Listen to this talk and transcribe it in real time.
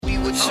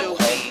two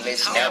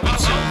A-list, now we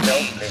two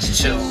dopeless,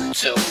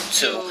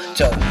 two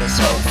dopeless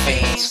hope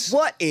fiends.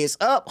 What is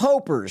up,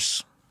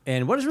 Hopers?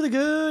 And what is really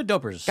good,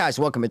 dopers? Guys,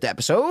 welcome to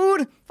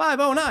episode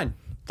 509.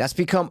 That's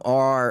become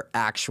our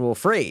actual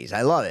phrase.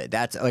 I love it.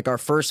 That's like our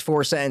first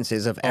 4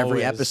 sentences of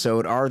every Always.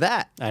 episode are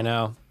that. I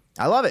know.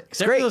 I love it. It's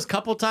Except great. for those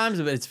couple times,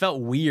 but it's felt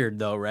weird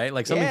though, right?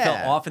 Like something felt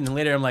Yeah. off, and then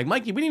later I'm like,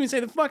 Mikey, we didn't even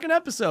say the fucking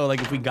episode. Like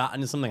if we got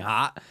into something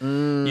hot,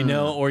 you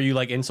know, or you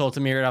like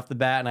insulted me right off the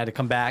bat, and I had to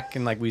come back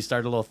and like we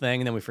started a little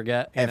thing, and then we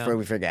forget. You After know?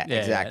 we forget. Yeah,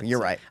 Exactly. yeah, You're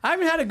it's- right. I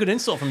haven't had a good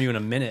insult from you in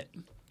a minute.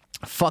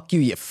 Fuck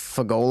you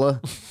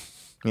fagola.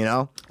 You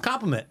know?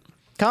 Compliment.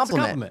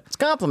 Compliment. It's a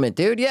compliment,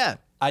 dude. Yeah.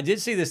 I did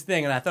see this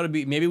thing, and I thought it'd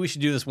be maybe we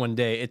should do this one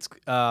day. It's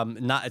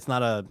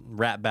not a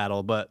rap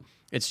battle, but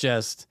it's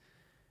just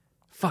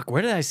fuck.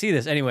 Where did I see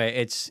this? Anyway,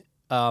 it's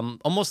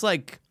almost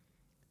like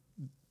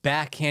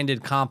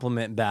backhanded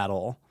compliment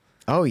battle.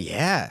 Oh,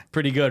 yeah.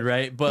 Pretty good,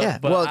 right? But Yeah.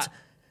 but Well, I-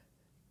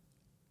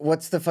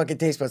 what's the fucking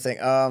taste buds thing?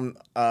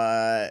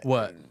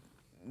 what?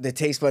 The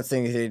taste buds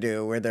thing they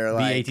do where they're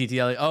like,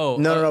 BATTL. Oh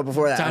No,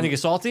 before that. Time to get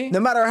salty.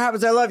 no matter what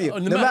happens, I love you. Oh,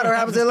 no matter what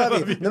happens, I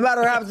love you. No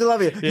matter what happens, I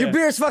love you. Your Yeah.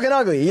 beer's fucking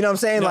ugly. You know what I'm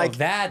saying? No, Like,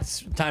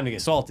 that's time to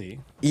get salty.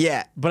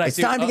 yeah. But I it's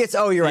see- time to get.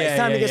 Oh, you're right. It's yeah,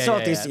 time to yeah, get yeah,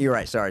 salty. yeah. You're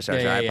right. Sorry.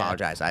 I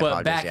apologize. But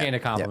yeah. backhanded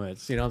Yeah.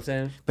 compliments. You know what I'm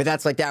saying? But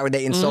that's like that where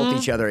they insult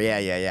each other.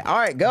 Yeah. All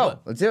right, go.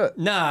 Let's do it.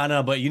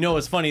 No, but you know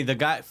what's funny? The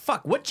guy,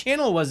 fuck, what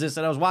channel was this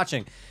that I was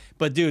watching?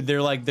 But dude,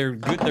 they're like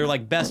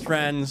best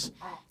friends,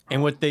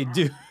 and what they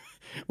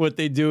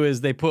do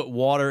is they put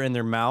water in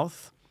their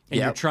mouth, and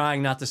Yep. you're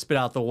trying not to spit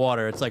out the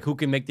water. It's like who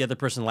can make the other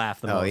person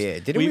laugh the most. Oh yeah.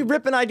 Didn't we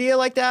rip an idea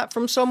like that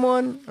from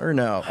someone or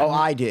no? Oh,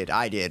 I did.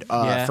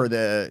 Yeah. For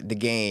the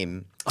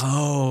game.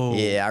 Oh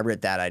Yeah, I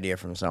ripped that idea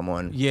from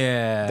someone.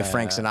 yeah, The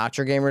Frank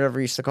Sinatra game, or whatever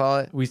we used to call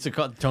it. We used to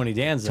call it Tony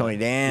Danza. Tony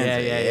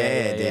Danza.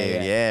 Yeah,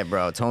 dude. Yeah,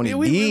 bro. Tony Yeah,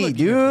 we D, look-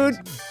 dude.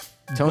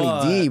 Tony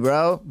But- D,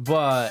 bro.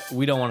 But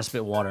we don't want to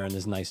spit water in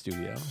this nice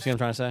studio. See what I'm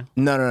trying to say?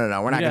 No.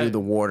 We're not Yeah, gonna do the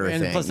water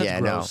and thing. Plus, that's Yeah,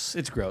 gross.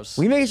 It's gross.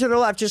 We make each other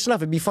laugh just enough.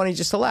 It'd be funny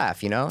just to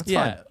laugh, you know? It's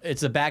yeah, fun.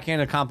 it's a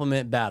backhanded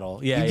compliment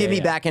battle. Yeah, You give me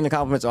yeah. backhanded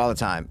compliments all the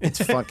time. It's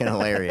fucking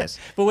hilarious.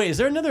 But wait, is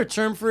there another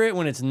term for it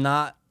when it's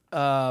not?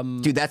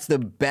 Dude, that's the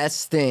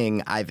best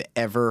thing I've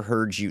ever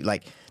heard you,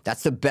 like,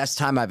 that's the best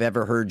time I've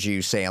ever heard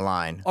you say a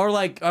line. Or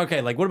like,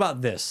 okay, like what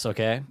about this?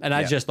 Okay, and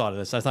I Yeah. just thought of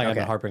this. That's not like I've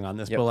been Okay. harping on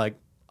this, Yep. but like,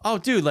 oh,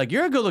 dude, like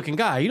you're a good-looking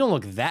guy. You don't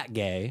look that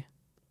gay.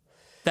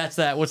 That's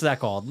that. What's that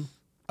called?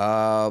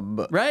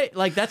 Right?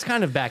 Like that's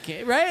kind of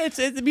backhand, right? It's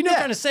you know what I'm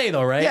trying to say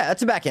though, right? Yeah,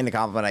 that's a backhanded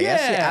compliment, I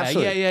guess. Yeah,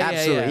 absolutely. yeah.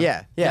 Absolutely,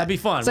 yeah. That'd be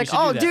fun. It's We like, should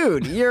do oh,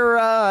 that. dude, you're,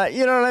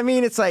 you know what I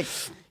mean? It's like,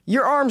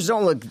 your arms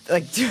don't look,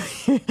 like,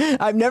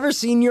 I've never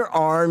seen your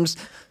arms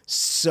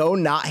so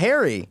not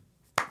hairy.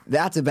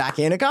 That's a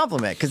backhanded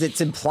compliment because it's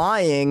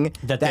implying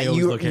That they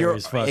always look hairy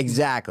as fuck.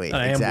 Exactly.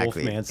 I am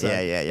exactly. Wolfman. Son.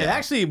 Yeah. And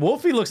actually,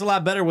 Wolfie looks a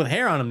lot better with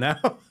hair on him now.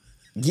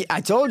 Yeah,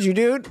 I told you,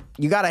 dude.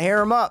 You got to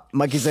hair him up.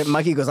 Mikey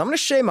goes, I'm going to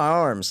shave my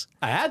arms.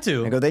 I had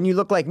to. I go, then you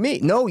look like me.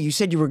 No, you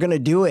said you were going to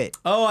do it.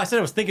 Oh, I said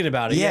I was thinking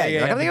about it. Yeah.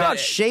 Yeah. Like, I'm but thinking that about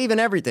shaving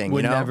everything, you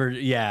would know? never.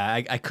 Yeah,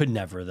 I could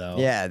never though.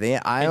 Yeah.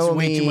 It's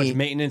way too much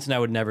maintenance, and I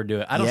would never do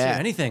it. I don't Yeah. shave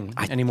anything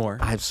anymore.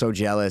 I'm so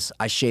jealous.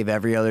 I shave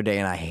every other day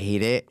and I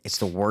hate it. It's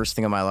the worst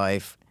thing in my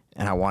life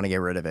and I want to get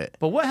rid of it.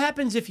 But what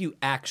happens if you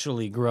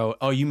actually grow?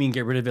 Oh, you mean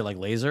get rid of it like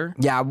laser?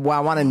 Yeah, well,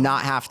 I want to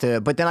not have to,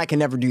 but then I can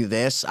never do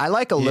this. I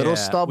like a little Yeah.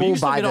 stubble well, you can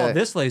still by get all the.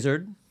 this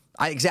lasered.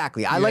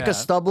 Exactly. I like Yeah. a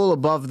stubble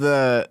above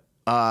the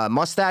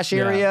mustache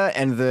area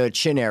and the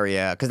chin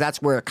area because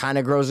that's where it kind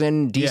of grows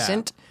in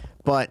decent.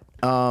 But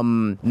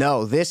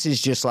no, this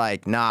is just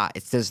like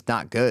it's just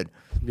not good.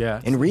 Yeah.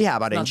 In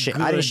rehab, I didn't Not shave.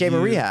 good, I didn't shave in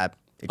dude. rehab.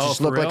 It Oh, just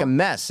for looked like real? a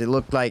mess. It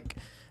looked like,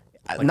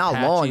 Like not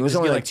patchy? long. It was Does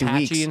only get, like 2 patchy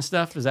weeks. and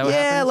stuff. Is that what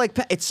Yeah, happens? like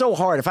it's so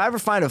hard. If I ever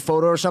find a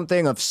photo or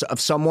something of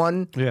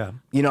someone, Yeah.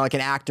 you know, like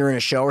an actor in a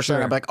show or something,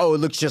 Sure. I'm like, oh, it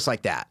looks just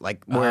like that.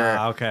 Like where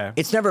okay.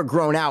 it's never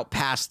grown out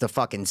past the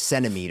fucking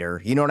centimeter.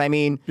 You know what I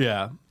mean?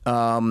 Yeah.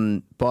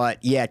 But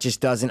yeah, it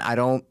just doesn't.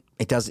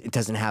 It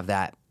doesn't have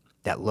that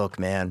look,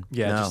 man.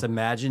 Yeah, No. just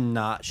imagine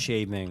not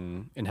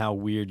shaving and how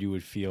weird you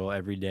would feel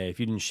every day if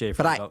you didn't shave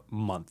for But like a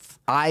month.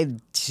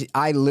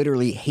 I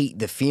literally hate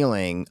the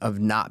feeling of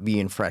not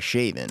being fresh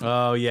shaven.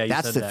 Oh yeah, you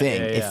That's said the that.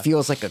 thing. Yeah, yeah. It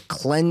feels like a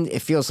cleanse.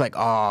 It feels like,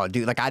 oh,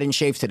 dude, like I didn't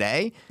shave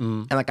today,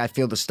 and like I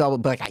feel the stubble,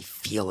 but like I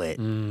feel it.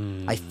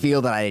 I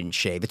feel that I didn't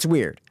shave. It's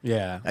weird.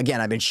 Yeah. Again,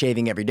 I've been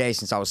shaving every day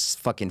since I was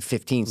fucking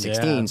 15,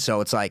 16, Yeah.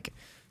 so it's like,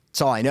 it's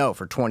all I know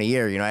for 20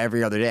 years. You know,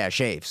 every other day I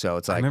shave, so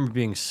it's I like, remember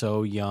being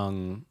so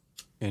young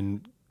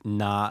and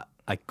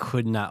I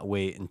could not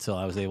wait until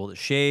I was able to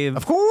shave.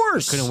 of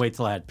course. Couldn't wait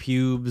till I had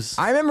pubes.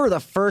 I remember the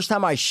first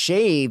time I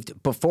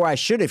shaved before I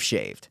should have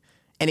shaved.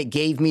 And it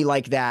gave me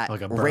like that,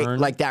 Like a burn?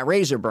 like that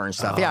razor burn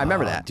stuff. Yeah, I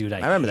remember that. Dude, I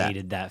remember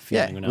hated that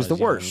feeling Yeah, when it I was was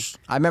the young. worst.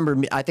 I remember.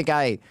 I think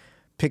I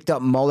picked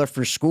up Muller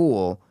for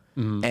school,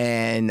 Mm-hmm.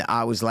 and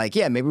I was like,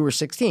 yeah, maybe we were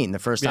 16 the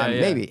first time,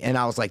 yeah. maybe. And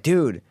I was like,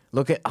 dude,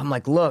 look,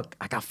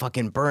 I got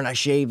fucking burned. I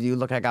shaved, dude.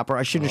 Look, I got burned.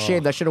 I shouldn't have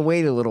shaved. I should have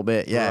waited a little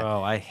bit. Yeah,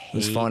 Bro, I it hate.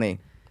 was funny.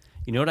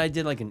 You know what I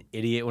did like an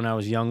idiot when I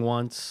was young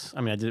once?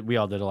 I mean, we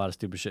all did a lot of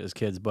stupid shit as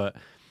kids, but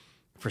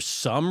for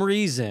some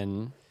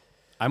reason,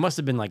 I must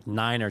have been like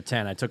 9 or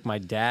 10. I took my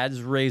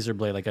dad's razor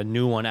blade, like a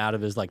new one, out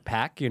of his like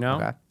pack, you know?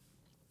 Okay.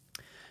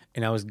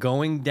 And I was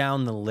going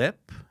down the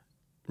lip.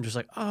 I'm just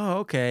like, oh,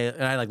 okay.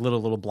 And I had like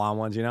little blonde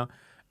ones, you know?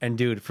 And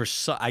dude,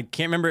 I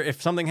can't remember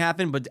if something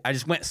happened, but I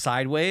just went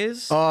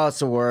sideways. Oh, it's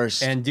the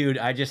worst. And dude,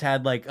 I just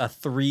had like a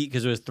 3,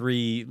 because there was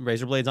 3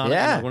 razor blades on it.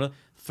 Yeah. And like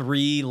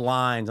 3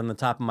 lines on the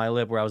top of my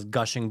lip where I was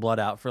gushing blood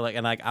out for like,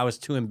 and like I was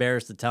too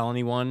embarrassed to tell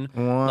anyone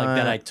like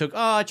that I took.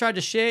 Oh, I tried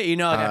to shit, you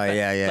know. Like,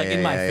 like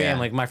in my family,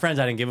 like my friends,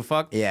 I didn't give a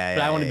fuck. Yeah,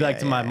 but I want to be like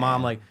to my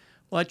mom, yeah. like,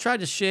 well, I tried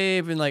to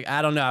shave and like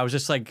I don't know. I was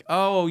just like,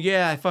 oh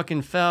yeah, I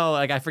fucking fell.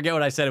 Like I forget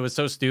what I said. It was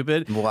so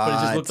stupid. But it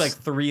just looked like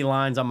 3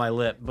 lines on my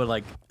lip, but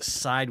like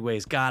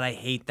sideways. God, I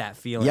hate that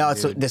feeling. Yeah,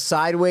 dude. so the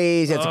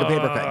sideways, it's like a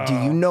paper cut. Do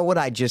you know what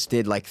I just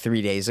did like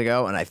 3 days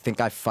ago? And I think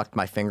I fucked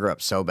my finger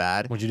up so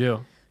bad. What'd you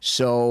do?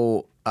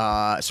 So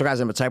guys,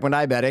 I'm a type 1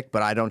 diabetic,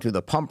 but I don't do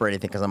the pump or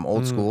anything because I'm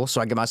old school.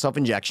 So I give myself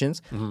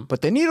injections.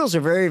 But the needles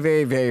are very,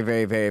 very, very,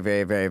 very, very,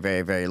 very, very,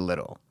 very, very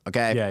little.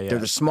 Okay? Yeah, yeah. They're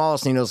the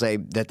smallest needles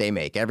that they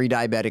make. Every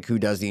diabetic who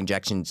does the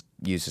injections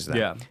uses them.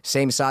 Yeah.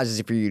 Same size as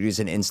if you're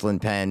using an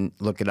insulin pen.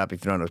 Look it up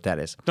if you don't know what that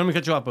is. Don't me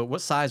cut you off, but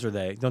what size are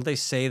they? Don't they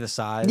say the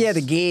size? Yeah,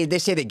 the gauge. They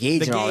say the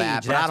gauge and all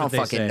that, gauge, but I that's don't what they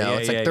fucking say. know. Yeah,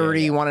 It's yeah, like yeah,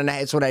 31 and a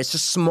half. It's what it's the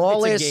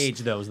smallest. It's a gauge,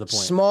 though, is the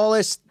point.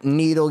 Smallest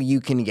needle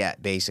you can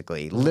get,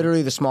 basically.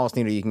 Literally the smallest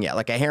needle you can get.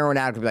 Like a heroin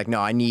addict would be like, no,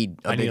 I need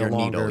a bigger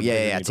longer, needle. Yeah,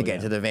 bigger yeah, to needle, get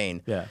yeah. to the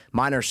vein. Yeah.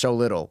 Mine are so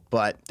little,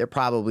 but they're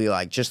probably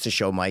like, just to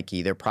show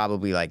Mikey, they're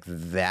probably like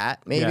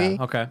that, maybe.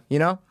 Yeah, okay. You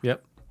know?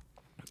 Yep.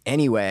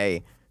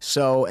 Anyway,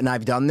 so, and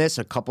I've done this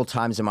a couple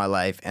times in my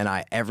life, and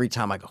every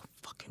time I go,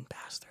 fucking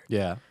bastard.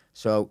 Yeah.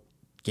 So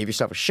give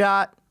yourself a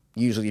shot.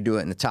 Usually you do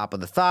it in the top of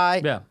the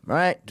thigh. Yeah.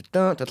 Right?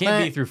 Can't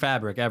be through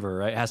fabric ever,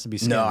 right? It has to be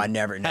skin. No, I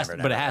never, But never,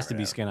 it has never, to be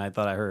never. skin. I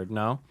thought I heard.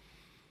 No.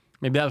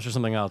 Maybe that was for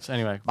something else.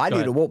 Anyway. My go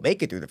needle ahead. won't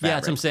make it through the fabric. Yeah,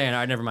 that's what I'm saying. All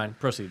right, never mind.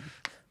 Proceed.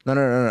 No.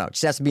 It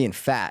just has to be in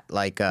fat.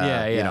 Like,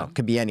 Yeah, you yeah. know,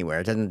 could be anywhere.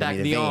 It doesn't have Back to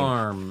of be the the vein.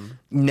 arm.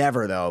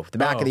 Never, though. The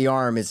back Oh. of the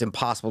arm is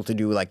impossible to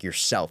do, like,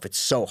 yourself. It's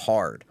so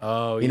hard.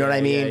 Oh, You know what I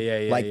mean?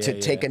 Yeah, like, to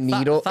take a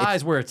needle.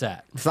 Thigh's where it's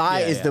at.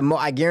 Thigh Yeah, is yeah. the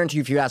I guarantee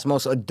you, if you ask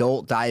most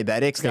adult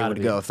diabetics, they gotta would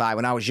be. go thigh.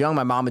 When I was young,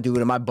 my mom would do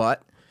it in my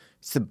butt.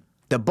 It's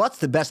the butt's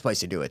the best place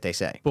to do it, they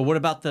say. But what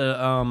about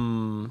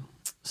the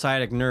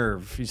sciatic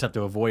nerve? You just have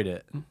to avoid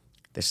it.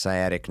 The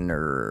sciatic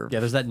nerve.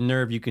 Yeah, there's that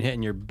nerve you can hit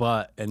in your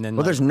butt, and then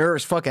Well, there's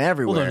nerves fucking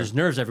everywhere. well, no, there's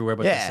nerves everywhere,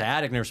 but the Yeah.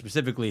 sciatic nerve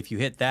specifically, if you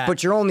hit that,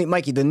 But you're only,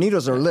 Mikey, the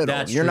needles are little.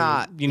 That's you're true.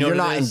 not You know you're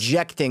what not it is?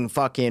 injecting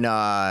fucking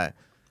I'm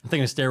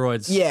thinking of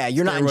steroids. yeah,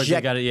 you're not Steroids, you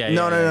injecting gotta- yeah,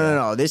 no, yeah, no, yeah, no, yeah.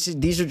 no, no.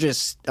 These are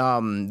just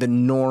the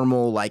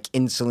normal like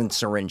insulin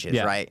syringes,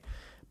 Yeah. right?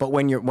 But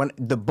when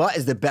the butt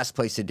is the best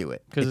place to do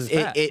it 'Cause it's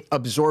fat. it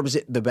absorbs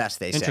it the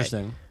best, they say.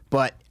 Interesting.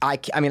 But I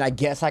mean, I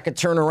guess I could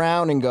turn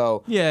around and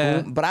go,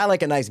 Yeah. But I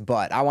like a nice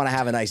butt. I want to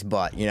have a nice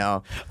butt, you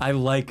know. I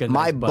like a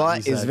My nice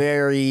butt you is said.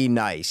 very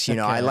nice, you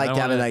know. Okay, I like don't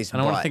to have a wanna- nice butt.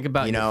 I don't want to think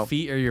about you know? your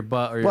feet or your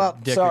butt or your Well,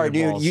 dick sorry, or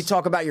your dude. balls. You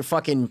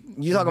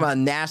talk about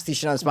nasty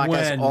shit on this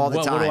podcast When? all the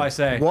What time. do I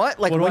say? What?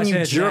 Like What do when I you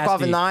say is jerk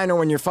off at nasty? 9 or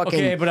when you're fucking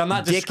Okay, but I'm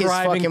not dick is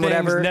describing fucking things.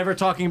 whatever. Never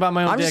talking about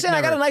my own I'm dick. just saying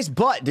I got never. a nice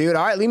butt, dude.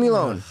 All right, leave me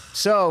alone.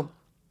 So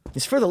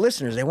it's for the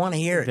listeners. They want to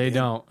hear it. They dude.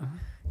 don't.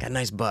 Got a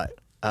nice butt.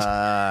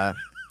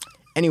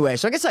 Anyway,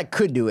 so I guess I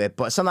could do it,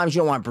 but sometimes you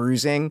don't want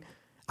bruising.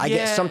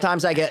 Yeah.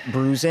 Sometimes I get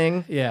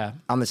bruising Yeah.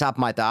 on the top of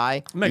my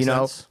thigh. Makes you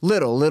know, sense.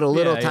 little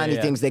Yeah, tiny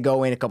yeah. things. They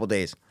go in a couple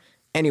days.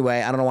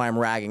 Anyway, I don't know why I'm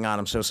ragging on.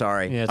 I'm so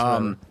sorry. Yeah, it's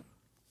whatever.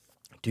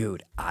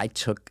 Dude,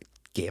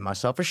 gave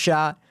myself a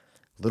shot.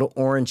 Little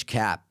orange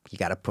cap. You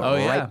got to put Oh,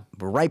 yeah.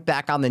 right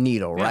back on the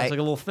needle, Yeah, right? it's like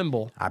a little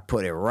thimble. I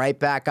put it right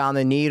back on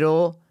the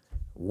needle.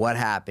 What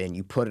happened?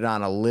 You put it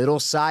on a little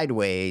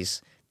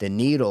sideways. The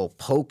needle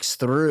pokes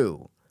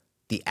through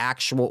the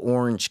actual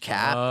orange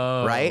cap,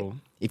 Oh. right?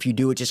 If you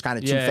do it just kind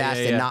of too Yeah, fast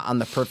yeah, and yeah. not on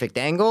the perfect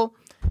angle.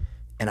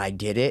 And I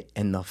did it,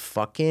 and the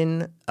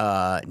fucking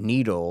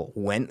needle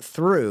went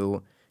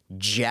through,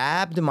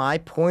 jabbed my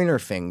pointer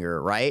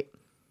finger, right?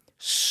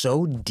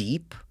 So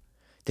deep.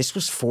 This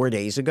was 4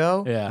 days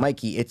ago. Yeah.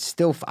 Mikey, it's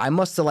still, I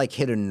must have like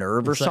hit a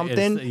nerve or It's like-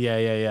 something.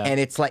 yeah. And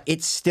it's like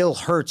it still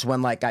hurts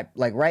when like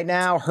right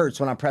now hurts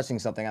when I'm pressing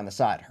something on the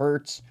side.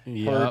 Hurts.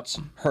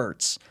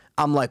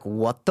 I'm like,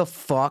 what the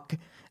fuck?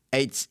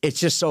 It's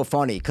just so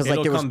funny because like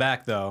It'll there was come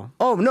back though.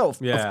 oh no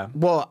Yeah.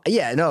 well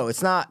yeah no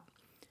it's not,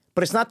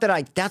 but it's not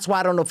that that's why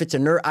I don't know if it's a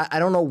nerve. I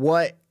don't know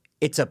what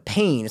it's a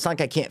pain. It's not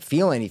like I can't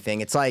feel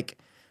anything. It's like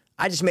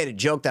I just made a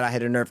joke that I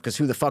hit a nerve because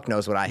who the fuck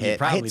knows what I hit? I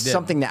probably hit did.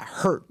 something that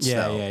hurts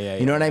Yeah, though. yeah.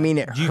 You know what I mean?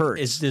 It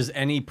hurts. Does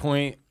any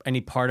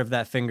part of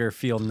that finger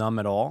feel numb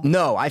at all?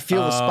 No, I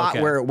feel the spot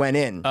okay. where it went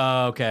in.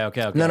 Oh, okay.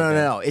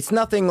 No. It's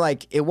nothing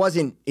like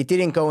it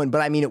didn't go in, but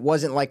I mean, it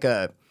wasn't like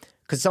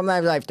because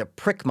sometimes I have to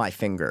prick my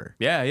finger.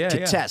 Yeah.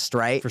 To test,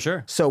 right? For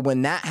sure. So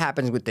when that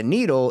happens with the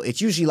needle,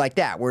 it's usually like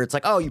that, where it's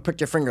like, oh, you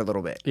pricked your finger a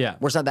little bit. Yeah.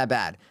 Where it's not that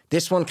bad.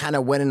 This one kind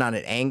of went in on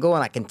an angle,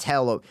 and I can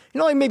tell,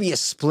 like maybe a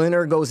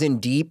splinter goes in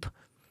deep.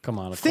 Come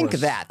on, Think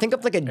of that. Think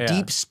of like a Yeah.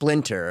 deep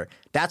splinter.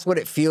 That's what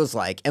it feels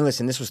like. And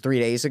listen, this was 3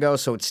 days ago,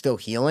 so it's still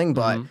healing.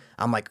 But Mm-hmm.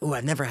 I'm like, ooh,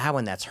 I've never had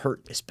one that's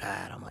hurt this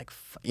bad. I'm like,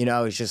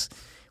 it's just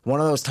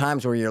one of those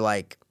times where you're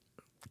like,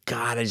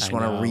 God, I just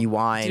want know. to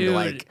rewind. Dude,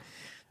 Like,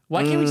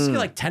 why can't we just get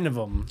like 10 of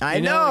them? I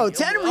know,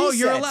 10 Oh,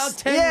 you're resets. allowed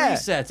 10 Yeah,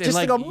 resets. And just to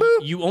like, go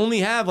boop. you only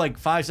have like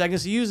 5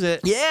 seconds to use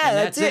it. yeah, and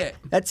that's it.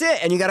 That's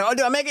it. And you got to,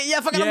 do I make it?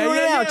 Yeah, fucking I'm doing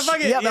it now. fuck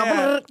it. Yep,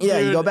 yeah,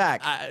 you Dude, go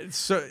back.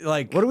 So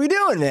like, What are we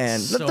doing, man?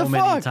 so What the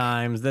many fuck?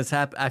 times that's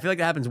happened. I feel like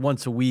it happens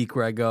once a week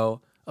where I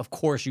go, of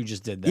course you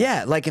just did that.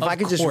 Yeah, like if Of I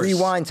could just course.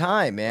 rewind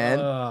time, man.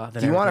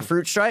 Then Do you want a everything-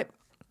 fruit stripe?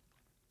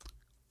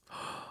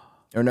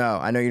 Or no?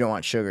 I know you don't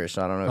want sugar,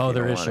 so I don't know. If Oh, you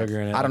there don't is want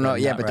sugar in it. I don't know.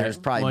 Okay, Yeah, not but right. there's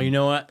probably Well, you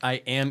know what? I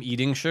am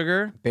eating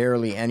sugar.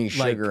 barely any Like,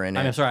 sugar in it.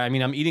 I'm sorry. I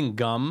mean, I'm eating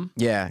gum.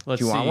 Yeah. Let's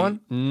Do you want see.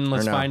 one?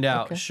 Let's Or no? find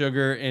out. Okay.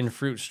 Sugar in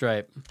fruit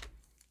stripe.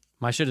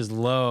 My shit is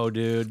low,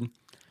 dude.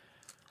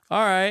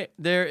 All right.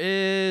 There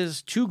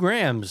is 2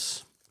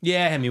 grams.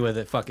 Yeah, hit me with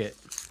it. Fuck it.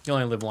 You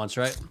only live once,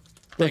 right?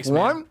 Thanks, man.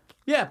 one?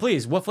 Yeah,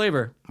 please. What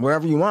flavor?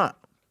 Wherever you want.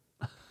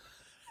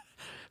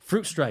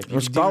 Fruit stripe. You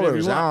There's can do whatever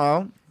you colors. I want.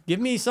 don't know. Give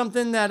me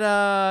something that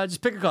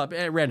just pick a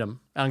color. Random.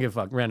 I don't give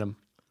a fuck. Random.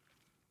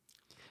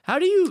 How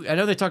do you? I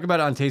know they talk about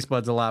it on Taste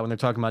Buds a lot when they're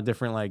talking about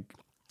different like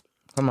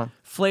Come on.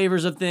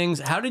 flavors of things.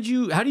 How do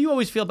you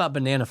always feel about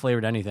banana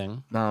flavored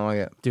anything, No, I don't like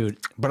it. dude?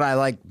 But I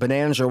like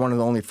bananas are one of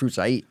the only fruits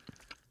I eat.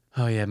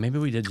 Oh yeah, maybe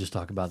we did just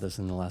talk about this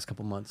in the last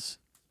couple months.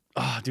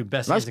 Oh, dude,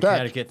 best Nice in catch.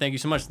 Connecticut. Thank you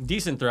so much.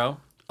 Decent throw.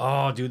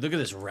 Oh, dude, look at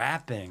this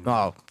wrapping.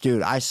 Oh,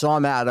 dude, I saw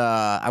him at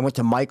I went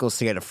to Michael's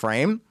to get a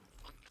frame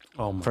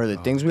Oh my for the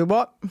God. things we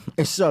bought.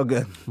 It's so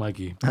good.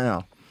 Mikey. I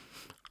know.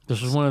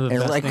 This is one of the And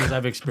best like- things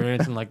I've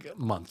experienced in like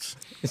months.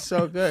 It's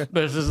so good.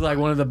 But this is like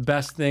one of the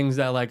best things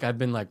that like I've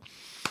been like,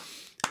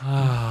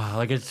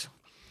 like it's.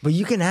 But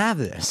you can have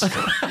this.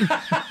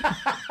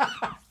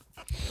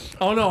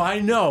 Oh no, I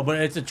know, but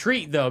it's a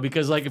treat though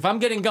because like if I'm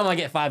getting gum, I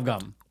get 5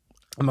 gum.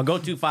 I'm a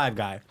go-to 5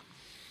 guy.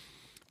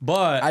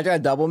 But I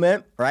got double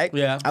mint, right?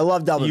 yeah, I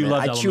love double You mint.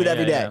 love I double chew it mint,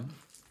 every day. yeah.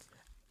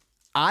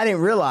 I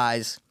didn't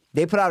realize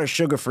they put out a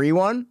sugar-free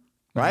one,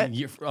 right?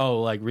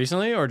 Oh, like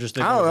recently or just?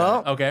 I don't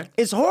know. Okay.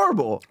 It's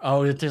horrible.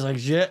 Oh, it tastes like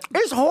shit.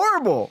 It's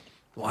horrible.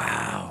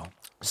 Wow.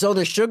 So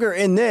the sugar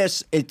in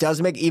this, it does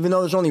make, even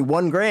though there's only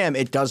 1 gram,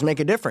 it does make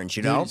a difference,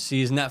 you know? Dude,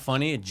 see, isn't that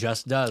funny? It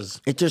just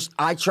does. It just,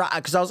 I try,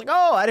 because I was like,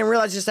 oh, I didn't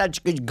realize this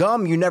had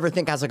gum. You never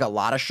think has like a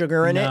lot of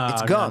sugar in it.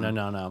 It's gum.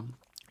 No.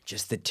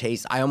 Just the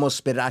taste. I almost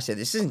spit it out. I said,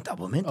 this isn't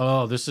double mint.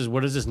 Oh,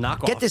 what is this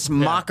knockoff? Get this Yeah.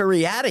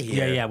 mockery out of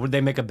Yeah, here. yeah. Would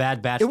they make a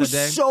bad batch It was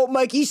that day? so,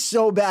 Mikey,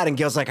 so bad. And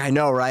Gail's like, I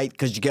know, right?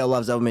 Because Gail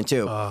loves double mint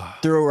too.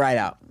 Threw it right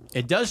out.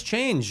 It does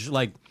change.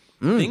 Like,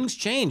 things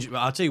change.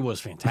 I'll tell you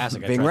what's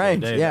fantastic. I Ving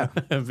tried the Rhames,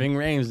 other day. Ving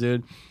Rhames,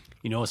 dude.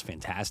 You know what's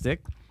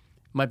fantastic?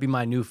 Might be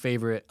my new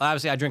favorite.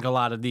 Obviously, I drink a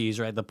lot of these,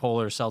 right? The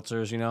polar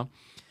seltzers, you know?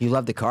 You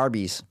love the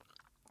carbies.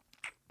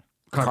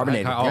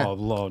 Carbonated, yeah. Oh,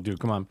 Lord, dude,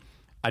 come on.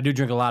 I do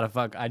drink a lot of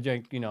I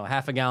drank,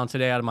 half a gallon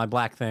today out of my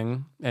black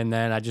thing. And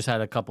then I just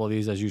had a couple of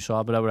these, as you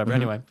saw, but whatever.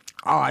 Mm-hmm. Anyway.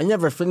 Oh, I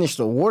never finished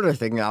the water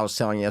thing I was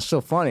telling you. It's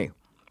so funny.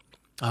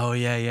 Oh,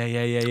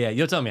 yeah.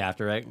 You'll tell me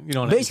after, right? You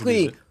don't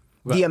Basically, introduce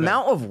it. the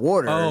amount of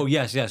water Oh,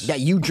 yes. that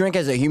you drink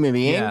as a human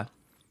being, Yeah.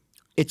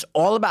 it's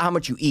all about how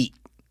much you eat.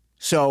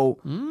 So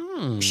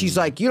she's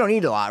like, you don't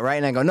eat a lot, right?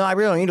 And I go, no, I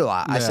really don't eat a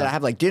lot. I said, Yeah. I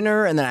have like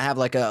dinner and then I have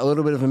like a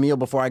little bit of a meal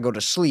before I go to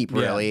sleep,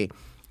 really.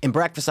 And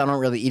breakfast, I don't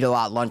really eat a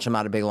lot. Lunch, I'm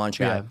not a big lunch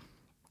guy. Yeah.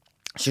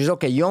 She's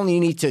okay, you only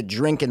need to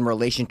drink in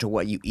relation to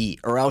what you eat,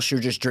 or else you're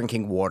just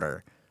drinking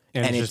water.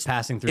 And it's just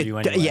passing through you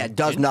it- anyway. Yeah, it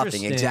does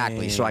nothing,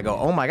 exactly. So I go,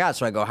 Interesting. oh my God.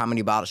 So I go, how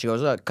many bottles? She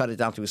goes, cut it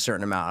down to a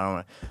certain amount. I don't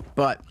know.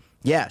 But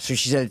yeah, so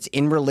she said it's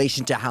in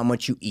relation to how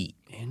much you eat.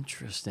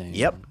 Interesting.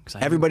 Yep. 'Cause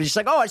I- Everybody's just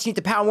like, oh, I just need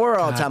to pound water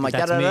all the time. Like,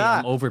 that's da da me. da.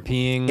 I'm over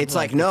peeing. It's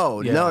like,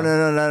 no.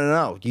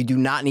 You do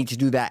not need to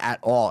do that at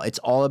all. It's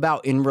all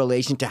about in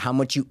relation to how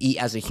much you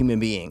eat as a human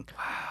being.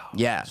 Wow.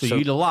 Yeah. So you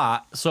eat a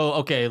lot. So,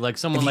 okay, like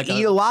someone if like you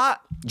eat a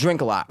lot,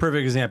 drink a lot.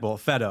 perfect example,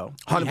 Feddo.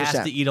 He has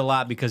 100%. to eat a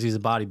lot because he's a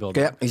bodybuilder.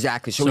 Yep,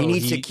 exactly. So he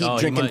needs to keep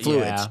drinking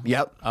fluids.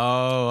 Yep.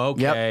 Oh,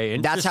 okay.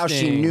 Yep. That's how she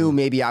Interesting. knew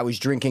maybe I was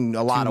drinking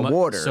a lot of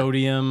water.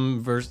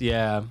 Sodium versus,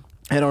 yeah.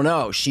 I don't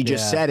know. She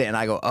just Yeah. said it, and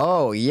I go,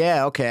 oh,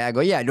 yeah, okay. I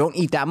go, yeah, I don't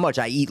eat that much.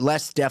 I eat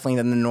less definitely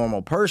than the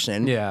normal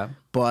person. Yeah.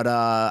 But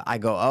I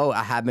go, oh,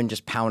 I have been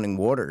just pounding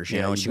waters, you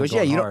Yeah, know? And you've she been goes, yeah,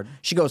 going you hard. don't.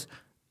 She goes,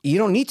 you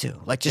don't need to.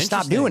 Like, just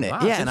stop doing it.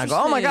 Interesting. Wow, yeah. And I go,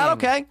 oh my God,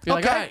 okay. You're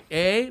okay. like, all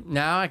right,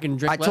 now I can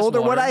drink I less told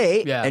her what water. I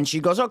ate, Yeah. and she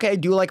goes, okay,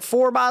 do like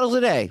 4 bottles a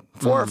day.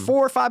 4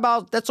 or 5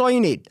 bottles. That's all you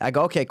need. I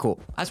go, okay,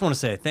 cool. I just want to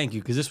say thank you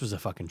because this was a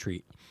fucking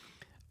treat.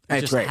 It's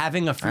Just great.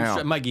 having a I fruit know.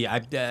 stripe. Mikey,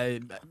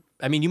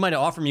 I mean, you might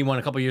have offered me one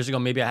a couple years ago.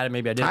 Maybe I had it,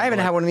 maybe I didn't. I haven't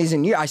but, had one of these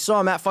in years. I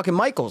saw him at fucking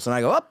Michael's, and I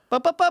go, up.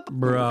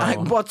 Bro. I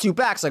bought 2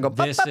 packs. I go,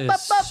 This is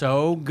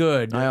so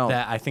good I know.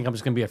 that I think I'm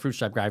just gonna be a fruit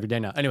stripe guy every day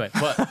now. Anyway,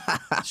 but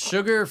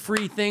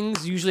sugar-free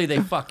things usually they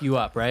fuck you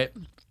up, right?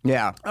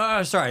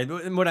 Yeah. Sorry.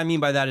 What I mean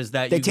by that is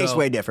that They you taste go-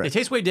 way different. They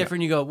taste way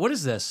different. You go, what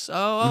is this?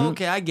 Oh,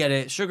 okay, I get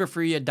it.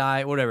 Sugar-free, a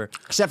diet, whatever.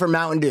 Except for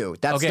Mountain Dew.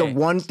 That's the Okay.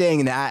 one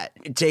thing that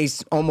it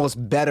tastes almost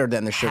better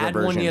than the sugar Had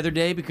version. one the other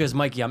day because,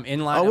 Mikey, I'm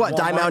in line. Oh, at what,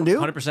 Diet Walmart, Mountain Dew?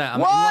 100%.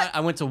 What? I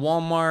went to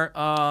Walmart.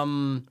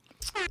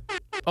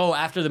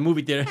 After the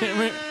movie theater.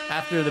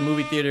 After the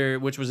movie theater,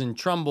 which was in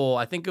Trumbull,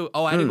 I think.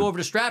 I had to go over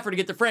to Stratford to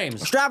get the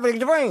frames. Stratford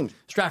the frames.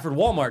 Stratford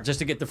Walmart just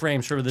to get the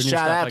frames for the new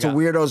Shout stuff. out I to got.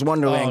 Weirdos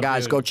Wonderland, Oh,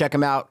 guys. dude. Go check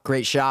them out.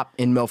 Great shop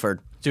in Milford.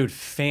 Dude,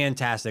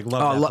 fantastic.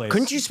 Love that place.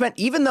 Couldn't you spend,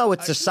 even though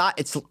it's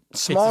it's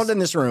smaller than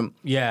this room,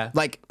 Yeah.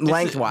 like It's-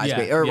 lengthwise,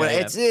 yeah, or yeah, yeah.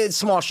 it's a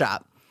small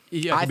shop.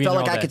 Yeah, I I could be felt in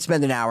there like all I day. could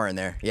spend an hour in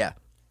there. Yeah.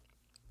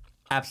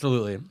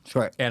 Absolutely.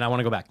 Sure. And I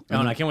want to go back. Oh,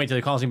 and I can't wait till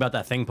he calls me about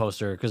that thing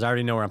poster because I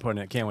already know where I'm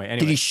putting it. Can't wait. Anyway,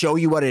 Did he show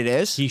you what it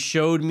is? he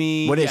showed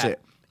me. What is it?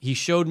 He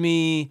showed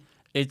me.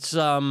 It's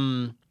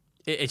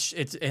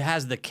it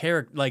has the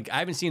character. Like I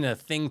haven't seen a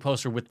thing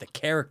poster with the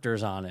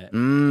characters on it. It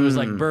was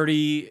like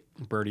Birdie.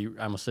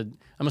 I almost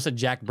said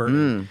Jack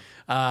Burton.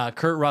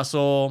 Kurt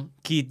Russell,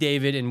 Keith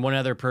David, and one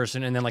other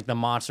person, and then like the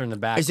monster in the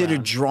background. Is it a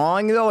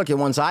drawing though, like the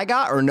ones I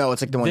got, or no?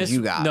 It's like the ones This,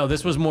 you got. No,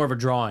 this was more of a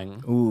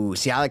drawing. Ooh,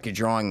 see, I like the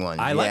drawing ones.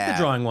 I like Yeah. the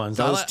drawing ones.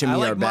 Those to me I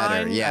like are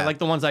better. mine. Yeah, I like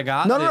the ones I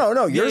got. No,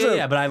 yours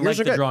are- but I yours like are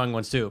the good. drawing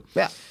ones too.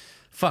 Yeah.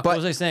 Fuck, what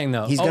was I saying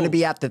though? He's gonna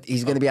be at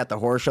the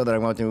horror show that I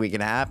went to in a week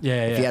and a half.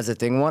 Yeah, If yeah. he has a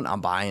thing one, I'm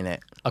buying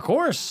it, Of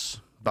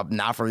course. but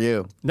not for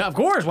you. No, of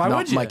course. Why No,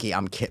 would you? Mikey,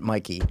 I'm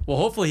Mikey. Well,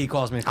 hopefully he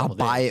calls me in a I'll couple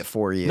buy days. it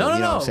for you. No, you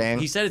know what I'm saying?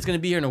 He said it's going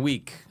to be here in a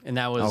week, and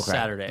that was Okay,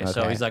 Saturday. So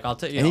okay. he's like, I'll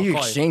tell you. And I'll you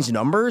call you. exchange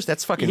numbers?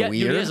 That's fucking Yeah,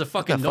 weird. dude, he has a What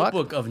fucking the fuck?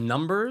 notebook of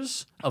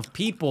numbers of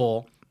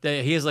people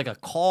that he has like a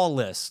call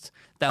list.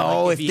 That,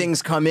 Oh, like, if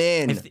things come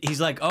in. He's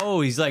like, yeah,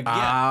 dude, he like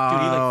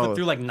Oh. flipped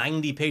through like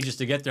 90 pages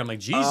to get there. I'm like,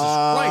 Jesus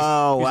Oh,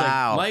 Christ. He's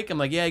wow. like, Mike, I'm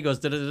like, yeah. He goes,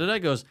 da-da-da-da. He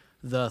goes,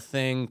 the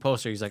thing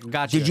poster. He's like,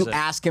 gotcha. Did I you said-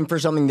 ask him for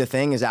something to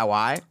thing? Is that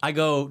why? I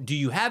go, do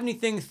you have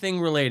anything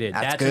thing related?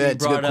 That's when he good.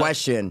 It's a good brought up-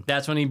 question.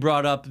 That's when he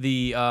brought up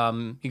the,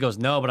 he goes,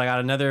 no, but I got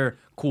another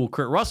cool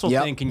Kurt Russell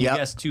Yep, thing. Can you yep.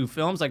 guess 2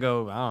 films? I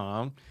go, I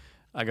don't know.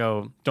 I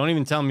go, don't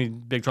even tell me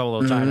Big Trouble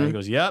in Little Mm-hmm. China. He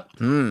goes, yep.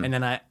 Mm. And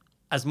then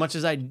as much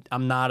as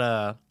I'm not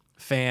a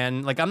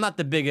fan, like I'm not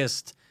the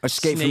biggest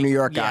Escape from Snake- New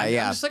York guy,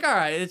 yeah. I'm just like, all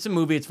right, it's a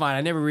movie, it's fine.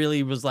 I never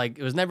really was like,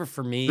 it was never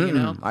for me, you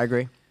know? I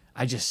agree.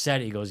 I just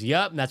said it. He goes,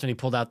 yep. And that's when he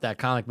pulled out that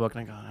comic book,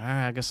 and I go, all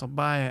right, I guess I'll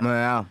buy it.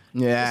 Yeah.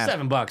 Yeah.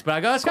 $7, but I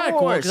go, that's kind of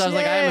cool because I was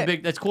like, course,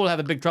 that's cool to have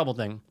a Big Trouble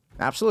thing.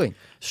 Absolutely.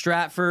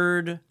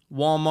 Stratford,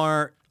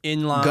 Walmart,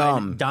 inline,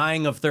 Gum.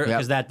 dying of thirst. Yep.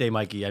 Because that day,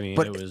 Mikey, I mean,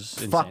 But it was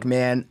insane. fuck,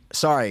 man.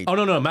 Sorry. Oh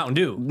no, Mountain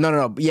Dew.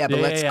 No. Yeah, but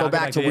Yeah, let's yeah, go I'll go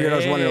back back to to-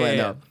 Weirdos yeah, Wonderland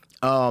yeah.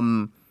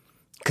 though.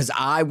 Because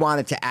I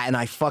wanted to, and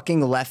I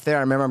fucking left there.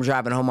 I remember I'm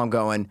driving home. I'm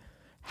going,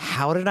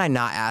 how did I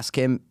not ask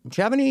him? Do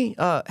you have any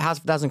House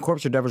of a Thousand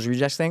Corpses or Devil's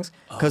Rejects things?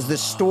 Because the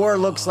store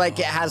looks like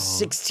it has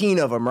 16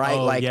 of them, right?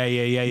 Oh, like, yeah,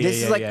 This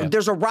is yeah, like yeah.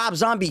 there's a Rob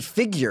Zombie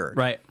figure,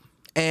 Right.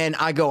 And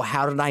I go,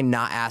 how did I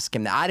not ask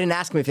him that? I didn't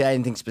ask him if he had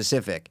anything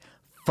specific.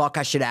 Fuck,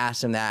 I should have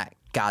asked him that.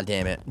 God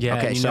damn it. Yeah,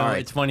 Okay, you sorry. know,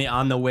 it's funny,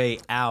 on the way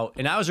out,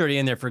 and I was already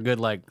in there for a good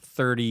like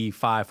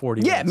 35,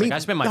 40 Yeah, minutes. me- Like, I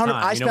spent my 100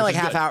 time. I you know, spent which like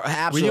is half good. hour- Were you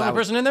absolute the only hour.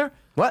 person in there?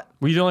 What?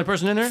 Were you the only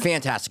person in there?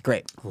 Fantastic.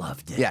 Great.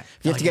 Loved it. Yeah.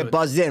 You have to Felt get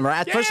buzzed in, right?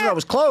 At first, when I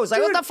was closed,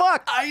 like, what the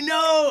fuck? I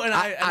know. And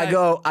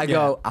I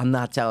go, I'm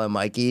not telling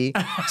Mikey.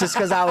 Just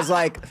because I was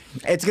like,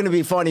 it's going to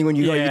be funny when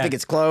you go, you Yeah. think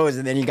it's closed,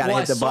 and then you got to Well,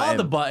 hit the I saw button.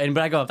 the button,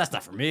 but I go, that's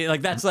not for me.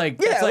 Like that's like,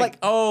 Yeah, that's like, like-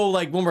 oh,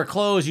 like when we're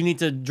closed, you need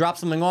to drop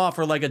something off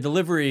or like a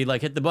delivery,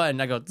 like hit the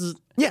button. I go, zzz.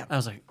 Yeah. I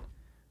was like,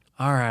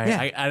 all right. Yeah.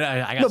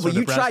 I got No, so but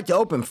you depressed. tried to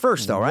open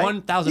first, though, right?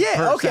 1000%.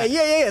 Yeah, okay,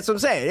 yeah. That's what I'm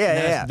saying. Yeah,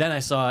 Then, yeah. then I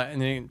saw it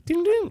and then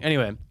ding ding.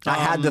 Anyway, I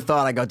had the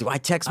thought. I go, do I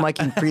text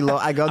Mikey and preload?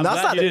 I go, no, glad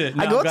it's not. you did it.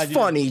 No, I go, I'm glad it's you did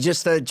funny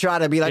just to try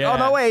to be like, oh Yeah.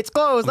 no, wait, it's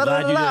closed. I'm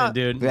glad you Da-da-da-da.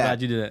 did it, dude. I'm Yeah.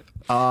 glad you did it.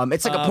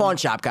 It's like a pawn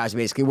shop, guys,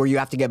 basically, where you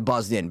have to get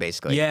buzzed in,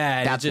 basically. Yeah,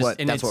 and that's it just, what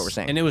and that's what it's- we're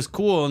saying. And it was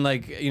cool, and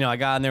like I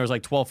got in there, it was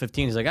like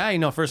 12:15. He's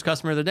like, first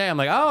customer of the day. I'm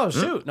like, oh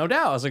shoot, no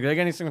doubt. I was like, did I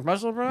get anything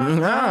special,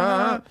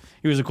 bro?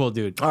 He was a cool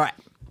dude. All right.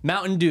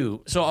 Mountain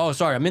Dew. So,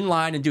 sorry, I'm in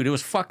line, and dude, it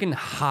was fucking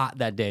hot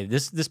that day.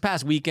 This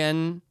past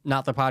weekend,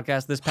 not the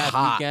podcast. This past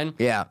Hot, weekend,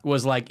 yeah.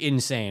 was like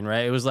insane,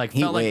 right? It was like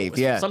Heat felt wave,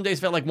 like yeah. some days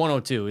felt like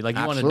 102, like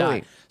you want to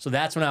Absolutely. die. So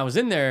that's when I was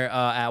in there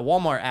at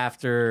Walmart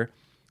after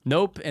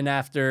Nope and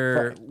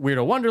after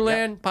Weirdo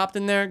Wonderland. Popped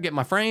in there, get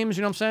my frames.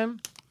 You know what I'm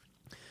saying?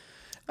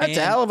 That's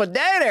a hell of a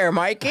day there,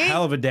 Mikey.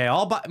 Hell of a day.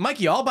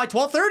 Mikey, all by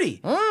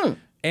 12:30.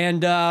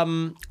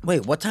 And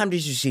Wait, what time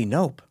did you see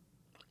Nope?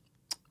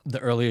 the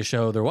earliest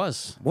show there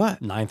was.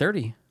 What?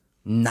 9:30.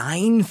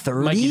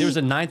 9:30? Mikey, there was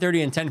a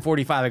 9:30 and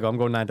 10:45. I go, I'm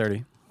going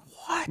 9:30.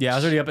 What? Yeah, I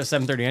was already up at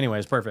 7:30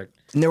 anyways. Perfect.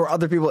 And there were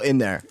other people in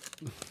there.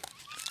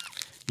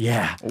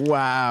 Yeah.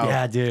 Wow.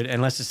 Yeah, dude.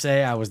 And let's just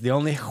say I was the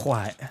only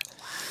white.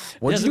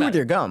 What'd doesn't you do with matter.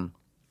 your gum?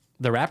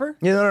 The rapper?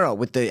 Yeah, no,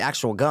 with the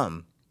actual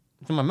gum.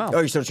 It's in my mouth. Oh,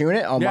 you still chewing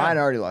it? Oh, Yeah. mine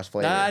already lost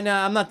flavor. No,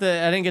 I'm not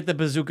I didn't get the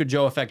Bazooka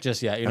Joe effect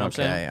just yet. You know what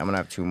I'm Okay, saying? I'm gonna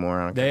have 2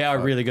 more. Okay. They are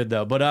really good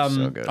though. But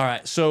So good. all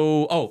right.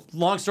 So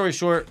long story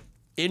short,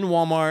 in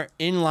Walmart,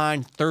 in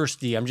line,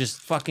 thirsty. I'm just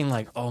fucking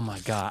like, oh my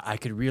God, I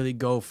could really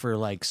go for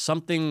like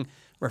something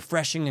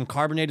refreshing and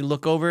carbonated.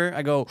 Look over.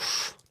 I go,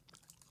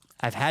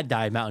 I've had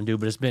Diet Mountain Dew,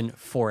 but it's been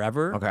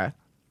forever. Okay.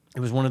 It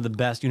was one of the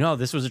best. You know,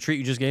 this was a treat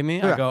you just gave me.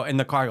 Yeah. I go in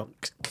the car. I go,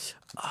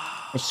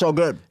 It's so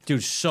good.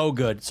 dude, so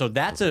good. So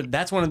that's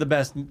one of the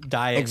best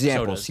diet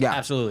Examples, sodas. yeah.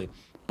 Absolutely.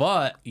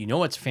 But you know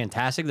what's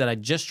fantastic that I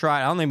just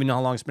tried? I don't even know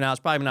how long it's been out. It's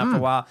probably been out for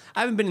a while.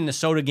 I haven't been in the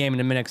soda game in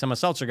a minute because I'm a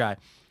seltzer guy.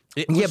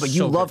 It Yeah, was but you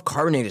so love good.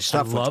 carbonated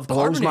stuff, I love which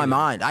blows my carbonated.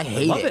 mind. I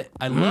hate love it.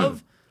 I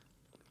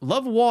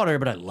love water,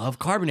 but I love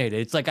carbonated.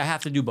 It's like I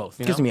have to do both.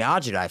 You Gives know? me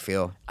agita, I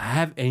feel. I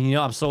have, and you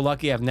know, I'm so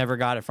lucky. I've never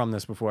got it from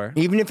this before.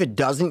 Even if it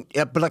doesn't,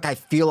 but like I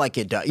feel like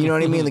it does. You know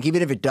what I mean? Like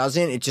even if it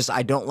doesn't, it just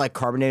I don't like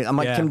carbonated. I'm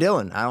like Yeah. Kim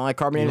Dillon. I don't like You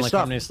carbonated like stuff.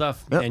 carbonated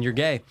stuff, Yep. and you're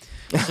gay.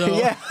 So,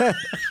 Yeah,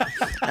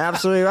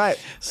 absolutely right.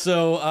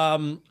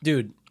 So,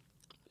 dude,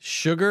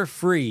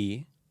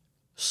 sugar-free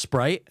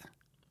Sprite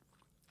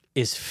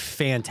is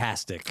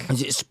fantastic.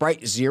 Is it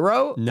Sprite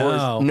Zero?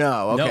 No,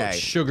 no. Okay. it's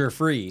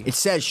sugar-free. It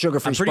says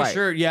sugar-free I'm pretty Sprite.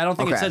 sure. Yeah, I don't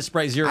think it Okay. said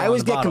Sprite Zero. I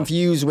always on the get bottle.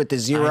 confused with the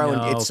zero, I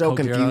know, and it's so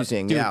Coke Zero.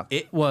 confusing. Dude, Yeah.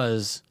 it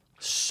was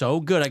so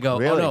good. I go,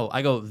 Really? oh no.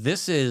 I go,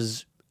 this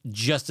is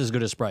just as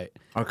good as Sprite.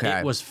 Okay.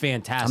 It was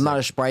fantastic. I'm not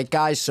a Sprite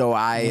guy, so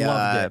I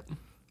Loved it.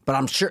 But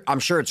I'm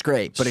sure it's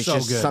great. But it's So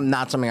just good.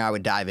 not something I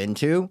would dive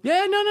into.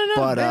 Yeah, no.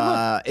 But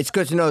Hey, look. it's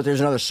good to know that there's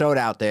another soda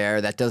out there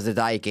that does the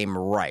diet game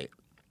right.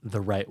 The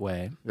right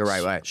way. The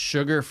right way.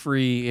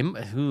 Sugar-free. I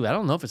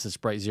don't know if it's a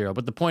Sprite Zero,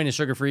 but the point is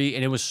sugar-free,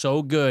 and it was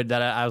so good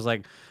that I was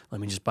like,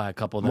 let me just buy a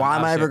couple of them. Why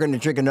am I ever Obviously- going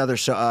to drink another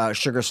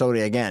sugar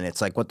soda again?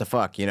 It's like, what the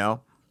fuck, you know?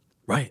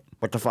 Right.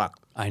 What the fuck?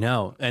 I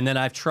know. And then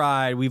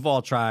we've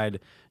all tried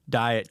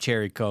Diet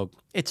Cherry Coke.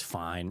 It's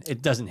fine.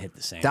 It doesn't hit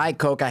the same. Diet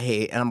Coke, I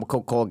hate, and I'm a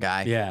Coca-Cola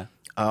guy. Yeah.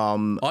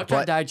 I've tried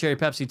but Diet Cherry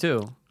Pepsi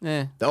too.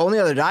 Eh. the only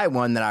other diet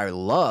one that I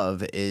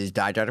love is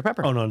Diet Dr.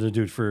 Pepper. Oh no,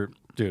 dude,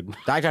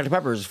 Diet Dr.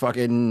 Pepper is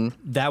fucking.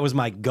 that was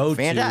my go-to.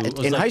 Fantastic. It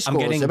was In like, high school,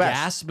 I'm it's getting the best.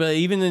 gas, but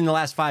even in the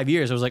last 5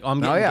 years, I was like, I'm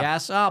getting yeah.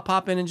 gas. I'll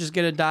pop in and just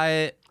get a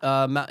diet.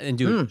 And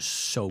dude,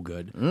 so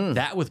good.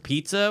 That with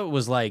pizza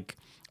was like,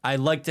 I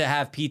like to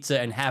have pizza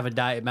and have a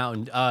Diet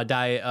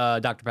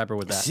Dr. Pepper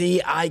with that. See,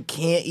 I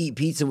can't eat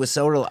pizza with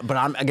soda, but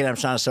I'm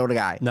not a soda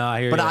guy. No, I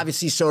hear But ya.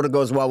 obviously, soda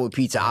goes well with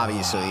pizza.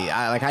 Obviously,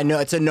 I know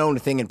it's a known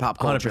thing in pop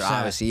culture. 100%.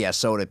 Obviously, yeah,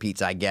 soda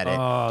pizza. I get it.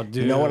 Oh,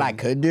 You know what dude. I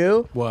could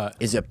do? What?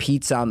 Is a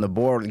pizza on the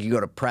board? You go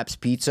to Preps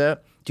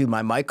Pizza, dude.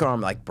 My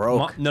microarm like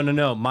broke.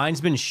 No.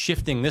 Mine's been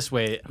shifting this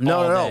way. all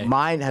No. day.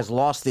 Mine has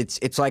lost its.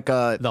 It's like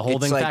a The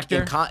holding it's like factor?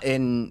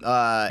 Impotent.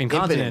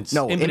 Incontinence.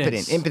 No,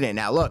 Impotence. impotent.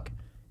 Now look.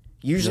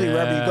 Usually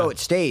wherever you Yeah. go, it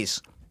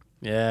stays.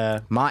 Yeah.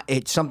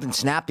 It's something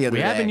snapped the other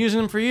We day. have been using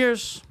them for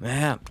years.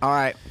 Yeah. All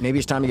right. Maybe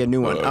it's time to get a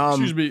new one.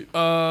 Excuse me.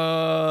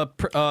 I'll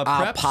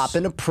Preps? pop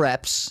into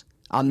Preps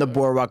on the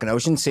boardwalk in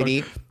Ocean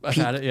City. I've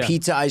had it, yeah.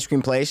 Pizza ice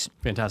cream place.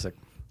 Fantastic.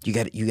 You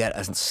get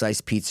a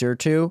sliced pizza or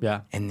two.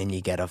 Yeah. And then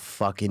you get a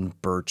fucking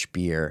birch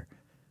beer.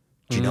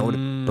 Do you know what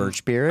a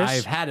birch beer is?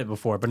 I've had it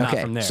before, but not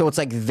Okay. from there. So it's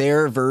like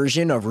their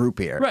version of root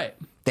beer. Right.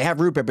 They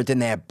have root beer, but then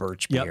they have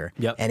birch Yep, beer.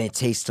 yep. And it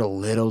tastes a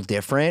little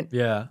different.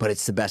 Yeah. But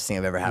it's the best thing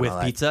I've ever had in with my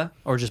life. pizza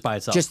or just by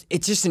itself?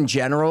 It's just in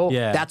general.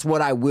 Yeah. That's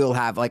what I will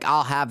have. Like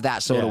I'll have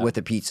that soda Yeah. with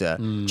a pizza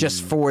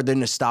just for the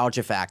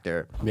nostalgia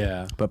factor.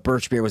 Yeah. But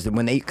birch beer was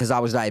because I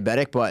was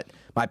diabetic, but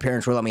my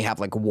parents would let me have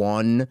like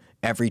one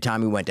every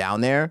time we went down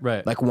there.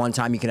 Right. Like one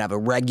time you can have a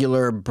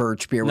regular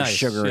birch beer with Nice,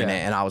 sugar in yeah. it.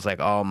 And I was like,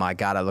 oh my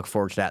God, I look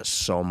forward to that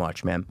so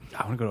much, man.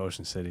 I want to go to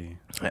Ocean City.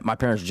 My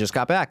parents just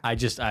got back.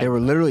 They were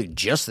literally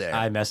just there.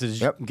 I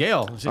messaged Yep.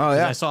 Gail. Oh,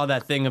 yeah. Mm. I saw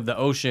that thing of the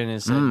ocean and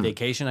it said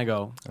vacation. I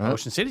go,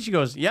 Ocean City? She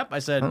goes, yep. I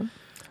said, no,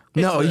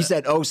 it's he the-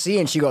 said OC,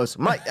 and she goes,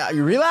 Mike,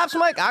 you relapsed,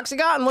 Mike?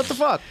 Oxycontin? What the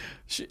fuck?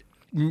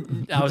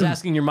 I was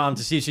asking your mom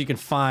to see if she could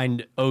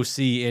find OC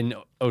in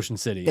Ocean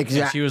City.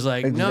 And she was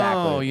like, no,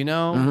 Exactly. you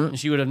know, and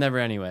she would have never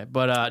anyway.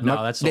 But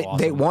no, that's so they, awesome.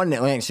 They won in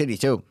Atlantic City,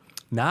 too.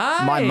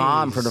 Nice. My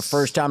mom, for the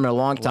first time in a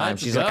long time,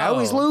 Let's she's like, I go.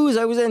 always lose.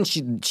 I was in.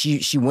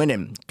 She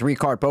winning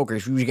 3-card poker.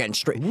 She was getting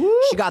straight.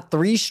 She got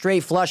 3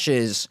 straight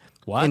flushes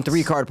What? in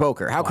 3-card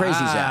poker. How crazy is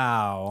that?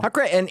 Wow. How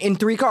crazy? And in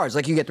 3 cards,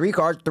 like you get 3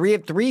 cards,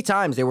 three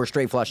times they were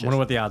straight flushes. I wonder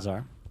what the odds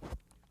are.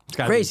 It's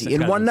gotta be- Crazy it's in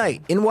gotta one be-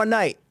 night. In one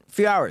night,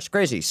 few hours.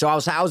 Crazy. So I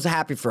was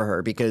happy for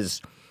her because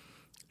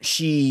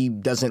she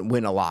doesn't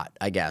win a lot.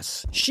 I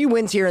guess she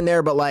wins here and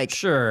there, but like.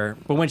 Sure,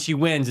 but when she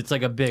wins, it's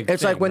like a big.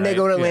 It's like when they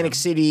go to Atlantic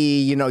City,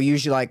 you know,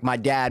 usually like my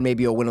dad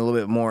maybe will win a little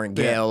bit more and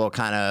Gail will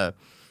kind of,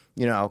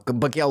 you know,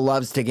 but Gail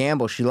loves to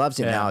gamble. She loves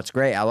it Yeah. now. It's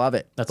great. I love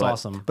it. That's But-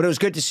 awesome. But it was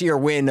good to see her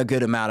win a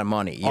good amount of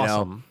money, you know?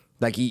 Awesome.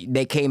 Like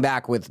they came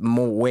back with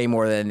way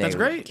more than they That's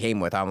great. came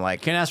with. I'm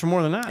like, Can't ask for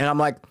more than that. and I'm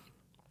like,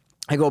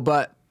 I go,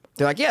 but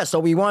they're like, yeah, so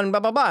we won, blah,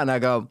 blah, blah. And I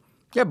go,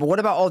 yeah, but what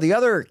about all the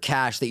other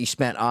cash that you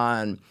spent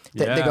on?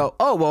 They Yeah. go,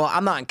 oh, well,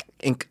 I'm not.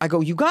 I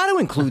go, you got to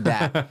include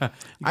that.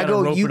 I gotta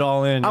go, rope it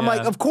all in, I'm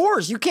like, yeah. of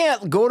course, you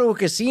can't go to a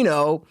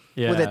casino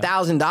with Yeah.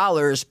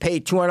 $1,000, pay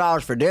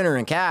 $200 for dinner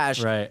in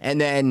cash, Right. and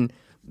then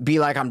be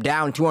like, I'm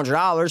down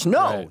 $200. No,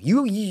 Right.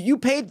 you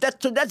paid.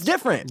 That's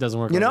different. Doesn't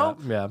work You like know?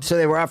 that, yeah. So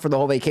they were out for the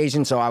whole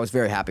vacation. So I was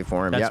very happy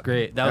for him. That's Yep.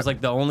 great. That was like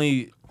the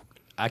only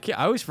I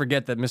always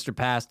forget that Mr.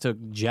 Pass took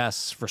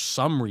Jess for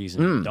some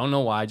reason. Don't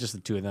know why, just the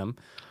two of them.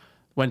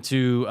 Went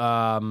to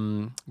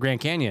Grand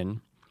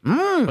Canyon,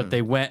 but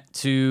they went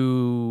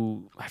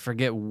to, I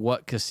forget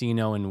what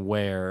casino and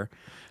where.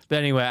 But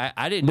anyway,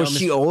 I didn't know. Was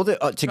she old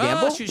to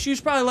gamble? She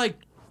was probably like,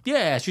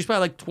 yeah, she was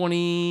probably like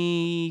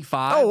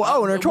 25.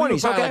 Oh, in her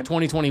 20s, okay. Like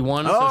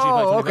 2021.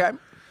 Oh, okay.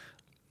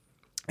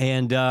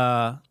 And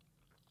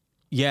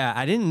yeah,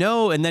 I didn't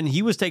know. And then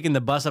he was taking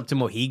the bus up to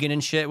Mohegan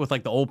and shit with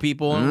like the old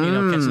people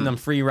and, catching them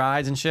free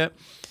rides and shit.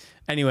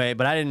 Anyway,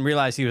 but I didn't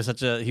realize he was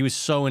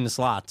so into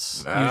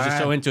slots. He was just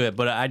so into it.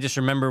 But I just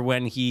remember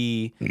when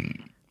he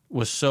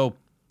was so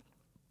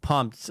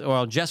pumped.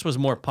 Well, Jess was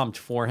more pumped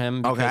for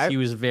him because he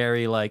was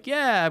very like,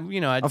 yeah,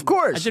 of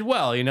course, I did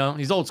well.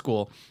 He's old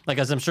school, like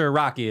as I'm sure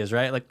Rocky is,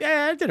 right? Like,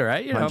 yeah, I did all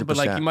right, 100%. But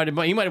like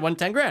he might have won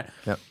 10 grand.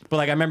 Yep. But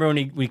like I remember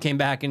when we came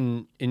back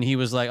and he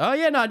was like, oh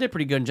yeah, no, I did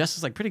pretty good. And Jess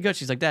is like, pretty good.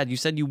 She's like, Dad, you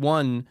said you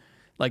won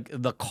like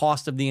the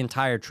cost of the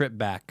entire trip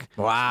back.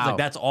 Wow. Like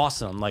that's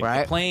awesome. Like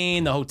Right. the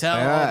plane, the hotel,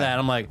 all that.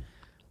 I'm like,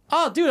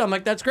 oh, dude, I'm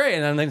like, that's great.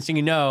 And then next thing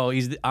you know,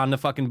 he's on the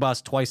fucking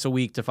bus twice a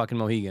week to fucking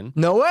Mohegan.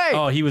 No way.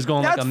 Oh, he was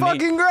going That's like a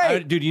fucking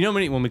great. Dude, you know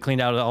when we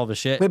cleaned out all the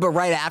shit? Wait, but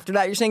right after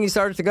that, you're saying you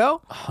started to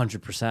go?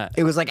 100%.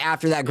 It was like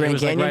after that It Grand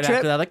was like Canyon right trip?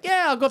 after that, like,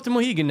 yeah, I'll go up to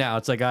Mohegan now.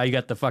 It's like, you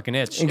got the fucking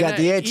itch. You got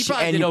the itch, He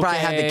probably and did you probably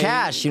had the okay.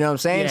 cash, you know what I'm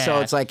saying? So Yeah.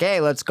 it's like, hey,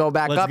 let's go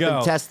back Let's up go.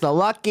 and test the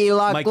lucky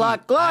Mikey,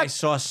 luck. I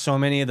saw so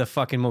many of the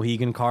fucking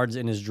Mohegan cards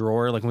in his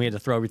drawer. Like when we had to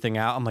throw everything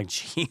out, I'm like,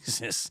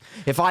 Jesus.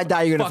 If I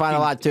die, you're gonna find a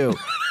lot too,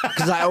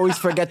 because I always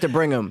forget to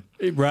bring them.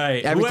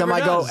 Right. Every time Whoever I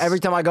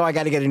does. go, I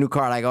got to get a new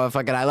card. I go,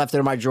 I left it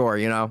in my drawer,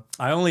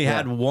 I only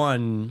had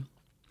one,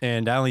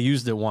 and I only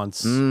used it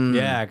once.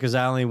 Yeah, because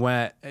I only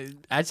went.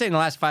 I'd say in the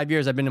last 5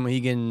 years, I've been to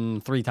Mohegan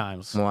 3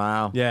 times.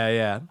 Wow.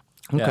 Yeah.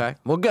 Okay.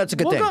 Well, good. It's a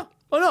good Well, thing. no.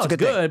 Oh no, it's a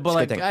good, thing. but It's a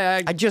like good thing.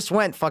 I I just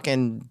went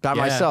fucking by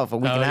myself a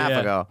week and a half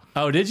ago.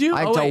 Oh, did you?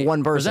 I didn't tell wait. one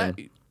Was person.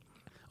 that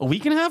a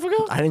week and a half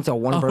ago? I didn't tell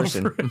one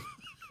person.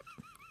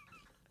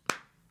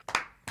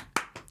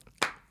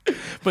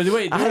 But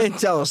wait, I didn't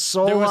tell a there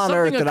soul was on something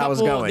earth that I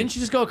was going. Didn't you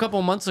just go a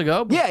couple months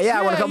ago? Yeah,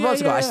 I went a couple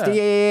months ago.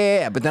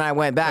 Yeah. But then I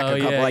went back Oh, a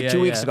couple, yeah, 2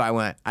 weeks yeah. ago. I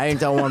went. I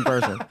didn't tell one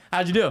person.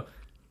 How'd you do?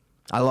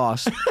 I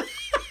lost.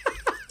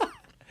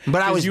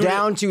 But I was you were-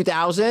 down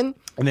 2,000.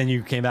 And then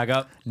you came back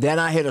up. Then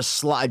I hit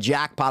a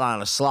jackpot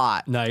on a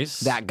slot.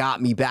 Nice. That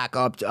got me back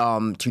up to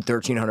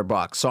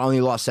 $1,300. So I only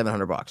lost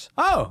 $700.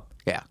 Oh.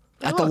 Yeah.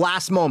 At the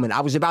last moment,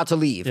 I was about to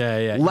leave.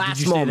 Yeah. Last Did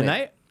you stay moment. the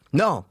night?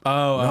 No.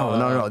 Oh,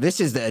 No. This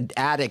is the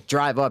addict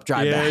drive up,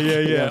 drive Yeah. back. You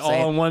know what I'm All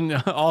saying? in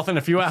one, all within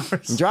a few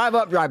hours. Drive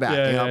up, drive back.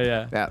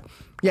 Yeah.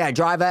 Yeah, I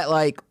drive at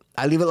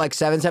I leave at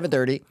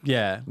 7:30.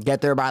 Yeah.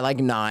 Get there by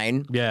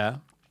 9. Yeah.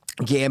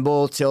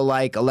 Gamble till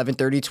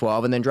 11:30,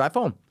 12, and then drive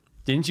home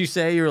Didn't you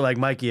say you were like,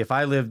 Mikey, if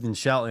I lived in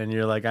Shelton,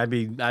 you're like, I'd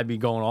be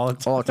going all the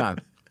time. all the time.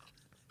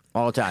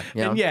 All the time.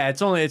 You know? And yeah, it's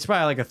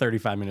probably like a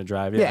 35-minute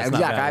drive. Yeah, it's not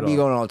exactly. bad I'd at be all.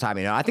 going all the time.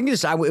 I think it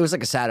was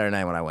like a Saturday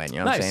night when I went. You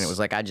know what I'm Nice. saying? It was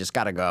like I just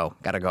gotta go.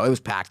 It was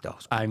packed though.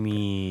 I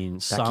mean,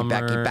 summer.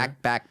 Back.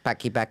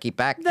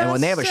 And when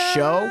they have a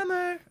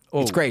show,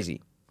 it's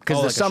crazy because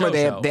Oh, the like a summer show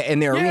they show. have in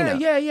their arena.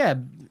 Yeah.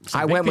 Some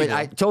I big went when people.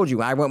 I told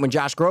you I went when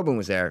Josh Groban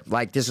was there.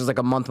 Like this was like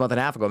a month and a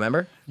half ago.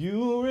 Remember?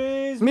 You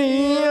raise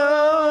Me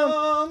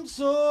up.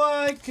 so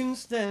I can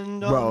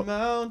stand Bro, on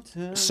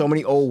mountains. So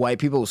many old white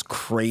people. It was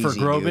crazy. For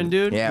Groban,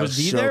 dude? Yeah, it Was was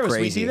Dee so there? Was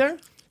crazy. Sweetie there?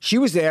 She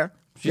was there.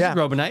 She's yeah. a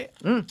Grobanite.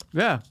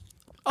 Yeah.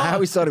 I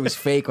always thought it was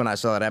fake when I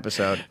saw that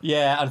episode.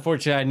 Yeah,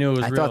 unfortunately, I knew it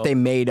was I real. thought they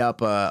made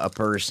up a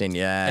person.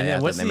 Yeah. And yeah, I then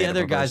thought what's they the made up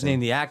other a guy's person. name?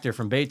 The actor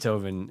from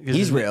Beethoven. Is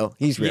He's his- real.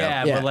 He's real.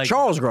 Yeah, but like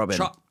Charles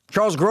Groban.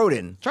 Charles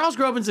Grodin. Charles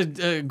Groban's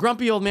a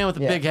grumpy old man with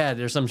a Yeah. big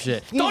head or some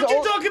shit. He's Don't an you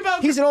old- talk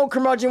about He's an old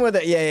curmudgeon with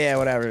it. Yeah,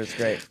 whatever. It's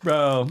great.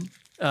 bro.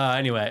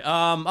 Anyway,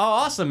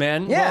 awesome,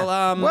 man. Yeah,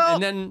 well-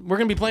 and then we're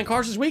gonna be playing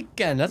Cars this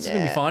weekend. That's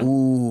gonna be fun.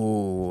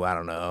 Ooh, I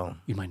don't know.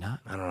 You might not.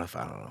 I don't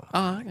know.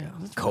 Oh, yeah.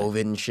 That's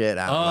COVID and shit.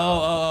 I don't know.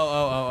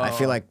 Oh.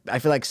 I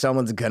feel like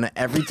someone's gonna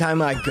every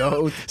time I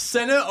go.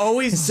 Senna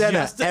always Senna,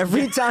 just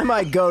every time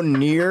I go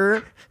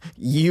near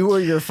you or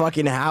your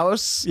fucking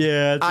house,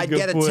 Yeah, that's a I good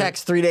get a point.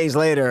 text 3 days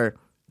later.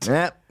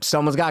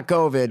 Someone's got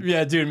COVID.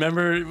 Yeah, dude.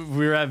 Remember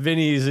we were at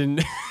Vinny's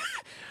and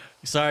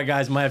sorry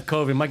guys, might have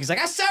COVID. Mikey's like,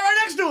 I sat right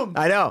next to him.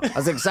 I know. I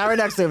was like, sorry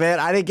next to it, man.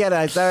 I didn't get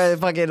it.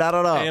 I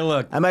don't know. Hey,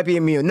 look. I might be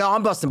immune. No,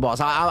 I'm busting balls.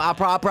 I'll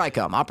probably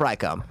come. I'll probably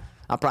come.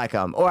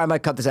 Or I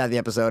might cut this out of the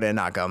episode and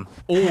not come.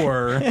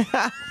 Or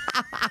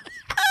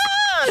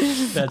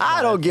I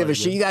don't give a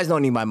shit. You guys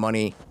don't need my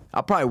money.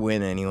 I'll probably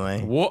win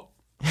anyway. What?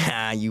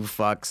 You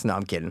fucks. No,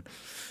 I'm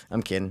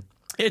kidding.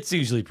 It's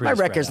usually pretty. My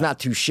spread record's out. not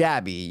too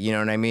shabby. You know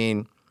what I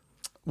mean?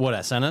 What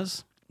at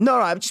Senna's? No,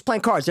 I'm just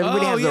playing cards.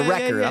 Everybody Oh, has yeah, a yeah,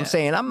 record. yeah. I'm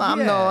saying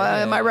Yeah,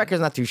 yeah. my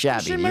record's not too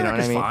shabby. Shit, You my know what I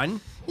record's mean?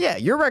 fine. Yeah,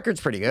 your record's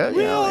pretty good.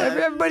 You know,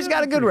 everybody's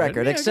got a good pretty record,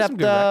 good. Yeah, except some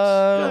good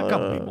recs. Yeah, a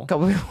couple people.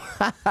 couple people.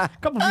 A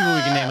couple people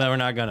we can name that we're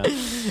not gonna.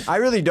 I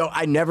really don't.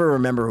 I never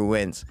remember who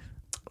wins.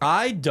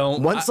 I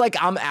don't. Once like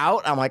I'm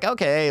out, I'm like,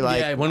 okay,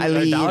 like Yeah, when I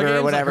leave dollar games, or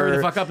like, whatever. hurry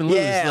the fuck up and lose.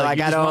 Yeah, Like, like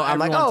you I just don't. want I'm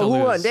like, everyone to oh, who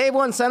won? lose. Dave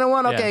won, Senna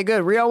won. Okay, Yeah.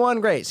 good. Rio won.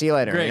 Great. See you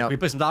later. Great. You know? Can we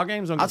play some dollar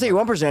games? I'll tell you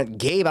 1%.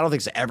 Gabe, I don't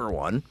think's ever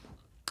won.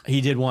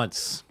 He did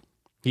once.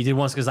 He did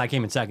once because I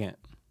came in second.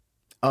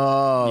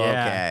 Oh, Yeah,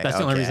 okay. that's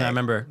the only reason I okay.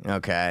 remember.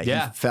 Okay.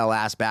 Yeah. He fell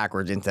ass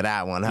backwards into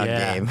that one, huh,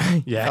 Yeah.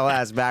 Gabe? Yeah. Fell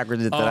ass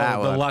backwards into Oh,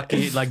 that the one.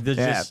 lucky, like the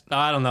Yeah. just,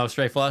 I don't know,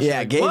 straight flush. Yeah,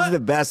 Like, Gabe's what? the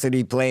best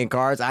at playing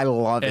cards. I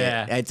love it.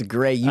 Yeah. It's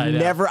great. I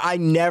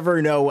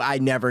know. I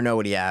never know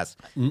what he has.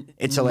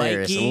 It's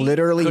hilarious. Mikey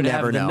Literally could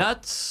never have know. The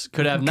nuts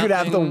could have nothing. Could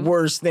have the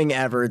worst thing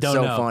ever. It's Don't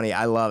so know. funny.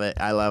 I love it.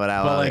 I love it.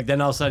 I But love like it.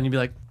 then all of a sudden you'd be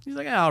like, he's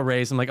like, I'll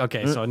raise. I'm like,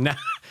 okay, so now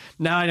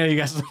I know you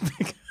guys.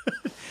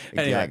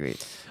 Anyway, Exactly.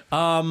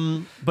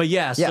 but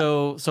yeah,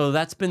 so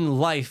that's been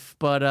life.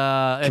 But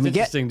it's we get-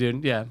 interesting,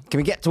 dude. Yeah, Can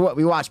we get to what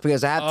we watched?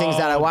 Because I have things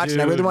that I Oh, watched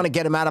and I really dude. want to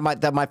get them out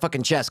of my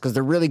fucking chest because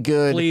they're really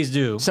good. please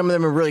do. Some of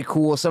them are really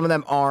cool. Some of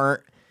them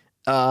aren't.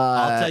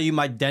 I'll tell you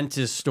my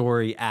dentist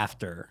story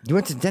after. You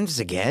went to the dentist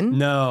again?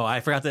 No, I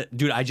forgot that,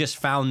 dude. I just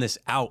found this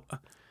out.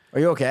 Are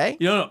you okay?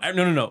 No.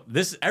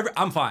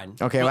 I'm fine.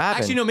 Okay, Well, what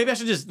happened? Actually, no. Maybe I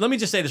should let me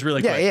just say this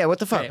really Yeah, quick. yeah. What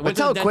the fuck? Okay, But went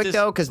to tell the it quick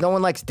dentist- though, because no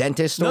one likes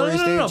dentist No,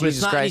 stories, dude. but it's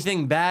Jesus not Christ.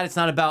 anything bad. It's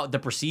not about the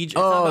procedure.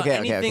 It's Oh, not about okay,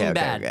 okay, anything okay,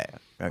 bad.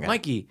 okay.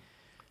 Mikey,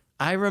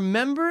 I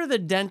remember the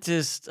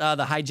dentist,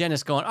 the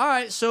hygienist going, all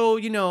right, so,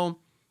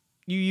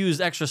 you use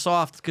Extra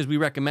Soft because we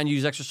recommend you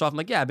use Extra Soft. I'm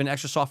like, yeah, I've been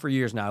Extra Soft for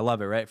years now. I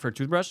love it, right? For a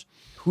toothbrush.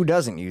 Who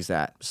doesn't use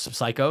that? Some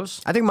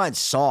psychos. I think mine's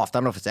soft. I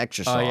don't know if it's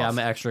extra Oh, soft. yeah, I'm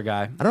an extra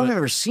guy. I don't know if I've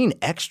ever seen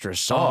extra Oh,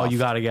 soft. you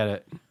got to get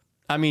it.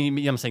 I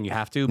mean, I'm saying you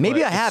have to.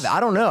 Maybe but I have it. it's-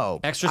 I don't know.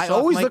 Extra I soft,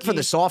 always look Mikey? for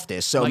the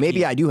softest, so Mikey,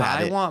 maybe I do have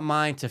I it. want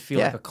mine to feel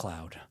Yeah. like a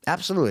cloud.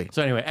 Absolutely.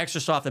 So anyway,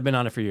 Extra Soft. I've been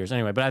on it for years.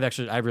 Anyway, but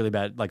I have really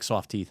bad like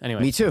soft teeth.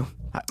 Anyway, Me too.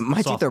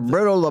 My Soft. teeth are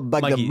brittle,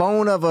 like Mikey. the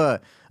bone of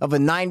a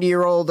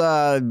 90-year-old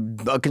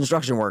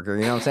construction worker.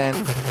 You know what I'm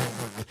saying?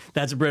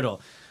 that's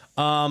brittle.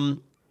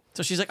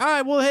 So she's like, all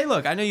right, well, hey,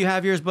 look, I know you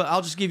have yours, but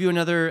I'll just give you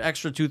another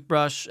extra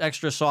toothbrush,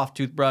 extra soft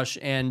toothbrush,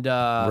 and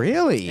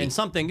Really? and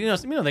something.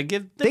 They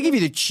give They give you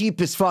the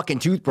cheapest fucking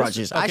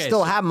toothbrushes. I Okay, still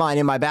so- have mine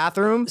in my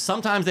bathroom.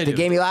 sometimes they They do.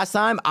 gave me last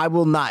time. I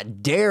will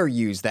not dare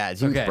use that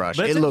toothbrush.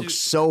 but it's It a- looks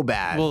so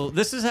bad. Well,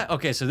 this is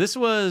okay. So this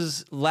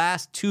was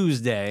last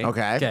Tuesday.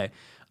 Okay.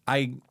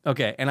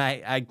 Okay. And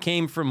I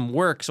came from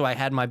work, so I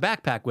had my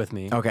backpack with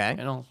me. Okay.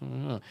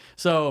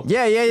 So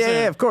Yeah,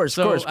 of course,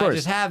 so of course. I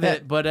just have Yeah.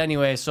 it, but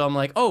anyway, so I'm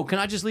like, oh, can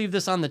I just leave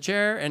this on the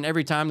chair? And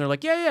every time they're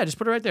like, yeah, just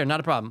put it right there, not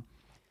a problem.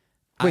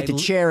 Wait, the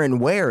chair and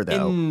where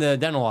though? in the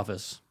dental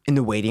office. In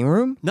the waiting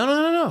room? No.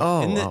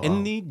 Oh,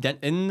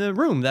 in the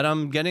room that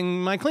I'm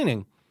getting my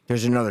cleaning.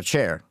 There's another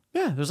chair.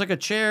 Yeah, there's like a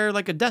chair,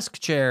 like a desk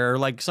chair, or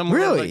like somewhere.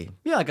 Really?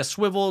 Like a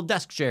swivel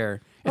desk chair.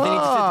 If they need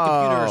to sit at the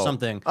computer or Oh.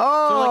 something. So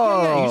they're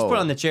like, yeah, you just put it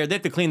Oh. on the chair. They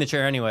have to clean the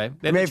chair anyway.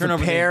 They have Maybe to turn for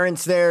over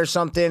parents there or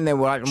something, they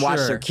watch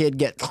Sure. their kid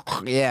get.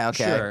 Yeah,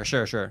 okay.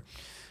 Sure.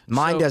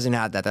 Mine So- doesn't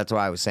have that. That's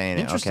why I was saying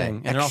it. Interesting. Okay.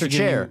 And they're Extra also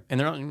giving chair. you, and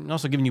they're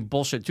also giving you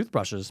bullshit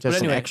toothbrushes. Just but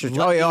anyway, an extra.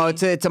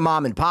 let me- It's a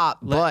mom and pop,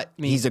 but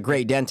me- he's a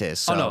great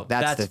dentist. So Oh no,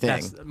 that's the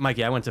thing.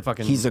 Mikey, I went to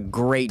fucking. He's a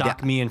great.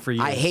 dock me in for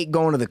years. I hate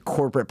going to the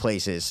corporate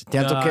places.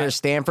 Dental No, Care I-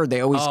 Stanford.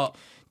 They always. Oh.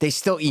 They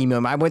still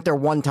email me. I went there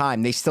one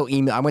time. They still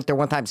email. I went there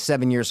one time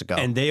 7 years ago.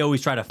 And they always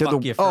try to fuck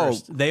the- you oh.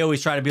 first. They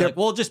always try to be like,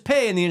 well, just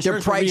pay and the Their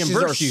insurance will prices are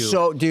reimburse you.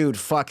 so, dude.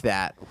 Fuck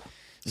that.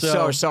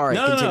 So sorry.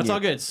 No, Continue. it's all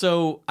good.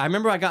 So I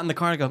remember I got in the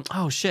car and I go,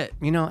 oh shit,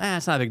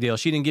 it's not a big deal.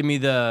 She didn't give me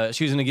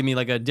she was gonna give me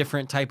like a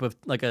different type of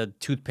like a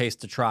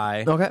toothpaste to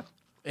try. Okay.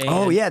 And-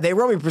 Oh yeah, they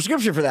wrote me a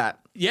prescription for that.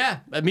 Yeah,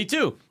 me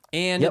too.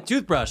 And Yep. a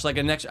toothbrush, like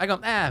an extra. I go,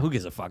 who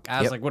gives a fuck? I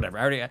was Yep. like, whatever.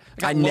 I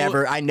got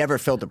I never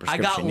filled the I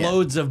prescription. got yet.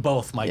 loads of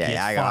both, Mikey. Yeah, It's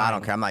I fine.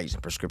 don't care. I'm not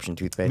using prescription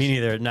toothpaste. Me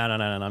neither.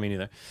 No, me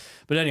neither.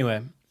 But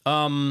anyway,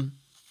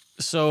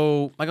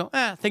 so I go,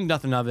 think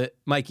nothing of it.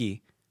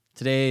 Mikey,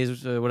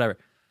 today's whatever.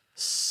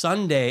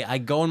 Sunday, I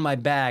go in my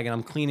bag and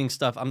I'm cleaning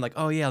stuff. I'm like,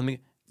 oh yeah,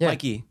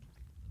 Mikey,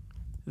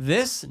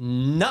 this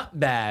nut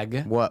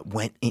bag What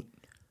went in?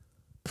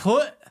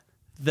 put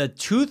the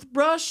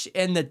toothbrush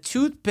and the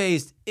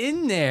toothpaste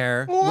in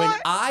there when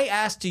I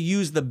asked to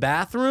use the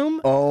bathroom.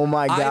 Oh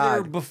my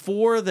Either god.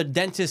 before the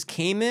dentist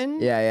came in.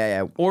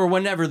 Yeah. Or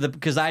whenever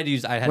because I had to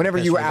use I had to Whenever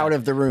piss you were really out bad.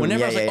 of the room.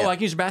 Whenever I was Yeah, like, yeah, oh, yeah. I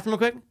can use the bathroom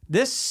real quick.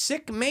 This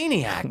sick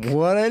maniac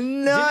What a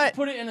didn't nut.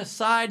 put it in a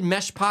side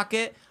mesh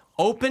pocket,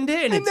 opened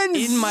it, and And it's then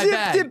in my zipped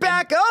bag. it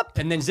back up?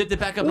 And then zipped it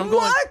back up. And I'm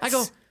going, What? I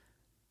go,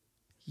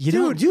 you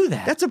don't do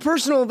that. That's a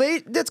personal.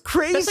 That's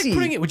crazy. That's like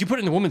putting it. Would you put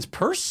it in the woman's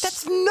purse?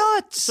 That's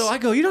nuts. So I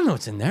go, you don't know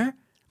what's in there.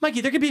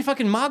 Mikey, there could be a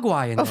fucking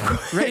mogwai in there,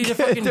 ready to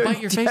fucking There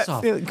bite your face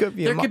off. definitely could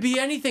be a There could be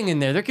anything in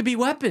there. There could be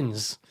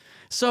weapons.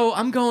 So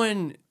I'm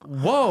going,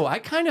 whoa, I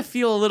kind of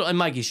feel a little, and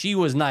Mikey, she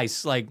was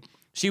nice. Like,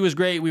 She was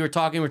great. We were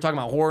talking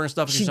about horror and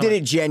stuff. She did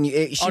it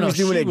genuine. She was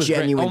doing a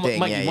genuine thing.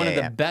 Mikey, yeah, one of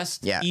yeah. the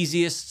best, Yeah.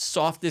 easiest,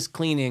 softest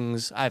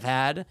cleanings I've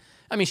had.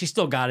 I mean, she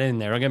still got in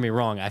there. Don't get me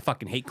wrong. I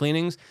fucking hate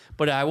cleanings,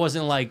 but I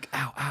wasn't like,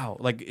 ow, ow.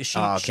 Like she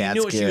Oh, okay,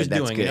 knew what she was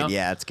that's doing. good. You know?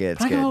 Yeah, that's good.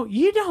 But That's I go, good.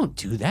 you don't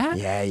do that.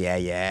 Yeah, yeah,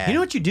 yeah. You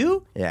know what you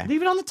do? Yeah.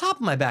 Leave it on the top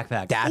of my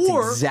backpack. That's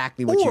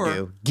exactly what you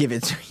do. Give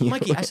it to you.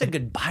 Mikey, I said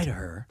goodbye to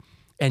her,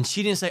 and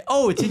she didn't say,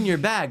 "Oh, it's in your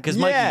bag." Because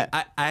Yeah.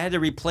 Mikey, I had to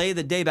replay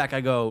the day back.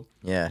 I go,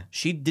 Yeah.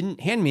 she didn't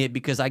hand me it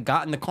because I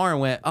got in the car and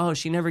went, "Oh,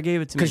 she never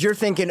gave it to me." Because you're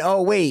thinking,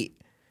 oh, wait,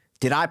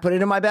 did I put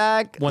it in my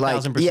bag?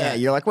 1000%. Yeah,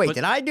 you're like, wait, But-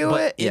 did I do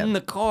but it? In Yeah.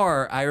 the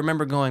car, I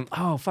remember going,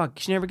 "Oh fuck,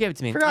 she never gave it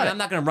to me." Forgot And it. I'm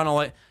not gonna run all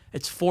the way.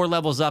 It's 4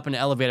 levels up in the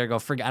elevator. I go,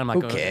 forget. I'm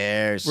like, Who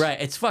cares? Right?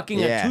 It's fucking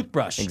Yeah, a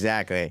toothbrush.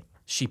 Exactly.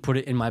 She put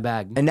it in my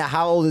bag. And now,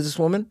 how old is this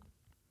woman?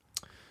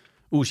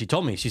 Ooh, she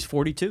told me she's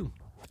 42.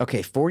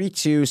 Okay,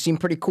 42. Seemed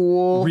pretty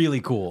cool.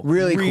 Really cool.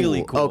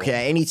 Really cool.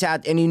 Okay.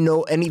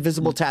 Any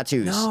visible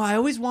tattoos? No, I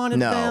always wanted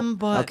No. them,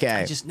 but Okay.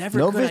 I just never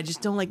No could. I vis-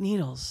 just don't like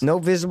needles. No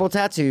visible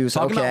tattoos.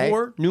 Talking okay. about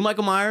horror, knew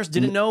Michael Myers,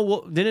 didn't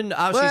know, didn't.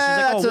 Well, She's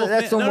like, oh,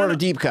 that's Wolfman. more of a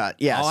deep cut.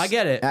 Yes. Oh, I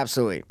get it.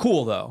 Absolutely.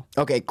 Cool though.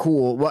 Okay,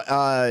 cool. What?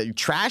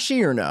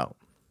 Trashy or no?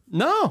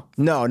 No.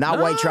 No, not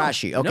No. white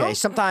trashy. Okay, Nope.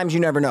 sometimes you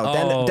never know.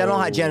 Dental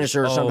hygienist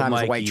or sometimes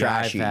Mikey, white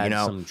trashy. I've had you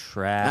know. some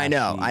trashy. I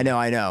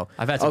know.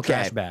 I've had some okay.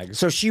 trash bags.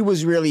 So she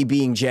was really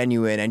being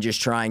genuine and just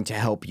trying to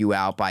help you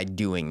out by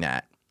doing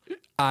that.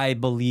 I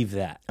believe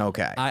that.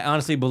 Okay. I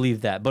honestly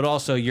believe that. But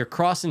also, you're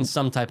crossing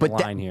some type of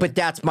line here. But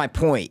that's my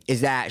point,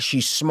 is that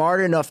she's smart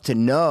enough to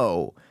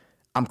know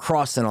I'm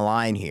crossing a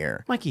line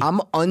here. Mikey. I'm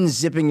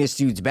unzipping this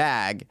dude's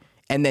bag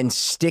and then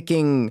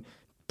sticking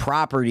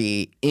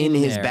property in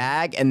his there.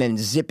 bag and then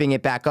zipping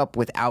it back up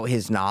without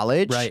his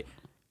knowledge. Right.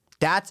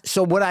 That's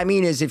so what I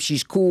mean is if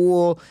she's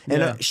cool and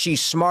Yeah. she's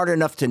smart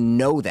enough to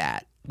know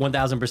that,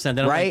 1000%.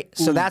 Then I'm right? like,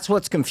 So ooh, that's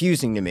what's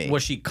confusing to me.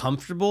 was she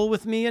comfortable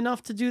with me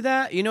enough to do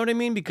that? You know what I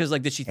mean? Because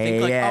like, did she think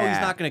like, oh,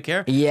 he's not gonna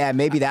care? Yeah,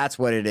 maybe that's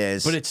what it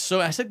is. But it's so.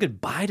 I said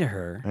goodbye to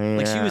her.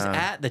 Like she was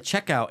at the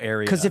checkout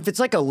area. Because if it's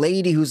like a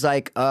lady who's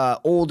like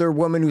older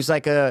woman who's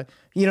like a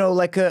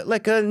like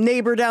a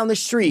neighbor down the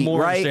street,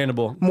 More right?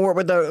 understandable. More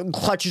with the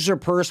clutches her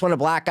purse when a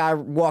black guy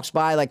walks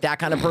by, like that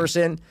kind of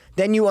person,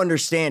 then you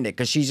understand it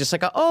because she's just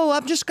like, oh,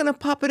 I'm just gonna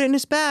pop it in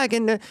his bag,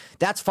 and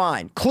that's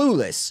fine.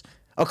 Clueless,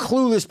 a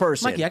clueless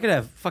person. Mikey, I could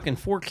have fucking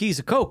 4 keys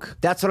of Coke.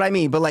 That's what I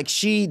mean. But like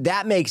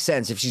that makes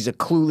sense if she's a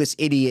clueless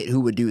idiot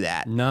who would do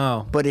that.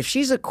 No. But if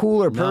she's a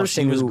cooler No,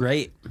 person she was who,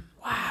 great.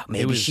 wow,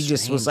 maybe was she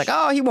just was like, strange.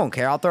 oh, he won't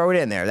care. I'll throw it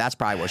in there. That's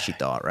probably what she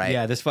thought, right?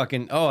 Yeah, this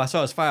fucking. Oh, I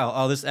saw his file.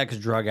 Oh, this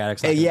ex-drug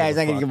addict's. Yeah, he's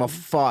not gonna give a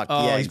fuck.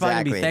 Oh, yeah, he's probably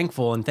exactly. gonna be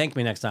thankful and thank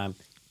me next time.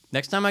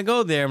 Next time I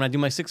go there and I do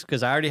my 6,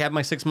 because I already have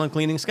my 6-month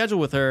cleaning schedule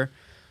with her.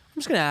 I'm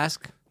just gonna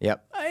ask.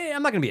 Yep.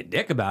 I'm not gonna be a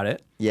dick about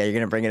it, Yeah, you're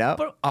gonna bring it up.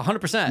 but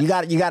 100%. You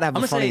got to have I'm a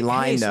gonna funny say,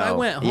 line hey, though. so I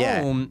went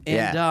Yeah, home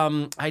and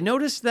yeah. I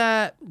noticed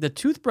that the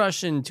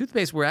toothbrush and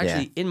toothpaste were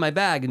actually in my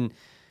bag, and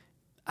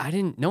I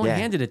didn't. No one Yeah.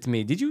 handed it to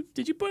me. Did you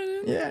put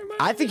it in? Yeah. there?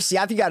 I think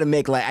you got to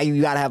make like you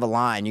got to have a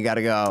line. You got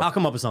to go. I'll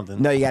come up with something.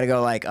 No, you got to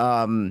go like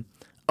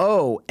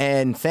oh,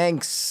 and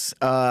thanks.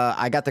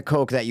 I got the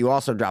Coke that you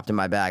also dropped in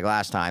my bag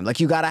last time. Like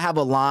you got to have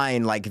a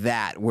line like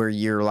that where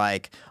you're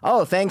like,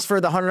 oh, thanks for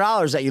the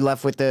 $100 that you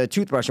left with the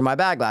toothbrush in my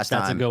bag last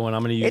time. That's a good one.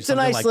 I'm gonna use. It's a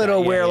something nice like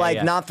little that. where Yeah, like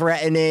yeah. not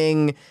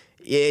threatening.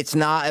 It's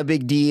not a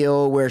big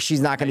deal where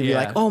she's not going to be Yeah.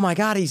 like, oh my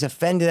God, he's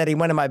offended that he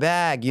went in my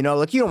bag. You know,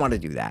 like you don't want to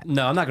do that.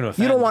 No, I'm not gonna. You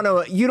Offend. don't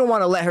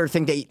want to let her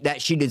think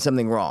that she did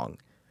something wrong,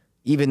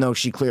 even though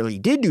she clearly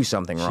did do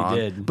something wrong.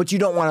 did. But you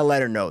don't want to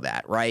let her know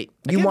that, right?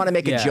 You Again, want to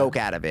make a yeah. joke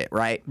out of it,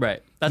 right?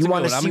 Right. That's you a good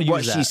want to one. I'm see gonna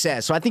what use she that.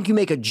 says. So I think you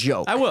make a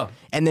joke. I will.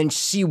 And then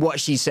see what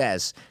she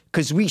says,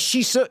 because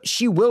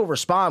she will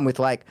respond with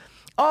like,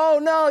 oh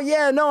no,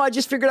 yeah, no, I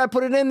just figured I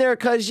put it in there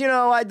because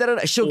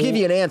she'll give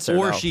you an answer.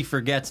 Or though. she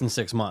forgets in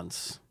 6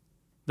 months.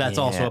 That's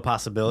also Yeah. a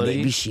possibility.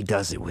 Maybe she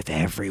does it with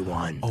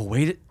everyone. Oh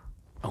wait.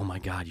 Oh my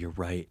God, you're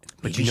right.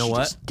 But Maybe you know she what?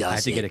 just does I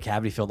have to get it. a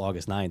cavity filled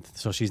August 9th,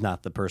 so she's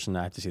not the person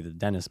I have to see the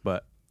dentist.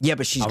 But Yeah,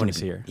 but she's I going wanna to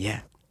see her. Yeah.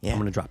 Yeah. I'm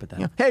gonna drop it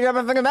then. Hey, you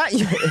ever think of that?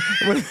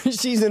 When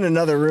she's in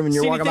another room and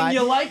you're See walking anything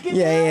by. you like in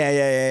Yeah,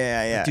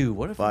 there? yeah. Dude,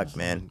 what if it Fuck, was-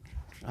 man.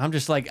 I'm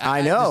just like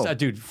I know,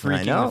 dude, freaking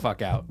I know. the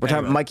fuck out. We're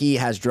talking. Anyway. Mikey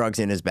has drugs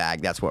in his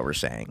bag. That's what we're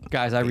saying.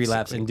 Guys, I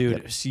relapsed, and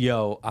dude, Basically.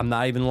 yo, I'm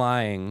not even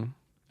lying.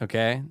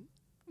 Okay,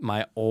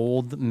 my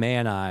old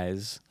man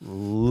eyes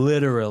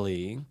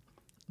literally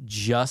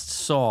just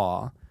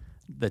saw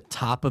the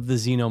top of the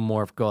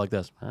xenomorph go like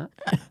this, huh?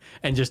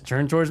 And just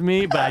turn towards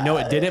me. But I know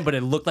it didn't. But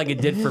it looked like it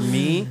did for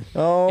me.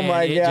 Oh and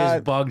my it God.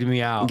 just bugged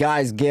me out.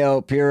 Guys,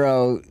 Gail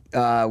Piro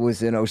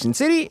was in Ocean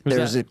City.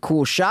 There's that? a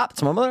cool shop.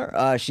 It's my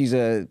mother. She's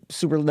a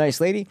super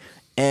nice lady.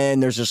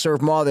 And there's a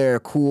surf mall there.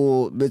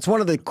 Cool. It's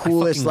one of the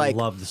coolest fucking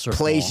love the surf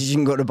places mall. you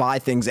can go to buy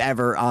things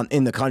ever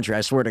in the country.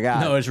 I swear to God.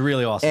 No, it's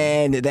really awesome.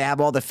 And they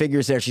have all the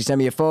figures there. She sent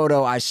me a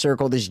photo. I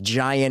circled this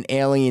giant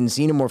alien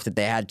xenomorph that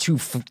they had, 2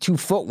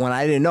 foot one.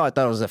 I didn't know. I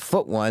thought it was a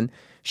foot one.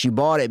 She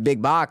bought it,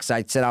 big box.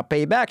 I said, I'll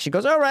pay you back. She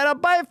goes, all right, I'll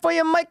buy it for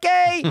you,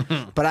 Mikey.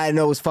 But I didn't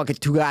know it was fucking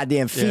 2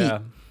 goddamn feet. Yeah.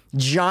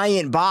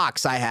 giant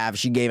box I have.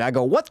 She gave me. I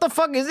go, what the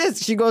fuck is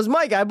this? She goes,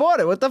 Mike, I bought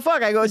it. What the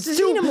fuck? I go, it's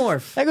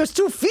Xenomorph. I go, it's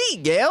 2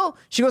 feet, Gail.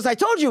 She goes, I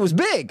told you it was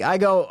big. I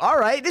go, all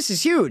right, this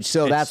is huge.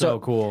 So that's so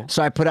cool.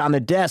 So I put it on the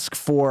desk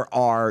for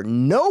our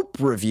Nope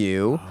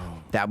review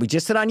that we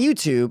just did on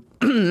YouTube.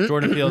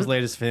 Jordan Peele's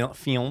latest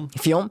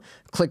film.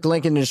 Click the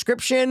link in the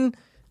description.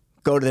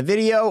 Go to the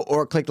video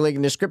or click the link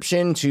in the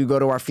description to go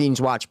to our Fiends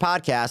Watch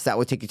podcast. That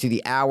will take you to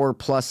the hour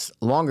plus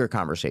longer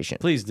conversation.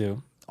 Please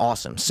do.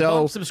 Awesome.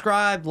 So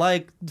subscribe,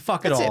 like,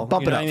 fuck it that's all. it.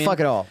 Bump You know it what up. I mean? Fuck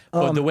it all.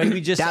 But the way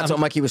we just that's what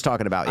Mikey was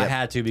talking about. I yeah.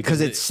 had to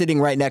because it's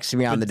sitting right next to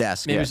me on the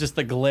desk. Maybe it was just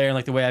the glare and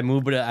like the way I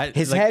move, but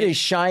his head is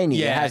shiny.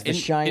 Yeah, it has the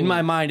shiny. in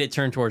my mind, it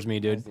turned towards me,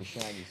 dude.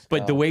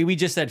 But the way we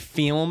just said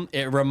film,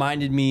 it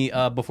reminded me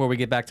before we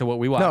get back to what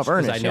we watched,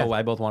 because I know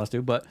I both want us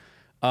to. But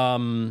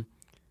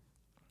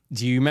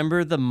do you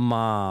remember the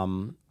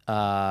mom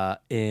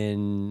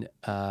in?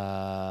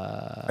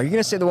 Are you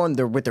gonna say the one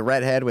with the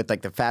red head with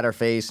like the fatter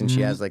face and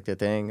she has like the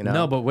thing?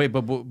 No, but wait,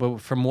 but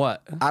from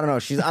what? I don't know.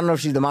 I don't know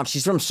if she's the mom.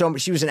 She's from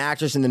she was an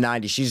actress in the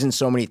 '90s. She's in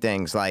so many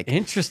things. Like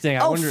Interesting.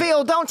 I oh, wonder...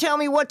 Phil, don't tell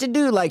me what to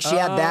do. Like she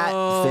had that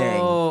thing.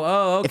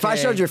 Oh, okay. If I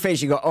showed your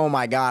face, you go, oh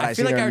my god. I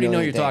feel like I already know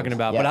what you're talking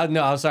about, yeah. but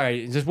I'm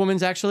sorry. This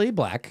woman's actually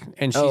black,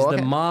 and she's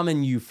the mom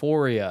in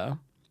Euphoria.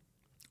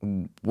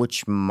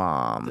 Which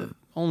mom?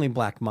 Only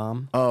black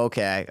mom. Oh,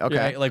 okay. Okay.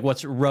 Right? Like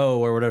what's Ro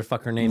or whatever the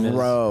fuck her name is.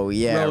 Ro,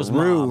 yeah. Ro's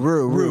mom.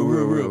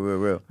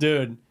 Rue.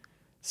 Dude,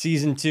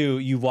 season 2,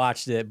 you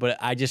watched it, but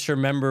I just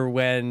remember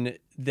when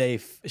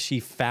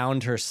she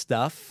found her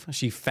stuff.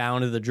 She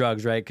found the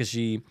drugs, right? Because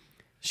she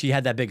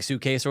had that big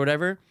suitcase or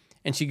whatever,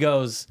 and she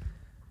goes,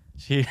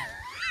 so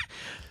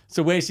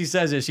the way she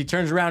says it, she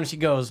turns around and she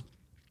goes,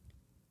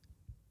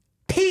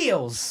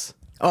 Peels.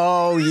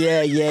 Oh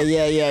yeah. You're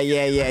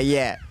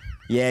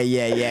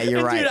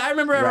right. Dude, I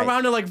remember I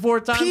wound it like 4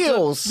 times.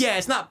 Peels. Yeah,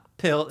 it's not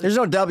pill. There's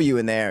no W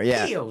in there.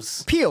 Yeah.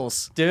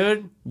 Peels.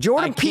 Dude.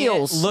 Jordan I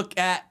Peels. Can't look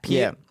at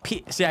Yeah.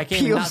 See, I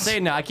can't not say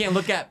it now. I can't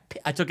look at.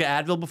 I took an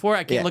Advil before.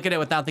 I can't look at it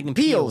without thinking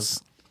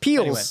Peels.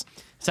 Anyway, just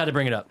had to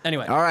bring it up.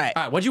 Anyway. All right.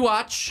 What'd you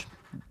watch?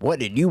 What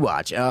did you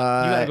watch? You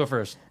gotta go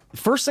first.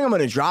 First thing I'm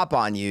going to drop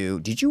on you.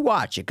 Did you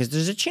watch it? Because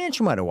there's a chance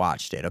you might have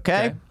watched it.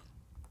 Okay.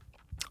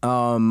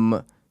 Da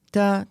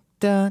da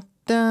da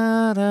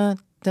da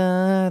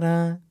da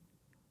da.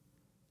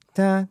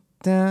 Da,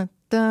 da,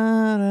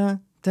 da, da,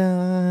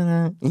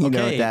 da. You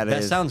know what that is.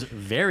 That sounds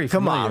very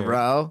Come familiar.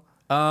 on,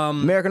 bro.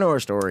 American Horror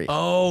Story.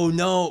 Oh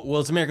no!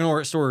 Well, it's American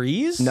Horror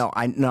Stories. No,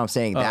 I'm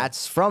saying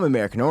that's from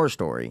American Horror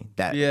Story.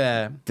 That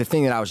the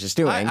thing that I was just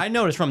doing. I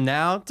noticed from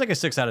now it's like a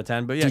 6 out of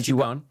 10. But yeah, keep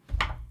going.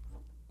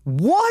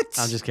 What?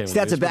 I'm just kidding. See,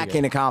 that's a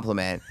backhanded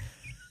compliment.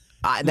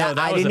 I was didn't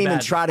a even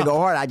bad- try to go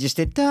hard. I just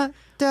did da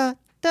da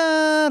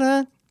da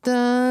da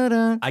da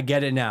da. I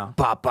get it now.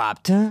 Bop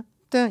bop da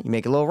da. You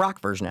make a little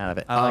rock version out of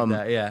it. I like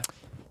that. Yeah.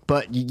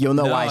 But you'll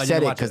know why I I said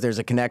didn't it watch because it. there's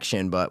a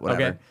connection. But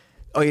whatever. Okay.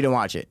 Oh, you didn't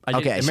watch it? I did-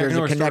 Okay, so there's American a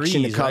Horror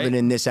connection to Stories, Coven right?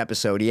 in this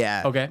episode.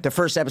 Yeah. Okay. The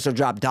first episode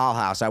dropped,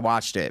 Dollhouse. I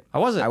watched it.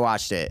 How was it? I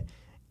watched it.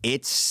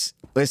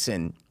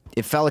 Listen,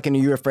 it felt like in the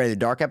You're Afraid of the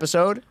Dark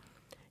episode.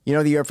 You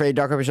know the You're Afraid of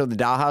the Dark episode, the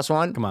Dollhouse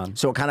one? Come on.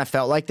 So it kind of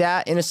felt like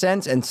that in a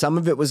sense, and some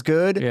of it was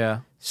good. Yeah.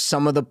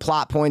 Some of the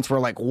plot points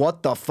were like,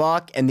 what the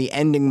fuck? And the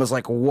ending was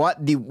like, what?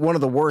 One of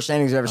the worst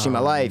endings I've ever seen in my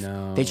life.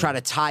 no. They try to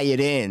tie it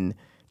in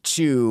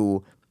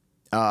to,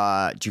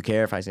 do you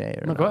care if I say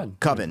it or No, not? go ahead.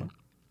 Coven.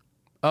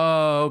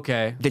 Oh,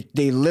 okay.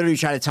 They literally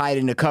try to tie it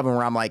into Coven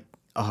where I'm like,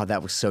 oh,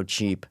 that was so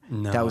cheap.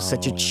 That was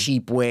such a No.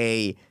 cheap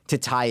way to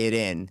tie it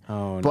in.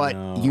 Oh, but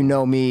no. you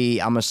know me,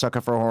 I'm a sucker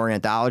for horror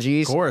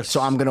anthologies. Of course. So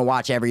I'm going to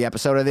watch every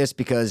episode of this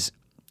because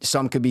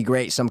some could be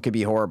great, some could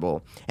be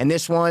horrible. And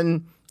this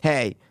one,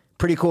 hey,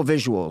 pretty cool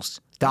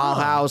visuals.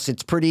 Dollhouse,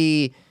 it's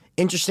pretty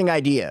interesting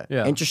idea.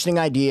 Yeah. Interesting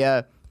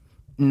idea.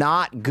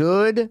 Not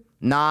good,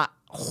 not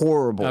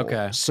horrible.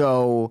 Okay.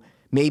 So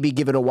maybe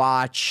give it a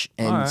watch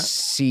and All right.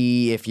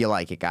 see if you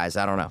like it, guys.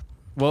 I don't know.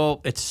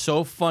 Well, it's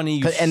so funny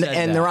you And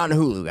said that. they're on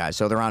Hulu, guys.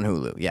 So they're on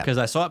Hulu. Yeah. Because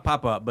I saw it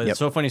pop up, but Yep. it's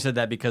so funny you said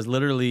that because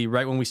literally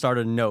right when we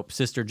started Nope,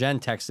 Sister Jen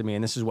texted me,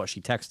 and this is what she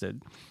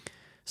texted.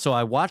 So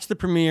I watched the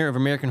premiere of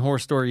American Horror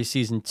Story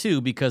Season 2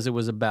 because it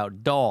was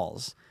about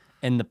dolls.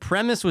 And the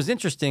premise was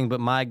interesting,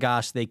 but my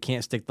gosh, they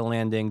can't stick the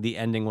landing. The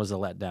ending was a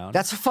letdown.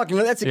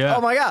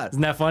 Oh my God.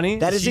 Isn't that funny?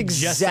 That is She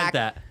just said exact.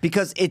 that.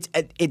 Because it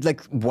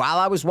like while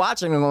I was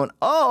watching, I'm going,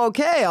 oh,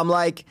 okay. I'm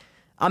like,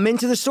 I'm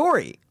into the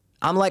story.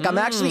 I'm like, I'm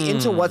actually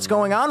into what's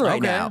going on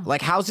right Okay. now.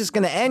 Like, how's this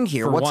going to end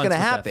here? For What's once going to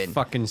with that happen?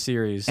 fucking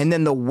series. And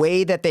then the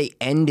way that they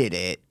ended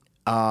it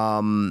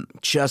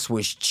just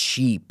was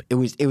cheap. It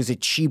was a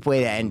cheap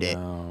way to end it.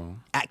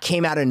 It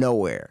came out of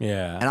nowhere.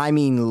 Yeah. And I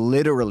mean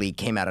literally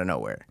came out of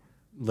nowhere.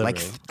 Like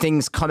Literally.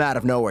 things come out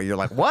of nowhere. You're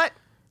like, what?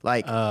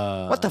 Like,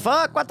 what the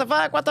fuck? What the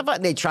fuck? What the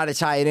fuck? They try to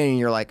tie it in and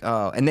you're like,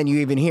 oh. And then you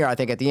even hear, I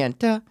think at the end,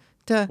 da,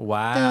 da,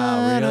 Wow,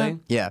 da, da. really?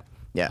 Yeah.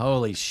 Yeah.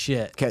 Holy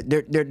shit. 'Cause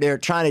they're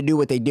trying to do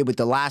what they did with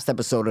the last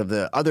episode of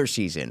the other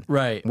season,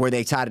 Right. Where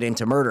they tied it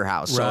into Murder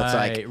House. So it's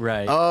like,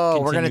 Right. oh,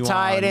 we're gonna Continue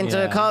tie it on, into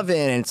yeah. Coven,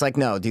 and it's like,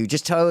 no, dude,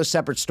 just tell those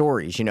separate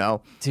stories. You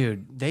know,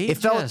 Dude, they it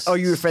felt. just... Oh,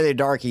 you were afraid of the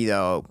darky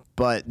though,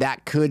 but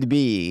that could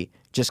be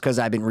just because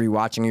I've been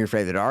rewatching You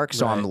Afraid of the Dark,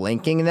 so I'm Right.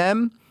 linking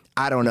them.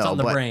 I don't know, It's on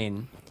the but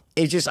brain.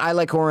 it's just I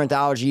like horror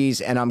anthologies,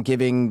 and I'm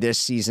giving this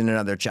season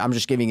another. I'm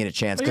just giving it a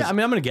chance. Oh, 'Cause- yeah, I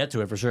mean, I'm going to get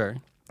to it for sure.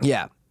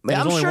 yeah. There's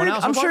I'm only sure. one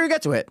out so I'm far? sure you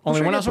get to it. I'm Only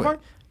sure one you out so get to far?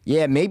 it.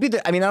 Yeah, maybe.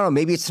 I mean, I don't know.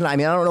 Maybe it's tonight. I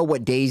mean, I don't know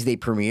what days they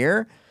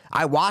premiere.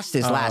 I watched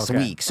this last okay.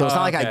 week, so it's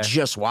not like I Okay.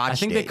 just watched it. I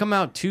think they come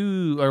out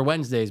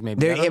Wednesdays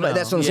maybe. I don't know.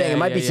 That's what I'm saying. Yeah, It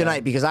might yeah, be yeah.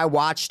 tonight because I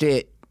watched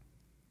it.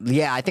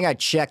 Yeah, I think I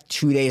checked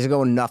 2 days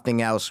ago and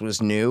nothing else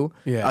was new.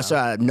 Yeah.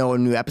 So no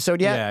new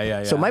episode yet.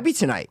 Yeah. So it might be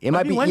tonight. It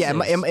might be be. Yeah,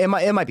 Wednesdays.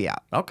 it might be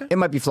out. Okay. It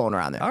might be floating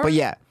around there. All But right.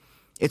 yeah,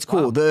 it's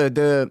cool.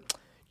 The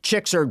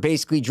chicks are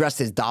basically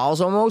dressed as dolls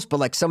almost, but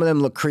like some of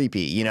them look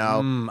creepy. You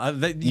know.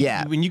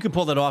 Yeah. When you can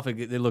pull that off,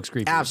 it looks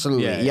creepy.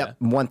 Absolutely. Yeah, Yep.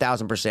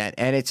 1000%.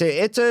 And it's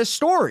a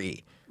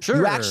story. Sure.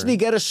 You actually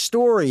get a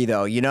story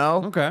though, you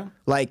know? Okay.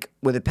 Like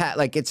with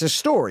like it's a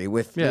story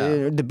with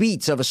Yeah. the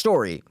beats of a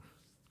story.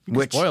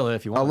 Which spoil it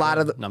if you want, A lot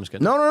yeah. of the, No, I'm just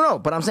kidding. No.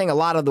 But I'm saying a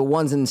lot of the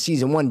ones in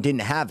season 1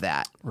 didn't have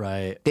that.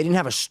 Right. They didn't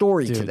have a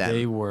story to Dude,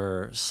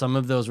 them. some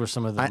of those were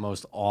some of the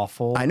most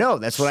awful I know,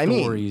 that's what I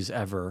mean. stories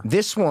ever.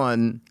 This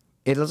one,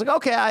 it was like,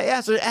 okay,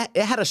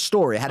 it had a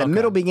story. It had a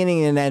middle,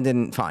 beginning, and end,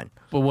 and fine.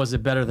 But was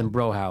it better than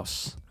Bro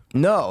House?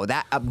 No,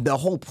 that the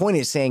whole point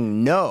is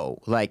saying no.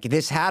 Like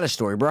this had a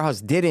story. Bro House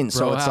didn't,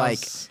 so Bro it's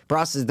House- like Bro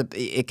House is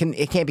it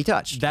can't be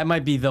touched. That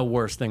might be the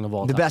worst thing of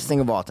all The time. best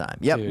thing of all time.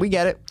 Yep, Dude. we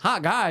get it.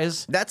 Hot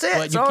guys. That's it. But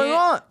That's you all we can't-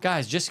 want.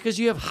 Guys, just because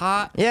you have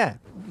hot, Yeah,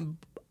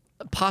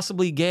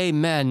 possibly gay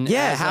men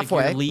yeah, as like,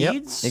 halfway. your Yep,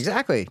 leads,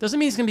 exactly. doesn't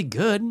mean it's going to be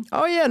good.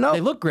 Oh yeah, no, They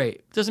look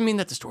great. Doesn't mean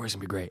that the story's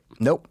going to be great.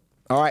 nope.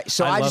 All right,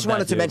 so I I love just that,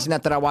 wanted to dude. mention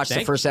that I watched the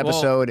Thank- first well-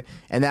 episode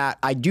and that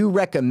I do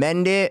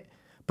recommend it,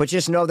 but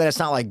just know that it's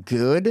not like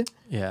good.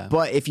 Yeah.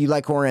 But if you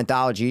like horror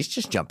anthologies,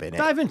 just jump in it.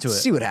 Dive into it.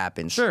 See what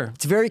happens. Sure.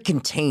 It's very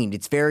contained.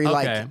 It's very Okay.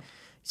 like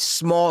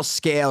small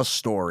scale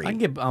story. I can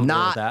get on board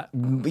not,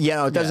 with that. You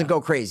know, it doesn't Yeah. go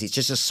crazy. It's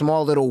just a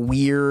small little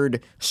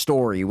weird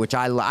story, which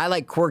I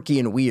like quirky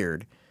and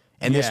weird.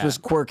 And this Yeah. was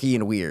quirky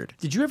and weird.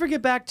 Did you ever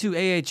get back to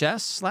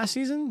AHS last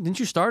season? Didn't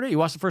you start it? You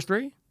watched the first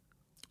 3?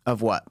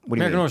 Of what? What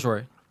do you American mean? Horror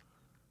Story.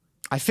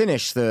 I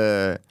finished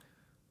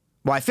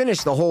I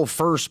finished the whole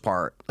first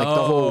part, like the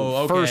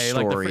whole first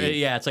story.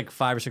 Yeah, it's like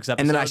 5 or 6 episodes.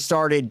 And then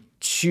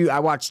I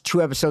watched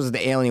 2 episodes of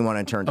the Alien one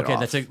and turned it Okay, off.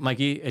 that's it,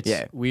 Mikey. It's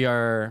Yeah. we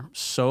are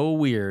so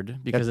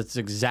weird because it's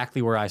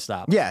exactly where I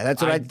stopped. Yeah,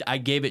 that's what I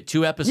gave it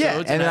 2 episodes Yeah,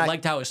 and and I I-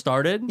 liked how it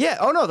started. Yeah.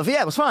 Oh no.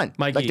 It was fine.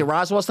 Mikey. Like the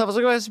Roswell stuff. I was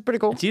like, oh, that's pretty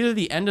cool. It's either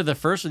the end of the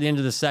first or the end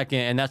of the second,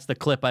 and that's the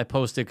clip I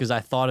posted because I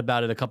thought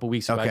about it a couple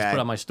weeks ago. I just Okay. put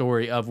on my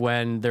story of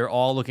when they're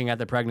all looking at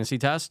the pregnancy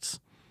tests,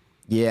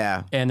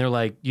 Yeah. and they're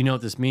like, "You know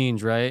what this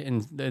means, right?"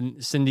 And then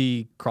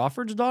Cindy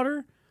Crawford's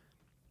daughter,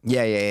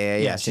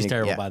 Yeah. she's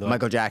terrible, by the way.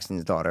 Michael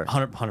Jackson's daughter.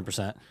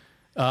 100%.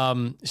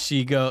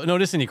 She goes, no,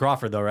 this is Cindy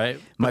Crawford though, right?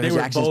 But Michael they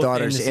were Jackson's both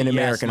daughter's the in scene-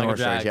 American Michael Horror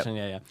Stories, yep. Jackson,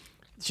 yeah.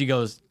 She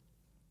goes,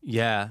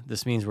 yeah,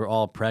 this means we're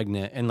all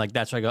pregnant, and like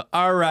that's why I go,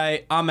 all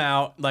right, I'm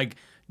out, like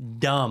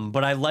dumb.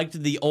 But I liked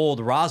the old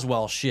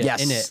Roswell shit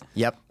Yes. in it.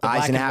 Yep. The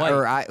black and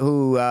Eisenhower. white.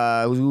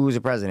 Who was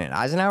the president?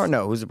 Eisenhower?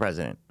 No. Who's the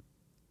president?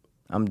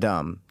 I'm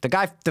dumb. The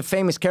guy, the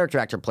famous character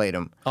actor played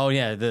him. Oh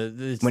yeah,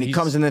 When he he's-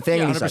 comes in the thing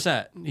yeah, and he's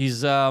like, 100%.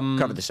 He's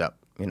Cover this up.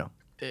 You know.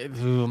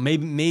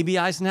 maybe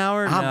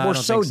Eisenhower. No, I we're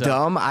don't so think so.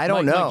 dumb, I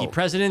don't Mikey, know.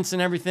 presidents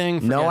and everything.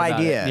 No forget about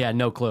idea. it. Yeah,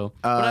 no clue.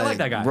 But I like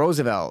that guy.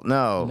 Roosevelt.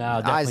 No.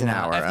 No, definitely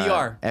not. Eisenhower.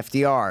 FDR.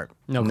 FDR.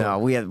 No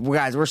clue. No.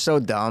 Guys, we're so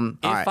dumb.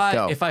 All right,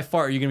 go. If I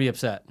fart, you're gonna be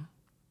upset.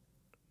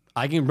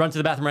 I can run to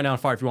the bathroom right now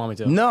and fart if you want me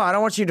to. No, I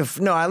don't want you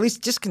to. No, at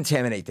least just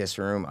contaminate this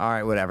room. All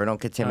right, whatever. Don't All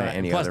contaminate right.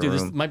 any Plus, other dude,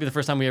 this room. might be the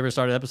first time we ever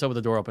started an episode with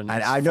the door open.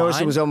 It's I noticed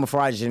fine. it was open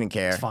before. I just didn't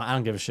care. It's fine. I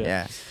don't give a shit.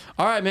 Yeah.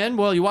 All right, man.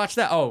 Well, you watched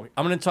that. Oh,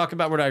 I'm gonna talk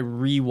about what I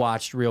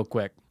rewatched real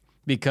quick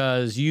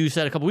because you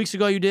said a couple weeks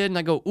ago you did, and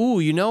I go,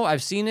 ooh,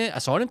 I've seen it. I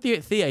saw it in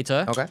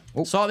theater. Okay.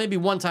 Ooh. Saw it maybe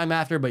one time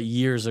after, but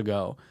years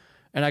ago.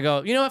 And I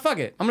go, you know what? Fuck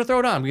it. I'm gonna throw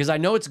it on because I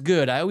know it's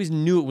good. I always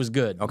knew it was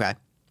good. Okay.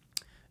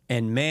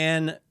 And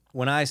man,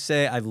 when I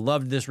say I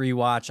loved this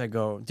rewatch, I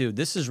go, dude,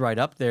 this is right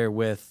up there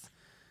with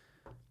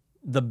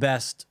the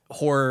best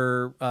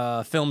horror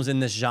films in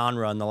this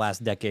genre in the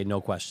last decade,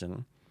 no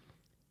question.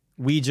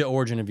 Ouija: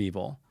 Origin of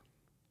Evil.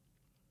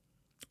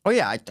 Oh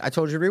yeah, I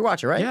told you to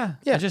rewatch it, right? Yeah,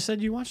 Yeah. I just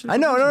said you watched it. I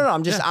know. No.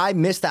 I'm just. I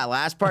missed that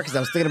last part because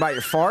I was thinking about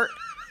your fart.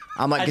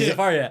 I'm like, I 'cause didn't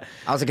fart yet.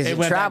 I was like, 'cause it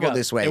went back traveled up.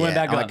 this way. It went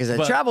yeah. back I'm up. like, 'cause it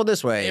but traveled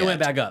this way. It yeah. went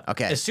back up.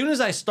 Okay. As soon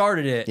as I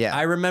started it, Yeah.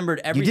 I remembered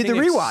everything the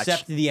rewatch.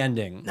 except the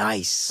ending.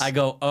 Nice. I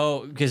go,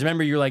 oh, because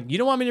remember you're like, you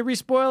don't want me to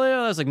re-spoil it?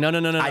 I was like, no. I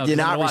 'cause did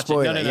I'm not gonna watch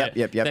re-spoil No, it. no. Yep.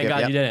 Thank Yep.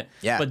 God you didn't.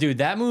 Yeah. But dude,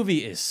 that movie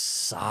is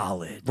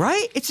solid.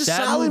 right? It's a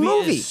That solid movie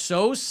movie. is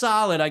so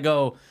solid. I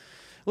go,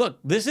 look,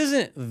 this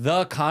isn't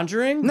The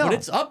Conjuring, No. but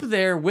it's up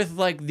there with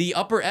like the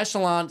upper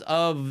echelon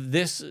of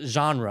this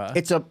genre.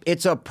 It's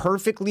a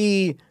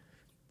perfectly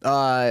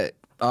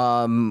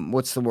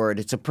what's the word?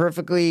 It's a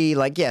perfectly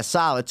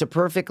solid. It's a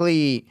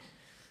perfectly.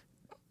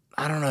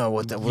 I don't know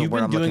what the word You've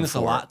been I'm doing looking this for.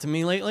 a lot to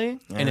me lately,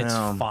 and it's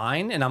know.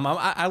 fine. And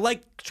I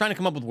like trying to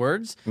come up with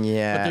words.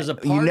 Yeah. but there's a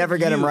part You never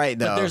of get 'em you- right,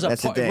 but though. there's a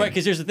That's the part, thing. right?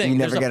 Because here's the thing. You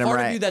never there's get a 'em part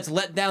right. of you that's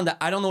let down that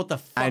I don't know what the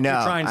fuck I know.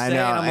 you're trying to I say.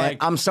 know. And I'm like,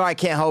 I'm sorry, I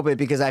can't help it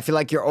because I feel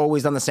like you're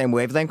always on the same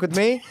wavelength with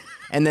me.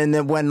 And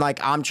then when like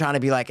I'm trying to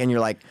be like, and you're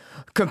like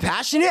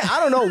compassionate. I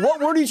don't know what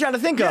word are you trying to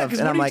think yeah, of. because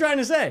And what I'm are you like, trying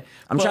to say?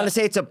 I'm trying to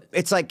say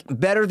it's like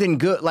better than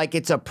good. Like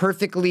it's a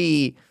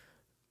perfectly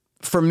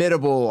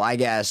formidable, I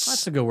guess.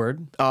 That's a good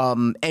word,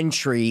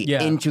 Entry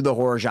Yeah. into the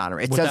horror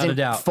genre. It Without a doesn't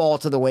doubt. fall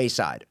to the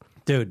wayside.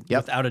 dude.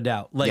 Yep. Without a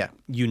doubt. Like Yeah.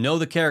 you know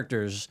the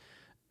characters.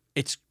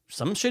 It's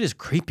some shit is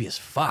creepy as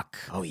fuck.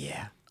 Oh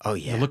yeah. Oh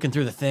yeah. You're looking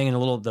through the thing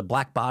and the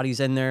black bodies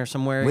in there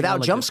somewhere. Without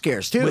like jump the-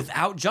 scares, too.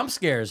 Without jump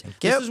scares. Yep.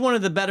 This is one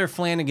of the better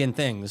Flanagan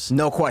things.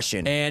 No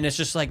question. And it's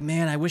just like,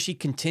 man, I wish he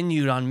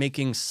continued on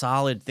making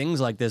solid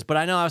things like this. But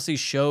I know obviously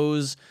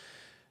shows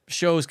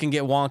can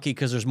get wonky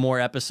because there's more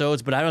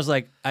episodes. But I was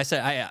like,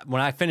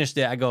 when I finished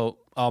it, I go,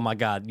 oh my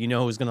God, you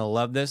know who's gonna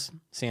love this?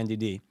 Sandy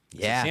D.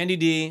 Yeah. Sandy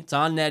D. It's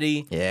on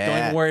Netty. Yeah. Don't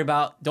even worry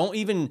about. Don't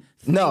even.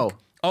 Think, No.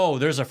 Oh,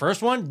 there's a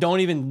first one.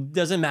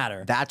 Doesn't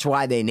matter. That's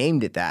why they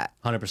named it that.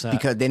 100%.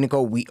 Because they didn't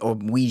go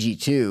Ouija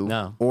 2,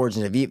 No.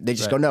 Origins of Evil. They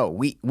just go, no,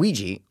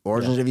 Ouija,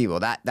 Origins of Evil.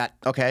 That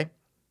okay.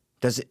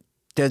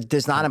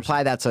 Does not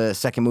imply that's a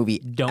second movie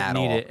Don't at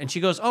need all. it. And she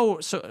goes, oh,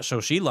 so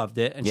she loved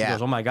it. And she Yeah.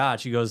 goes, oh my God.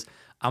 She goes,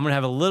 I'm gonna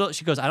have a little.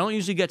 She goes, I don't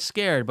usually get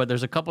scared, but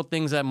there's a couple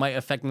things that might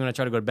affect me when I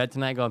try to go to bed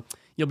tonight. I go,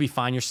 you'll be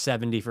fine. You're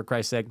 70 for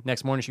Christ's sake.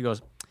 Next morning, she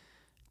goes,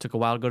 took a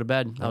while to go to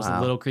bed. I was a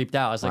little creeped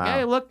out. I was like,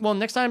 hey, look, well,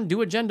 next time do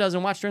what Jen does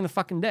and watch during the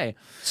fucking day.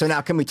 So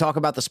now can we talk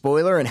about the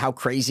spoiler and how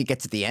crazy it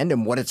gets at the end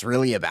and what it's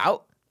really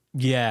about?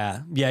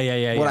 Yeah.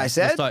 What I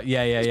said?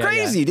 It's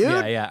crazy,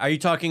 dude. Yeah. Are you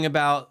talking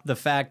about the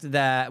fact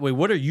that? Wait,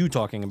 what are you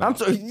talking about?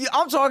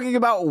 I'm talking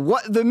about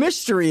what the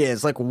mystery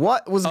is. Like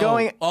what was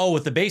going Oh,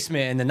 with the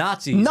basement and the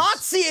Nazis.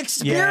 Nazi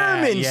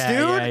experiments, dude.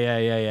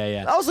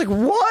 Yeah. I was like,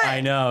 what?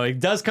 I know. It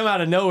does come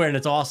out of nowhere and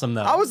it's awesome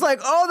though. I was like,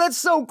 oh, that's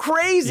so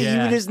crazy. You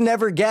Yeah. would just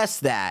never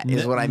guess that,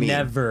 is what I mean.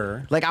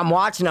 Never. Like, I'm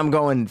watching, I'm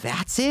going,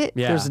 that's it?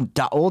 Yeah. There's an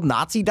old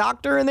Nazi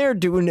doctor in there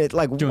doing it.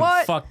 Like, Doing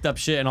what? fucked up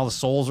shit and all the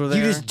souls were there.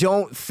 You just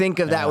don't think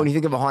of that when you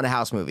think of a haunted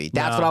house movie.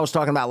 That's No. what I was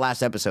talking about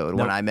last episode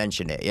when I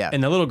mentioned it. Yeah.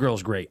 And the little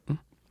girl's great.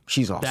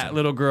 She's awesome. That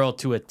little girl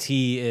to a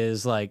T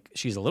is like,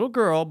 she's a little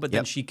girl, but then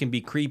Yep. she can be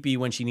creepy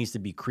when she needs to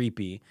be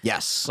creepy.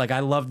 Yes. Like, I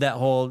love that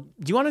whole, do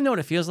you want to know what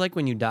it feels like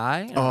when you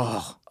die? And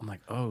I'm like,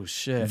 oh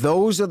shit.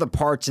 Those are the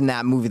parts in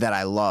that movie that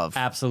I love.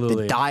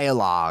 Absolutely. The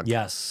dialogue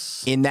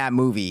Yes. in that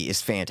movie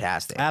is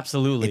fantastic.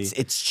 Absolutely.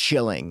 It's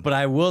chilling. But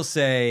I will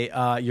say,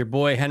 your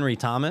boy Henry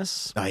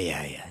Thomas, Oh,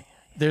 yeah.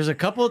 there's a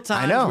couple of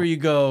times know. where you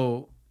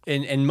go,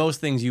 in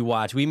most things you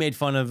watch, we made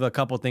fun of a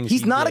couple things.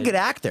 He's he not did. a good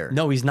actor.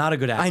 No, he's not a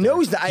good actor. I know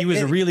he's not- He was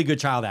a and- really good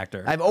child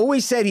actor. I've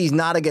always said he's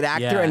not a good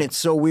actor, Yeah. and it's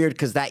so weird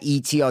because that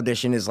E.T.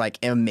 audition is like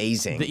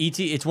amazing. The ET,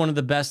 it's one of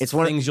the best It's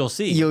one things you'll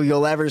see.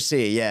 You'll ever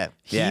see. Yeah.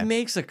 He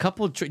makes a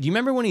couple. Do you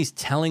remember when he's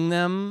telling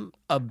them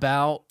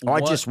about? Oh, I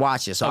what- just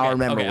watched it, so I'll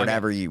remember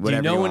whatever you. Do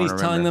Whatever you know when wanna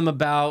he's telling remember. them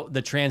about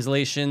the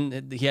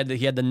translation? He had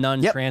the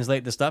nun Yep.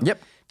 translate the stuff.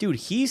 Yep. Dude,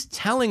 he's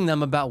telling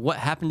them about what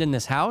happened in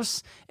this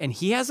house, and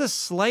he has a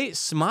slight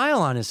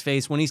smile on his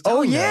face when he's Oh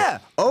telling them. yeah.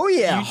 Oh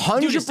yeah.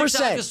 Dude, it sticks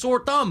out like a 100%.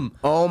 sore thumb.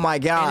 Oh my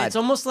And god. it's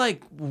almost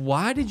like,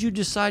 why did you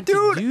decide to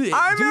do Dude, it?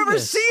 I do remember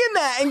this? seeing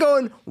that and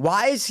going,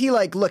 "Why is he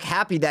like look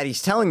happy that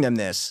he's telling them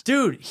this?"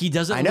 Dude, he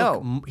doesn't. I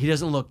know. He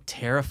doesn't look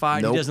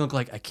terrified. Nope. He doesn't look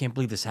like I can't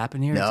believe this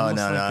happened here. It's No, almost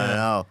no, like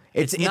no.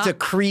 It's not- a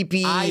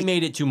creepy. I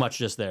made it too much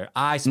just there.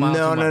 I smiled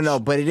too much. No.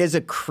 But it is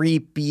a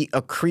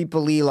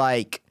creepily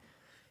like.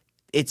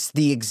 It's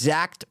the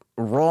exact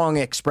wrong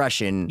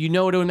expression. You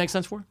know what it would make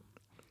sense for?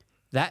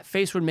 That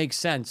face would make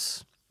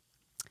sense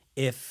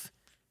if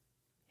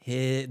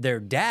their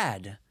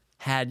dad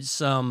had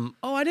some.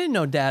 Oh, I didn't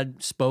know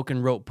Dad spoke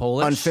and wrote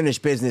Polish.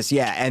 Unfinished business,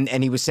 yeah,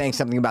 and he was saying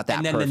something about that.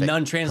 And then Perfect. the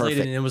nun translated,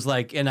 Perfect. and it was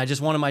like, and I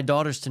just wanted my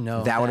daughters to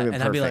know That would've been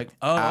and I'd be like, perfect.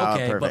 oh,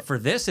 okay. But perfect. for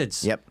this,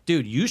 it's, Yep.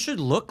 dude, you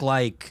should look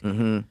like.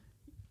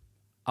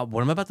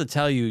 What I'm about to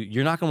tell you,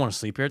 you're not gonna want to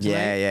sleep here tonight.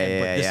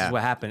 But this is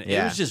what happened. It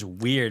Yeah. was just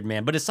weird,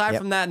 man. But aside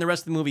from that, and the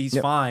rest of the movie, he's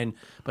fine.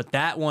 But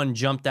that one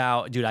jumped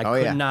out, dude.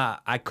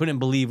 I couldn't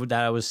believe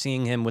that I was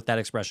seeing him with that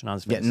expression on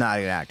his face. Yeah, not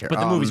an actor.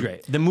 But the movie's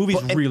great. The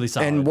movie's really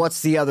solid. And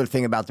what's the other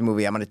thing about the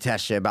movie? I'm going to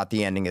test you about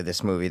the ending of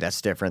this movie that's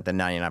different than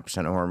 99%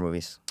 of horror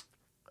movies.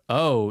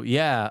 Oh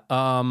yeah.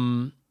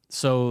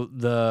 So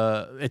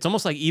it's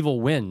almost like evil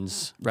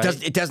wins, right?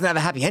 It doesn't have a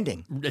happy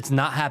ending. It's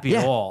not happy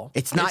at all.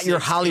 It's not your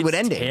Hollywood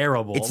ending.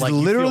 Terrible. It's Like, you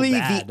feel literally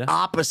bad. the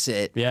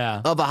opposite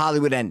Yeah. of a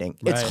Hollywood ending.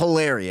 It's Right.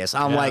 hilarious.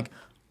 I'm Yeah. like,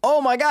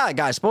 oh my God,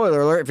 guys,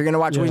 spoiler alert. If you're going to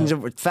watch Wings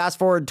of, fast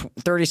forward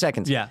 30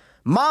 seconds. Yeah.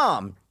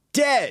 Mom,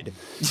 dead.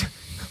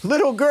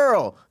 Little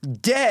girl,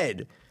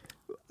 dead.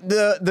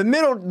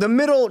 The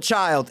middle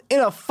child in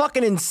a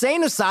fucking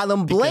insane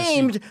asylum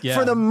blamed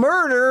for the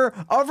murder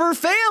of her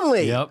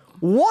family. Yep.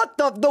 What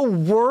the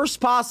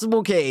worst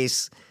possible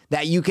case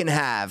that you can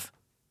have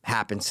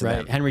happens to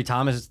them. Henry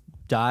Thomas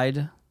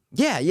died.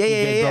 Yeah,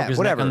 He broke his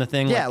whatever. neck on the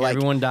thing. Yeah, like,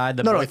 everyone died.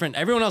 The no, boyfriend,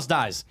 everyone else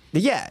dies.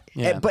 Yeah.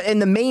 Yeah. But in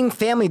the main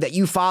family that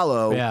you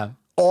follow, Yeah.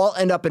 all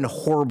end up in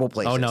horrible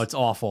places. Oh no, it's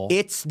awful.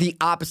 It's the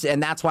opposite,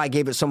 and that's why I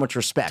gave it so much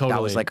respect. I was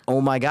Totally. like,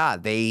 oh my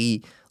God,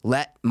 they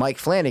let Mike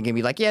Flanagan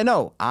be like, yeah,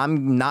 no,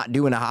 I'm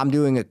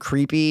doing a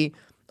creepy,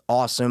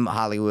 awesome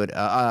Hollywood,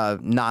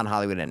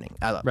 non-Hollywood ending.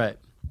 I love it. right.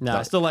 No,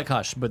 I still like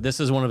Hush, but this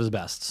is one of his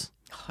bests.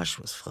 Hush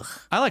was,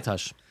 I liked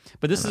Hush,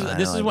 but this is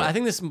like what it. I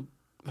think this.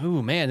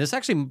 Oh man, this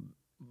actually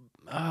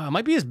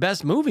might be his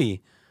best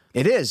movie.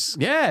 it is.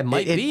 Yeah, it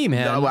might be,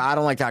 man. No, well, I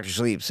don't like Dr.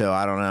 Sleep, so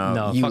I don't know.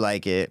 No, you fuck-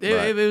 like it. but-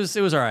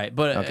 It was all right,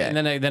 but Okay. and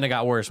then it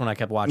got worse when I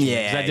kept watching it.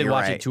 'Cause Yeah, I did you're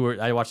watch right.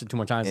 I watched it 2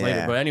 more times later.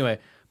 Yeah. But anyway,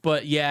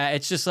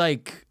 it's just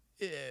like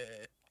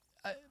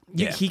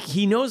Yeah.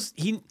 he knows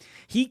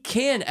he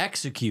can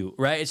execute,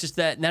 right? It's just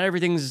that not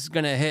everything's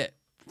gonna hit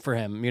for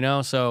him, you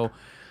know. So,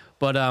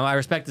 but I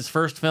respect his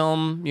first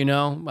film. You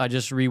know, I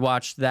just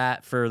rewatched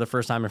that for the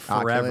first time in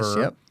forever. Oculus,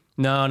 yep.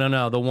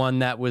 No, the one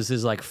that was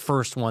his like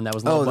first one that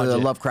was low oh, the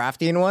budget.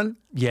 Lovecraftian one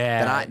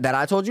Yeah, that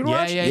I told you to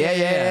yeah, watch?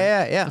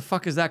 yeah. The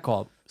fuck is that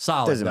called?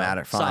 Solid. Doesn't though.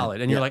 matter, fine.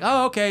 Solid. And you're Yeah. like,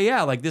 oh, okay,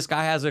 yeah. Like this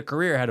guy has a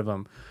career ahead of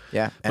him.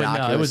 Yeah. But and no,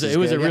 Oculus is it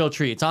was good, a yeah. real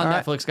treat. It's on All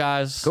right. Netflix,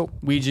 guys. Cool.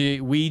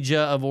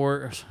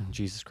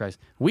 Jesus Christ.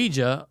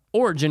 Ouija,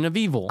 Origin of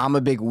Evil. I'm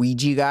a big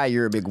Ouija guy.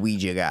 You're a big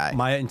Ouija guy.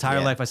 My entire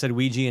Yeah. life, I said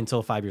Ouija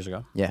until 5 years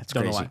ago. Yeah, it's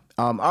Don't crazy. know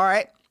why. All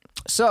right.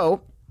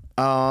 So,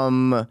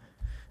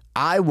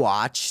 I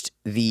watched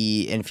and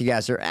if you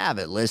guys are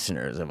avid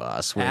listeners of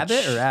us, which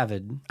Abbott or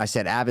Avid? I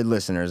said avid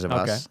listeners of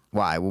Okay. us.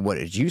 Why? Well, what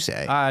did you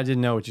say? I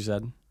didn't know what you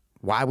said.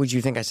 Why would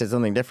you think I said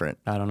something different?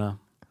 I don't know.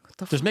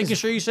 Just making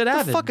sure you said What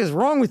Avid. the fuck is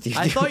wrong with you?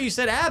 I dude? thought you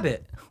said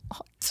Abbott.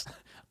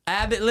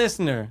 Abbott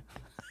listener.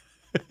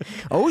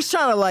 Always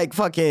trying to like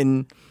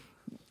fucking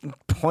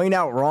point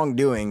out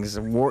wrongdoings.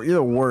 You're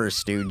the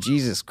worst, dude.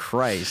 Jesus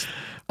Christ.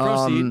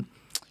 Proceed.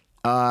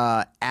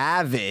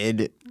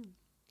 Avid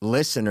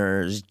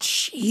listeners,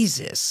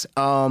 Jesus,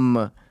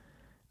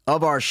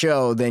 of our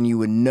show, then you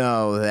would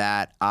know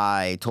that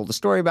I told a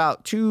story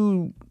about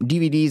 2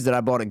 DVDs that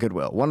I bought at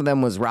Goodwill. One of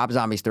them was Rob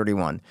Zombie's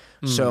 31.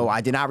 So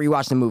I did not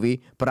rewatch the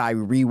movie, but I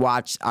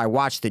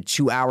watched the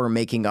 2-hour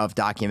making of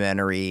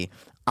documentary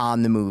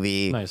on the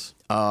movie. Nice.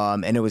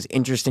 And it was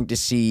interesting to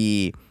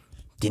see.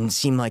 Didn't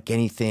seem like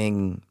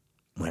anything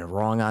went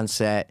wrong on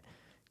set.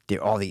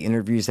 All the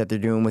interviews that they're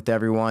doing with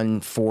everyone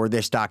for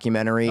this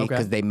documentary, Okay.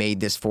 because they made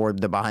this for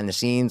the behind the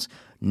scenes.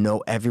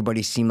 No,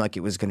 everybody seemed like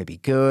it was going to be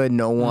good.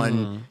 No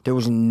one, there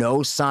was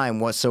no sign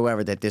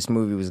whatsoever that this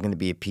movie was going to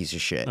be a piece of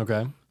shit.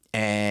 Okay.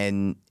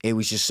 And it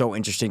was just so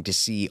interesting to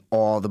see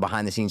all the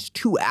behind the scenes.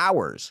 2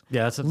 hours.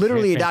 Yeah, that's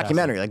literally a fantastic.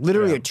 documentary. Like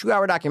literally Yeah. a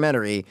 2-hour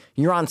documentary.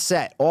 You're on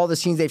set. All the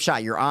scenes they've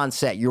shot, you're on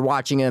set. You're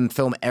watching them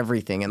film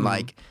everything. And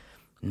like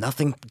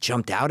nothing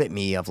jumped out at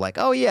me of like,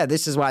 oh yeah,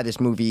 this is why this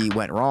movie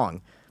went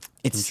wrong.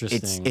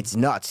 Interesting. It's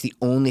nuts. The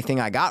only thing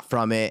I got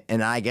from it,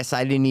 and I guess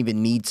I didn't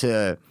even need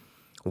to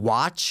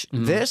watch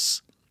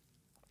this.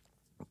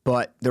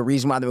 But the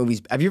reason why the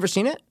movie's, have you ever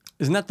seen it?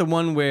 Isn't that the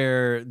one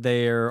where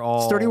they're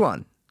all It's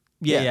 31.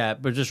 Yeah, Yeah.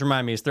 but just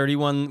remind me, is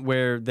 31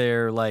 where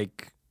they're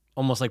like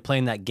almost like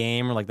playing that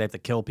game or like they have to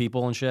kill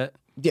people and shit?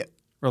 Yeah.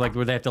 Or like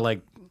where they have to like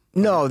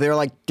No,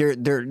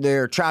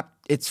 they're trapped.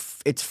 It's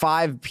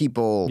 5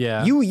 people.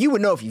 Yeah. You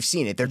would know if you've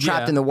seen it. They're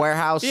trapped Yeah. in the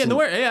warehouse. Yeah, and-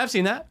 yeah, I've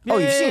seen that. Yeah, Oh,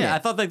 you've yeah, seen yeah. it? I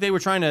thought like they were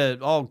trying to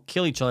all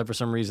kill each other for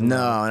some reason. No,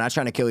 not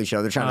trying to kill each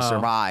other. They're trying to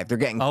survive. They're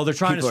getting. Oh, they're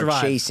trying to people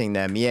survive. Are chasing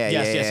them. Yeah,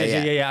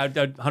 Yeah,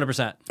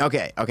 100%.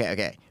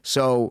 Okay.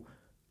 So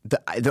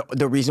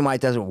the reason why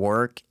it doesn't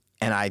work,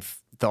 and I've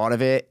thought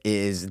of it,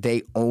 is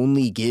they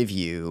only give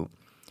you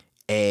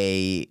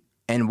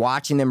and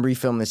watching them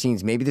refilm the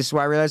scenes, maybe this is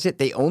why I realized it,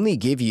 they only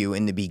give you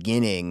in the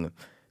beginning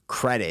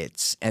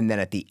credits and then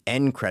at the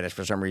end credits,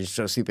 for some reason,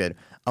 so stupid,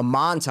 a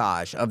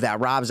montage of that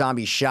Rob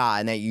Zombie shot,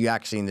 and that you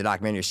actually in the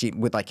documentary see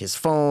with like his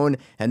phone,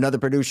 and another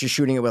producer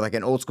shooting it with like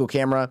an old school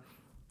camera.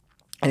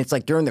 And it's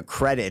like during the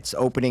credits,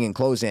 opening and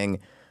closing,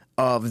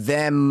 of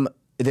them,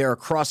 they're a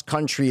cross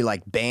country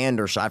like band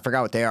or so, I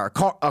forgot what they are,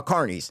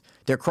 carnies.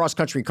 They're cross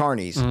country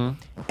carnies,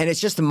 and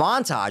it's just a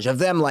montage of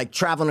them like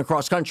traveling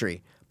across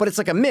country. But it's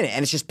like a minute,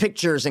 and it's just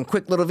pictures and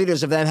quick little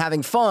videos of them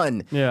having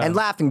fun Yeah. and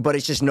laughing. But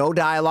it's just no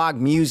dialogue,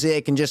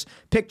 music, and just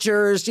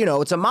pictures. You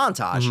know, it's a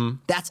montage.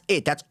 That's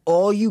it. That's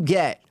all you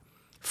get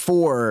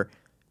for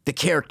the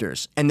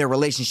characters and their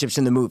relationships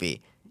in the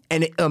movie.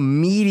 And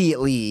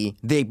immediately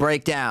they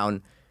break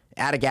down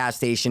at a gas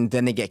station,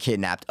 then they get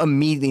kidnapped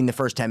immediately in the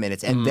first 10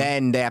 minutes. And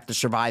then they have to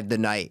survive the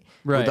night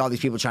Right. with all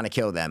these people trying to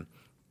kill them.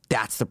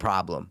 That's the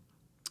problem.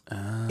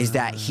 Is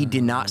that he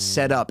did not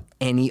set up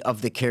any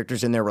of the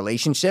characters in their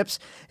relationships.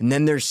 And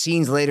then there's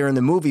scenes later in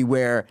the movie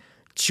where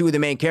 2 of the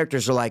main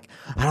characters are like,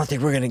 I don't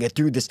think we're gonna get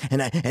through this. And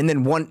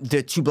then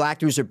the 2 black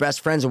dudes are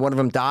best friends, and one of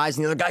them dies,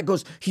 and the other guy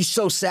goes, he's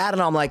so sad.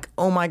 And I'm like,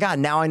 oh my God,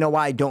 now I know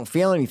why I don't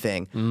feel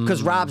anything.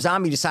 Because Rob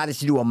Zombie decided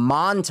to do a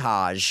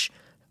montage,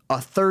 a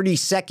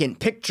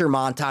 30-second picture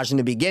montage in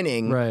the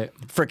beginning Right.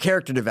 for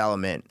character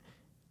development.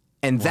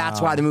 And that's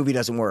why the movie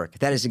doesn't work.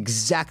 That is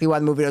exactly why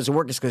the movie doesn't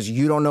work. Is because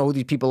you don't know who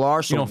these people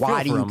are. So don't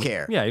why feel do for you 'em.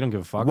 care? Yeah, you don't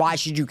give a fuck. Why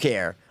should you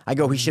care? I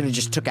go. He should have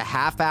just took a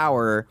half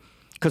hour,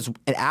 because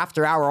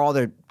after an hour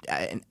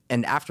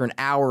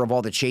of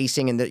all the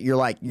chasing, and you're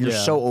like you're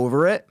so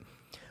over it.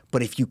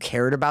 But if you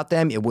cared about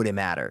them, it wouldn't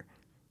matter.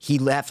 He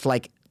left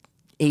like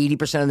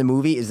 80% of the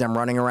movie is them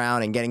running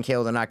around and getting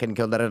killed and not getting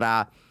killed. Da da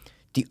da.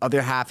 The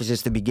other half is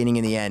just the beginning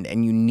and the end,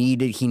 and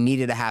he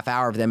needed a half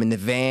hour of them in the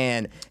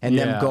van and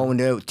them going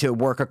to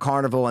work a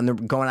carnival and they're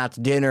going out to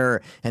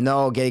dinner and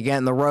they'll get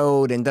on the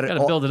road and Gotta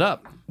build it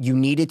up. You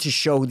needed to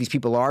show who these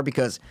people are,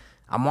 because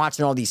I'm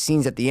watching all these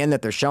scenes at the end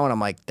that they're showing. I'm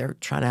like, they're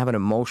trying to have an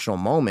emotional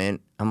moment.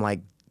 I'm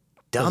like,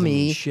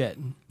 dummy, Shit.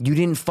 you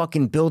didn't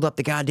fucking build up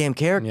the goddamn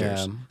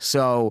characters. Yeah.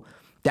 So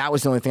that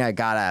was the only thing I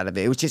got out of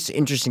it. It was just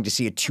interesting to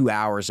see 2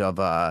 hours of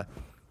a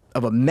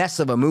mess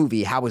of a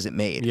movie. How was it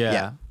made?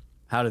 Yeah.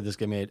 How did this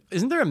get made?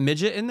 Isn't there a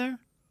midget in there?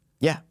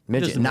 Yeah,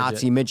 midget, a midget.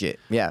 Nazi midget.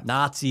 Yeah.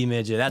 Nazi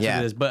midget. That's Yeah.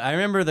 what it is. But I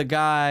remember the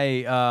guy.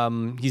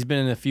 He's been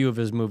in a few of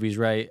his movies,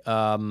 right?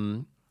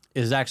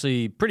 Is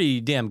actually pretty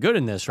damn good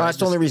in this, right? That's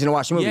the only reason to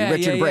watch the movie.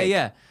 Richard Brake.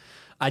 Yeah.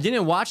 I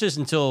didn't watch this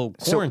until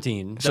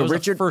quarantine. That was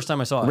the first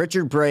time I saw it.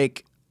 Richard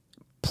Brake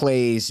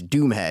plays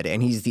Doomhead,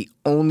 and he's the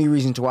only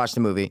reason to watch the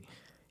movie.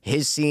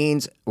 His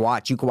scenes,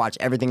 you can watch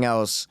everything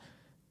else.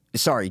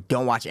 Sorry,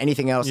 don't watch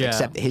anything else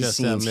except his just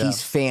scenes. him, yeah.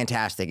 He's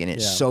fantastic, and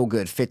it's so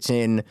good. Fits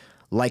in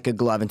like a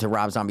glove into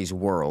Rob Zombie's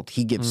world.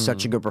 He gives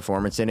such a good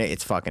performance in it.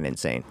 It's fucking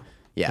insane.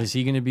 Yeah. Is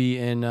he going to be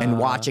in? And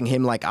watching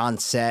him like on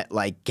set,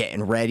 like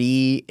getting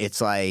ready, it's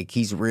like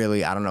he's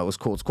really, I don't know, it was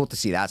cool. It's cool to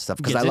see that stuff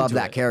because I Gets love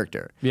into that it.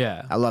 character.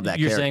 Yeah, I love that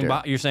you're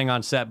character. You're saying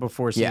on set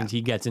before scenes Yeah.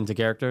 he gets into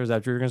character. Is that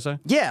what you were going to say?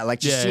 Yeah, like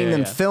just seeing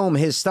them film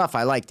his stuff.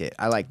 I liked it.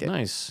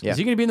 Nice. Yeah. Is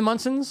he going to be in the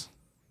Munsons?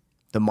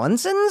 The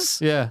Munsons?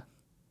 Yeah.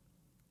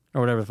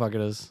 Or whatever the fuck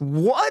it is.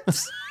 What?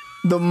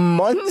 The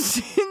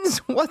Munsons?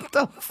 What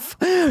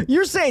the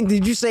You're saying,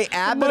 did you say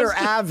Abbott or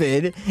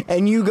Avid?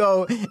 And you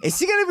go, is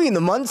he going to be in the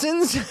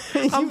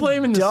Munsons? I'm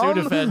blaming the dumb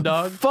Sudafed,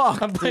 dog.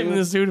 Fuck, I'm blaming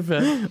dude. the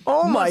Sudafed.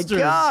 Oh my Monsters.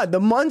 God, the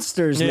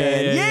Munsters,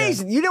 man. yeah.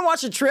 You didn't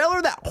watch the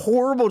trailer? That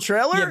horrible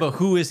trailer? Yeah, but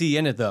who is he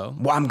in it though?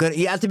 Well,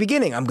 at the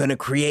beginning, I'm gonna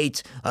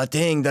create a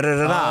thing. Da da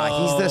da da.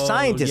 He's the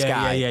scientist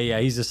guy. Yeah.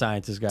 He's the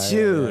scientist guy.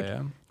 Dude,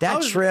 Yeah.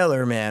 that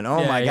trailer, man.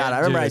 Oh Yeah, my God. yeah, I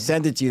remember I dude.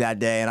 sent it to you that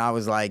day, and I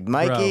was like,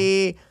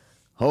 Mikey,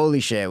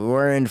 holy shit,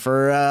 we're in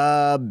for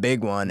a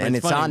big one. And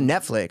it's funny. on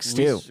Netflix,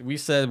 too. We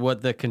said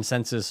what the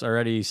consensus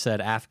already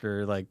said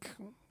after. Like,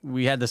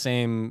 we had the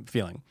same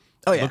feeling.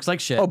 Oh, yeah. Looks like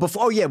shit. Yeah.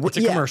 It's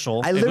a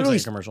commercial. I It looks literally,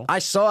 like a commercial. I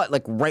saw it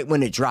like right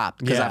when it dropped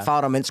because I Yeah.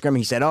 followed him on Instagram.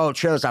 He said, "Oh,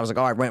 trailers." I was like,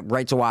 "Oh, I went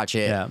right to watch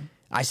it." Yeah.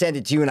 I sent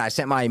it to you, and I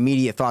sent my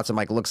immediate thoughts. I'm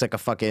like, "Looks like a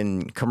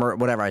fucking commercial,"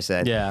 whatever I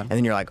said. Yeah. And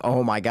then you're like,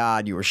 "Oh my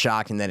God," you were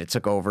shocked, and then it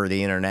took over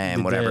the internet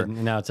and It whatever. did,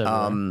 and now it's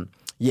everywhere.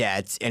 Yeah,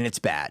 it's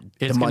bad.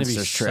 It's the gonna be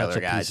Munsters such trailer,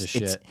 a guys. piece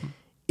of shit.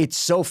 It's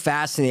so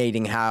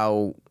fascinating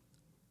how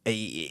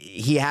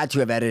he had to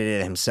have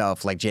edited it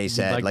himself, like Jay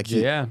said.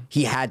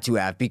 He had to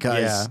have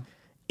because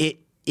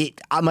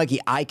I'm like,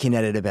 I can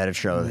edit a better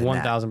trailer than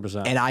that.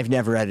 1000%. And I've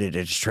never edited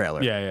a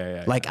trailer.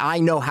 Yeah. Like I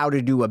know how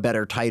to do a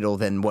better title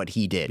than what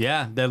he did.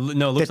 Yeah. It The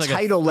looks like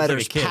title looks like a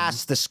letters kid.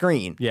 pass the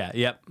screen. Yeah.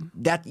 Yep.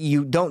 That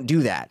you don't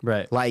do that.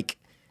 Right. Like,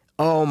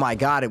 oh my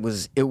God, it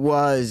was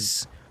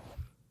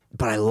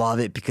but I love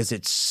it because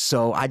it's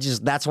so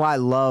that's why I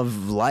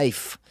love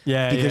life.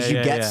 Yeah, because yeah,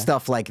 you get yeah.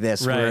 stuff like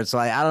this Right. where it's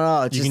like, I don't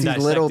know, it's You just can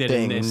these little dissect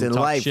it and things in talk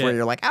life where shit.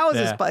 you're like, how is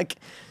Yeah. this like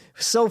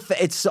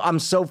I'm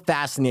so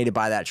fascinated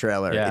by that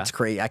trailer. Yeah. It's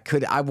crazy.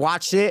 I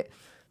watched it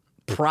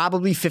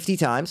probably 50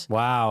 times.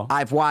 Wow.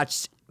 I've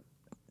watched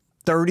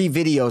 30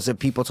 videos of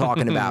people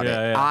talking about it.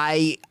 Yeah.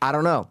 I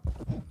don't know.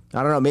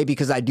 Maybe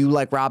because I do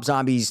like Rob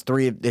Zombie's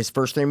his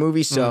first three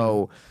movies,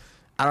 so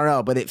I don't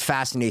know. But it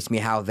fascinates me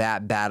how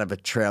that bad of a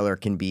trailer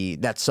can be.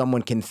 That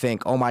someone can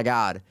think, "Oh my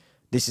God,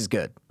 this is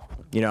good,"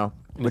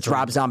 which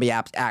Rob Zombie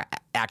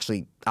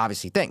actually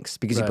obviously thinks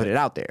because he put it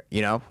out there.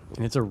 And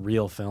it's a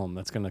real film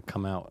that's going to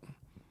come out.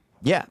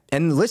 Yeah,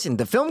 and listen,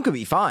 the film could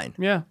be fine.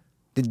 Yeah.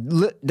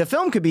 The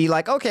film could be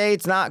like, okay,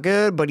 it's not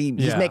good, but he's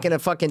Yeah. making a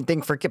fucking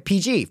thing for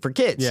PG for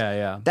kids.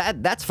 Yeah.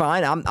 That's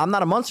fine. I'm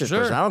not a Monsters Sure.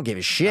 person. I don't give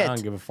a shit. I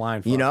don't give a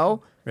flying fuck.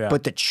 Yeah.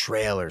 But the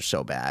trailer's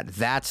so bad.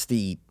 That's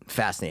the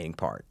fascinating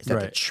part. Is that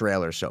the Right.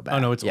 trailer's so bad. Oh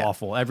no, it's Yeah.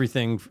 everything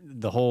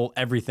awful.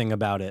 Everything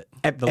about it.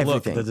 The look,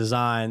 everything. the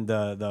design,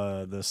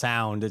 the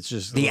sound. It's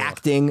just The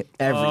acting,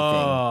 everything.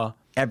 Oh.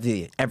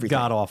 Everything.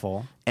 God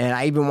awful. And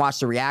I even watched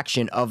the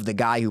reaction of the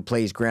guy who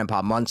plays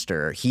Grandpa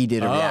Munster. He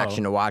did a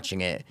reaction to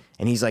watching it,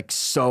 and he's like,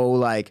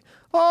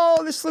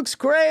 "Oh, this looks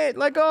great!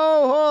 Like,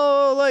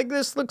 like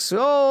this looks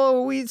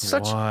we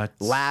such What?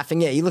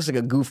 laughing." Yeah, he looks like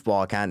a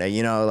goofball, kind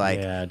of,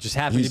 like Yeah, just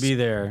happy to he's- be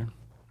there,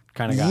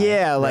 kind of guy.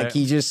 yeah, like right?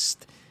 he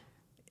just,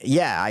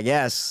 I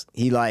guess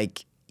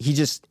he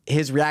just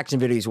his reaction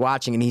video he's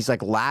watching, and he's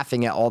like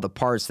laughing at all the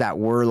parts that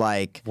were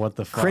like What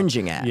the fuck?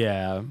 cringing at.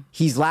 Yeah.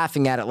 He's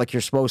laughing at it like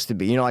you're supposed to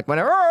be. Like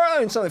whenever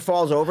and something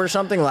falls over or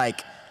something,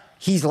 like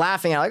he's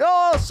laughing at like,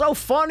 oh, so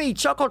funny,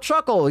 chuckle,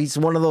 chuckle. He's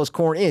one of those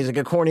corny. He's like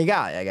a corny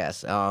guy, I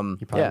guess. He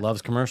probably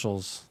loves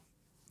commercials.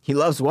 He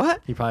loves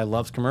what? He probably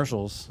loves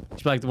commercials.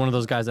 He's like one of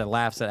those guys that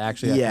laughs at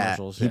actually at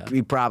commercials.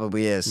 He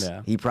probably is.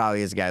 Yeah. He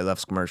probably is a guy who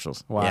loves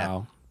commercials.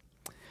 Wow.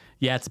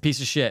 Yeah, it's a piece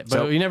of shit, but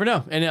So- you never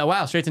know. And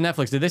wow, straight to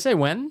Netflix. Did they say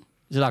when?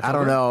 Is it October? I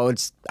don't know.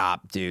 It's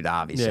dude,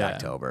 obviously Yeah.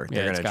 October.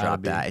 Yeah, They're it's gonna gotta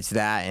drop be. that. It's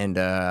that,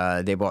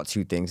 and they bought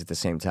two things at the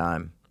same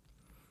time.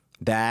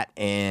 That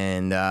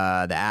and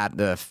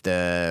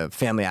the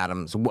Family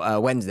Adams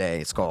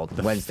Wednesday. It's called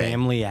Wednesday.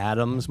 Family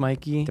Adams,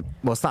 Mikey.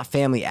 Well, it's not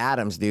Family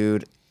Adams,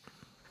 dude.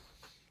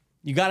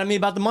 You got at me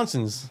about the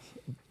Munsons.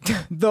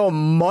 The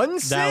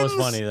Munsons. That was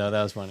funny though.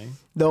 That was funny.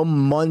 The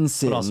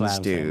Munsons, also Addams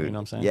dude. Family, you know what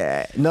I'm saying?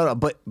 Yeah. No,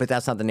 but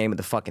that's not the name of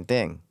the fucking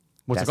thing.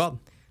 What's it That's- called?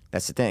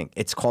 That's the thing.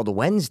 It's called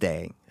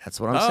Wednesday. That's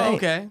what I'm Oh, saying.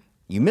 okay.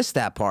 You missed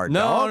that part. No,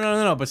 dog.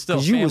 no. But still,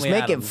 'Cause you was Family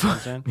making Addams, you know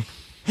what I'm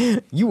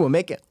saying? You will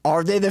make it.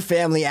 Are they the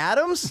Family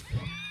Adams?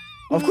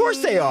 Of course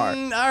they are.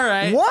 All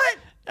right. What?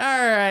 All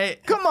right.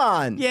 Come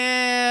on.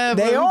 Yeah,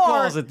 They but who are.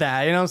 calls it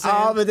that? You know what I'm saying?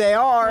 Oh, but they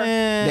are. Eh.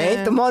 They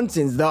ain't the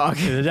Munsons, dog.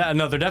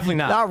 No, they're definitely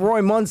not. Not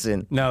Roy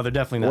Munson. No, they're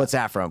definitely not. What's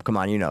that from? Come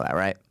on, you know that,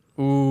 right?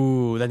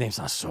 Ooh, that name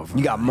sounds so familiar.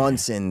 You got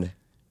Munson.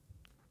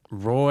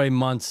 Roy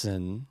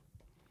Munson.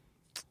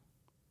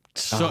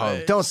 So,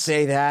 Oh, don't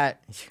say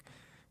that.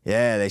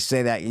 Yeah, they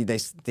say that.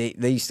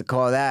 They used to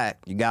call that.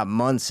 You got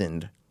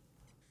Munson.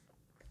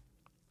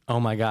 oh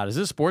my God, is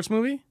this a sports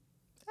movie?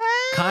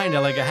 Kind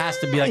of like it has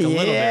to be like a little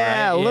bit, right?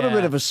 Yeah, a little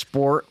bit of a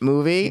sport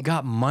movie. You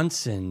got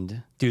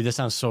Munson. Dude, this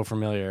sounds so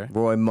familiar.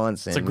 Roy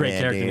Munson. It's a great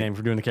man, character dude. name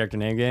for doing the character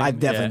name game. I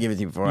definitely Yeah. give it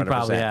to you for 100%. You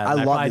probably have. I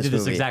love probably this did movie.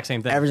 this exact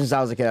same thing. Ever since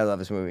I was a kid, I love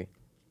this movie.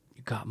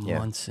 You got Yeah.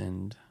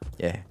 Munson.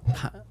 Yeah.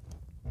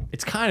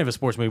 It's kind of a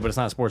sports movie, but it's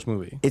not a sports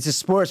movie. It's a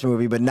sports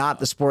movie, but not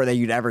the sport that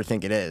you'd ever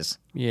think it is.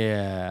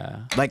 Yeah.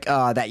 Like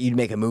that you'd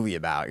make a movie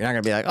about. You're not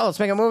going to be like, oh, let's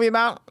make a movie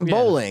about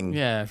bowling.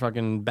 Yeah,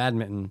 fucking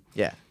badminton.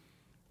 Yeah.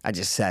 I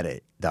just said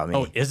it, dummy.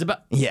 Oh, Isabel.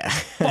 yeah.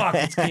 Fuck,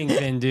 it's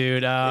Kingpin,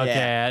 dude.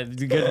 Okay,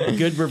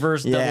 good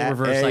reverse, double yeah,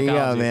 reverse there psychology. you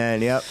go,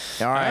 man. Yep.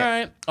 All All right.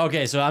 right.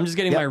 Okay, so I'm just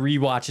getting my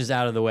rewatches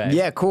out of the way.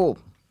 Yeah, cool.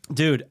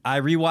 Dude, I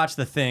rewatched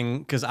The Thing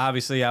because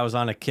obviously I was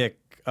on a kick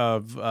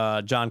of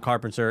John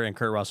Carpenter and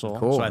Kurt Russell.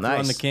 Cool, So I threw on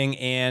nice. The King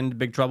and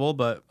Big Trouble,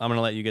 but I'm gonna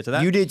let you get to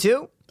that. You did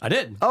too? I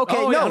did. Okay,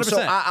 Oh, yeah, no. 100%.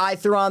 So I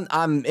threw on.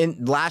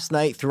 Last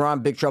night. Threw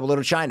on Big Trouble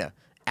Little China.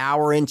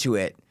 Hour into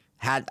it,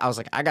 I was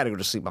like, I got to go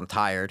to sleep. I'm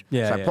tired.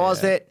 Yeah, So I yeah,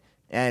 paused yeah. it,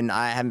 and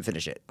I haven't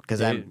finished it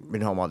because I've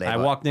been home all day. I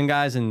but- walked in,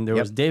 guys, and there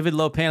was David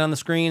Lopan on the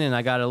screen, and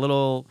I got a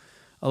little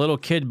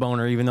kid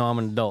boner, even though I'm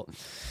an adult.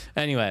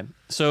 Anyway,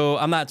 so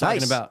I'm not talking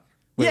Nice. about.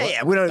 Yeah, what?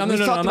 yeah. We don't. No, we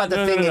no, talked I'm about not- the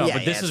no, thing. no, and no, yeah, but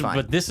this yeah, is it's fine.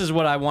 but this is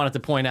what I wanted to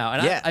point out,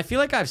 and Yeah. I feel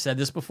like I've said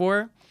this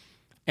before,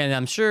 and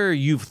I'm sure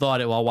you've thought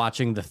it while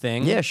watching The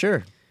Thing. Yeah,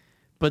 sure.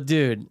 But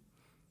dude,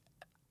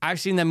 I've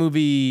seen that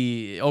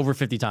movie over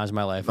 50 times in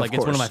my life. Like it's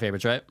one of course. my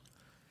favorites, right?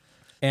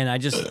 And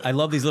I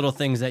love these little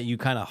things that you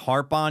kind of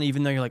harp on,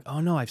 even though you're like, oh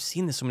no, I've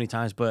seen this so many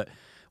times. But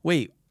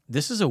wait,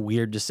 this is a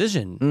weird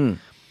decision.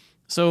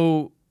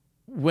 So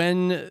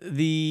when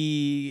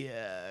the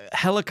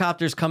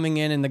helicopter's coming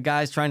in and the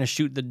guy's trying to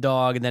shoot the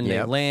dog, and then they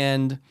Yep.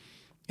 land,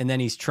 and then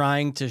he's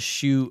trying to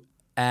shoot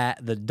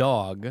at the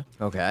dog.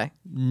 Okay.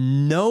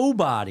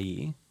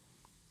 Nobody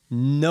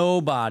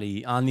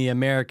on the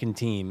American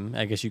team,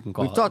 I guess you can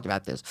call We've it. talked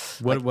about this.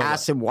 What- what-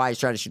 Asked him why he's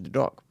trying to shoot the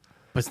dog.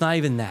 But it's not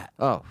even that.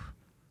 Oh.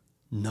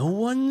 No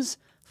one's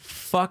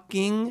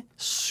fucking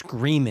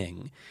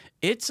screaming.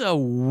 It's a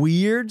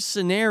weird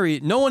scenario.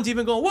 No one's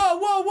even going, whoa,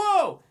 whoa,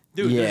 whoa.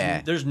 Dude,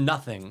 Yeah. there's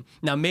nothing.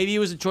 Now, maybe it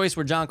was a choice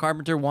where John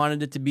Carpenter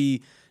wanted it to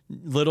be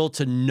little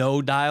to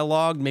no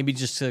dialogue, maybe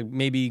just to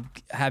maybe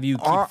have you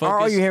keep All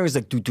focused. you hear is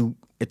like doo doo.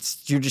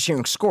 You're just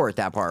hearing score at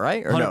that part,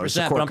 right? Or 100%, no? Is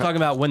the but score I'm talking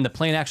about when the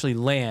plane actually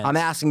lands. I'm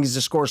asking, is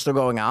the score still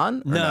going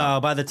on? or No,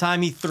 by the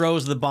time he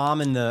throws the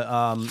bomb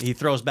and he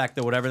throws back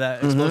the whatever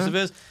that explosive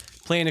is,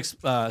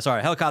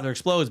 helicopter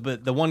explodes,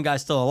 but the one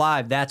guy's still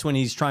alive. That's when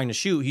he's trying to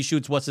shoot. He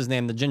shoots what's his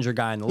name, the ginger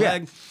guy in the Yeah.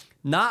 leg.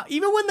 Not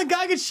even when the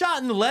guy gets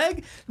shot in the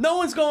leg, no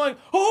one's going,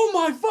 "Oh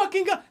my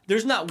fucking god!"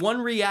 There's not one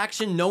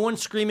reaction. No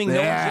one's screaming. No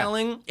one's Yeah.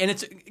 yelling. And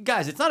it's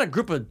guys. It's not a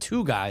group of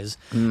 2 guys.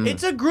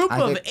 It's a group I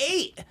of think-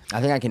 8.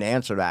 I think I can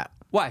answer that.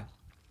 Why?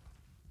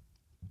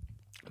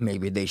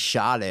 Maybe they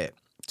shot it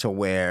to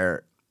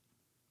where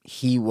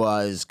he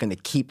was going to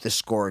keep the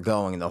score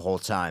going the whole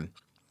time,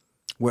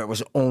 where it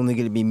was only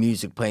going to be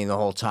music playing the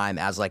whole time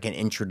as like an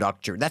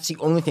introductory. That's the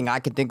only thing I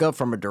can think of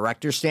from a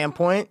director's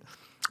standpoint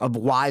of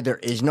why there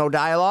is no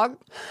dialogue.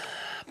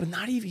 But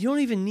not even you don't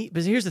even need.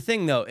 But here's the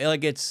thing, though.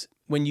 Like it's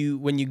when you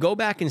go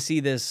back and see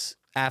this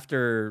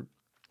after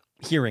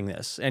hearing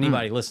this.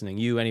 Anybody listening,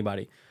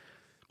 anybody,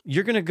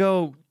 you're gonna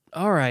go,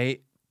 all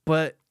right.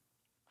 But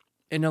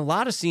in a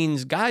lot of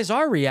scenes, guys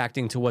are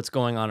reacting to what's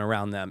going on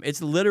around them.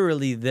 It's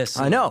literally this.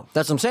 I know.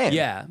 That's what I'm saying.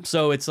 Yeah.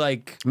 So it's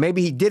like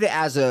Maybe he did it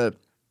as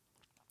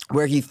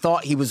where he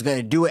thought he was going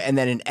to do it. And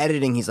then in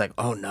editing, he's like,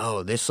 oh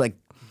no, this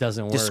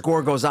doesn't work. the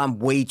score goes on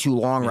way too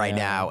long right Yeah.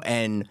 now.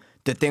 And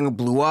the thing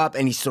blew up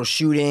and he's still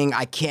shooting.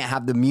 I can't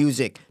have the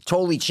music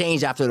totally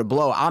changed after the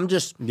blow. I'm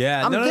just,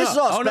 Yeah, this is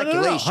all Oh, no, no,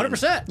 no, no.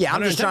 speculation. 100%. Yeah,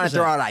 I'm just trying to 110%.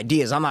 throw out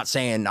ideas. I'm not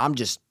saying, I'm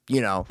just,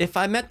 If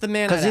I met the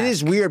man, because I'd it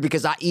is ask. weird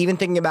because even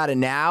thinking about it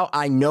now,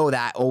 I know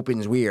that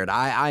opens weird.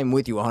 I'm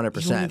with you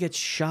 100%. You only get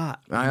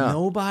shot. I know.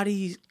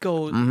 Nobody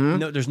goes.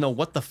 No, there's no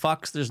what the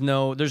fucks. There's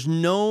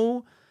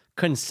no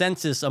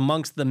consensus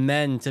amongst the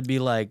men to be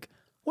like,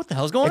 what the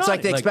hell's going on? It's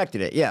like they expected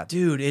it. Yeah.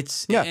 Dude,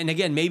 it's Yeah. and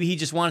again, maybe he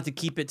just wanted to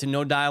keep it to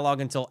no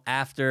dialogue until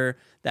after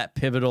that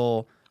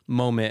pivotal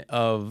moment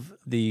of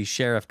the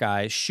sheriff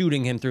guy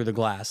shooting him through the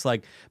glass.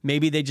 Like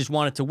maybe they just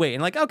wanted to wait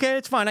and like, okay,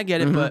 it's fine, I get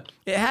it, but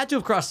it had to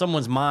have crossed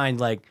someone's mind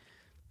like,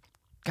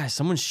 guys,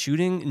 someone's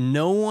shooting,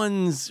 no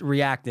one's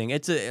reacting.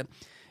 It's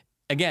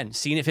again,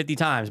 seen it 50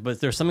 times, but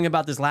there's something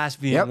about this last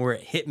viewing Yep. where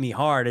it hit me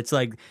hard. It's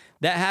like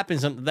that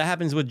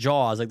happens with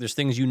Jaws. Like there's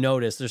things you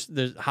notice.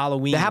 There's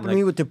Halloween. That happened to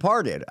me with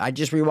Departed. I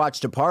just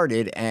rewatched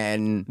Departed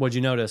and What'd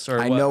you notice? Or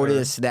I what- or-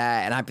 noticed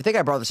that, and I think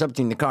I brought this up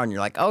to you in the car, and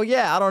you're like, oh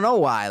yeah, I don't know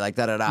why, like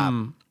da-da-da.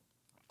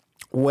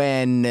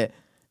 When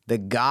the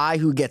guy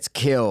who gets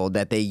killed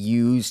that they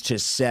use to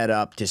set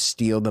up to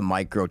steal the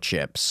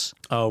microchips,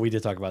 Oh, we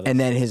did talk about that. and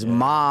then his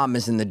mom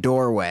is in the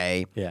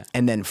doorway, Yeah.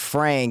 and then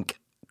Frank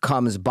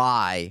comes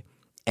by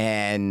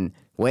and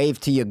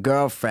wave to your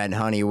girlfriend,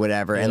 honey,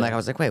 whatever. And like I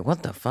was like, wait,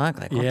 what the fuck?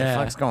 Like, what Yeah. the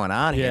fuck's going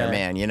on here, Yeah.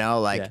 man?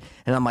 Like, Yeah.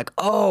 and I'm like,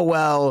 oh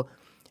well,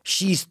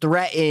 she's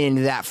threatened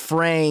that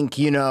Frank,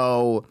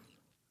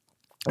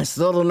 I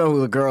still don't know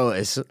who the girl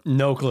is.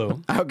 No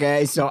clue.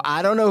 Okay, so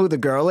I don't know who the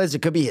girl is.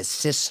 It could be his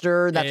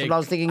sister. That's what I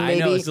was thinking, I maybe.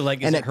 know, so, like,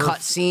 is and it a her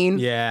cut scene.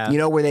 Yeah.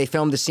 Where they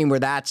filmed the scene where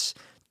that's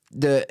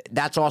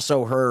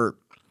also her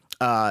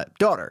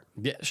daughter,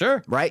 Yeah,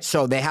 sure. right?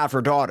 So they have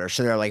her daughter.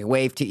 So they're like,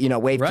 wave to your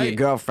Right.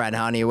 girlfriend,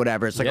 honey, or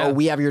whatever. It's like, Yeah. oh,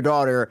 we have your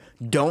daughter.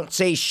 Don't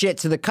say shit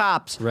to the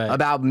cops Right.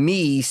 about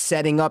me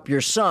setting up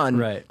your son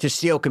Right. to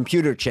steal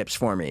computer chips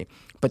for me.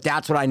 But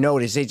that's what I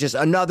noticed. It's just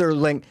another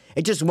link.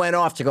 It just went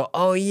off to go,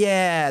 oh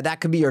yeah,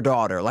 that could be your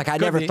daughter. Like I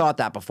never be. thought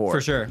that before.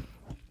 For sure.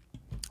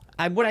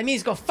 What I mean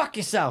is go fuck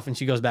yourself, and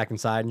she goes back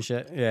inside and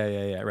shit.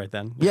 Yeah. Right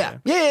then.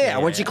 Yeah.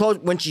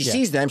 When she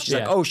sees them, she's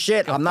like, Yeah. "Oh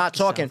shit, I'm not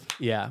talking."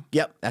 Yeah.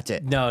 Yep, that's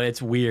it. No, it's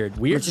weird.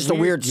 It's just a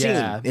weird scene.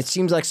 Yeah. It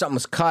seems like something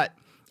was cut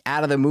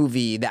out of the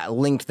movie that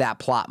linked that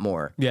plot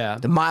more. Yeah.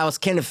 The Miles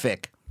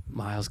Kinnific.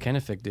 Miles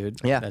Kennefic, dude.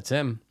 Yeah. That's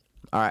him.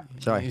 All right,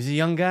 sorry. He's a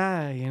young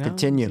guy,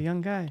 Continue. He's a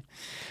young guy.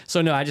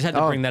 So no, I just had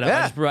to Oh, bring that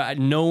up. yeah.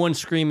 No one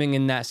screaming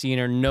in that scene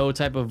or no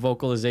type of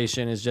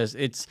vocalization is just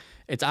it's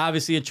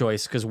obviously a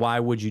choice because why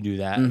would you do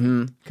that?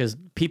 Because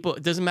people,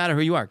 it doesn't matter who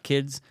you are,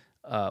 kids,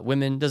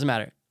 women, doesn't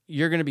matter.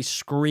 You're gonna be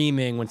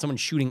screaming when someone's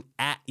shooting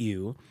at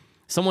you.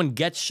 Someone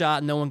gets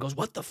shot, no one goes,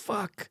 "What the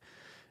fuck?"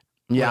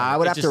 Yeah, Whatever. I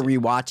would It have just- to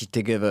rewatch it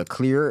to give a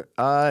clear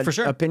For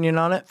sure. opinion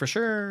on it. For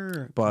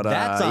sure. But,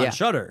 that's on yeah.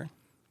 Shudder.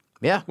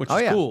 Yeah, Which oh,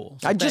 is yeah. cool.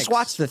 So I just thanks.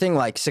 watched the thing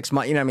like 6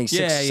 months.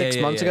 Six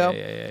months ago.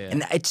 Yeah.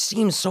 And it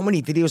seems so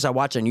many videos I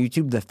watch on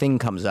YouTube, the thing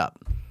comes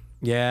up.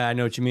 Yeah, I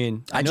know what you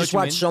mean. I know just what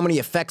you watch mean. so many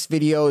effects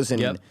videos and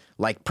Yep.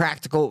 like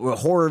practical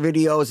horror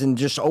videos, and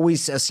just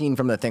always a scene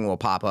from the thing will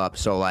pop up.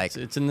 So like,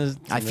 It's in the.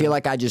 I feel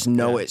like I just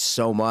know it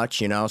so much,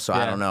 so I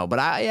Yeah. don't know. But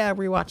I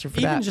rewatch it for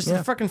even that. just yeah.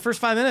 the fucking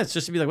first 5 minutes,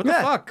 just to be like, what Yeah,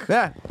 the fuck?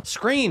 yeah.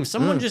 Scream.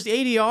 Someone just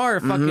ADR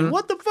fucking,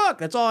 what the fuck?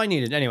 That's all I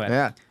needed. Anyway.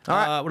 Yeah. All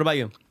right. What about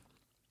you?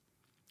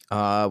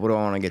 What do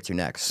I want to get to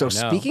next? So know.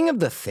 speaking of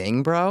the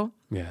thing, bro,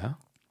 Yeah.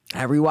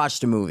 I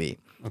rewatched a movie.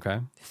 Okay.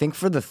 I think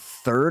for the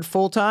third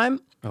full time,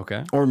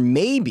 Okay. or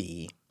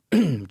maybe,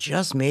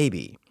 just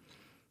maybe,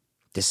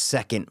 the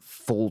second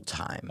full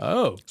time.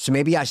 Oh. So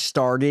maybe I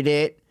started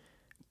it,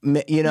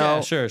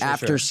 Yeah, sure,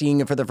 after seeing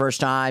it for the first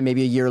time.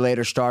 Maybe a year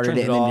later started Turned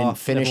it it and then didn't off,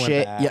 finish never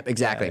went it. back. Yep,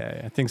 exactly.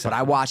 Yeah, I think so. But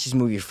I watched this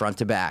movie front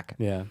to back.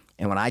 Yeah.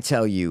 And when I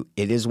tell you,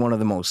 it is one of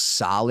the most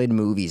solid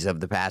movies of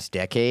the past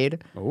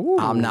decade.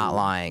 I'm not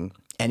lying.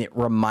 And it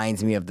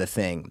reminds me of The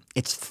Thing.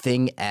 It's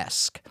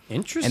Thing-esque.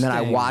 Interesting. And then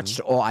I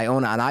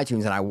own it on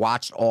iTunes, and I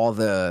watched all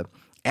the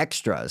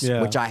extras,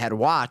 Yeah. which I had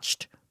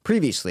watched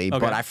previously, Okay.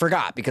 but I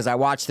forgot because I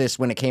watched this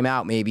when it came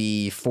out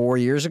maybe 4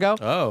 years ago.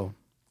 Oh.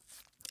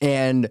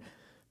 And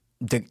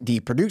the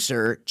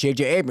producer,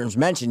 J.J. Abrams,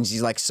 mentions,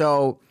 he's like,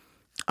 so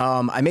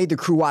I made the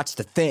crew watch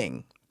The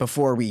Thing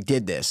before we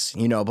did this,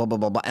 blah, blah,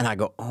 blah, blah. And I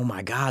go, oh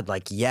my God,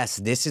 like, yes,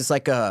 this is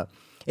like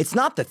it's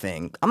not The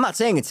Thing. I'm not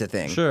saying it's The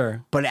Thing.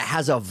 Sure. But it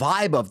has a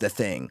vibe of The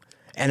Thing.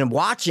 And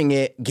watching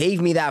it gave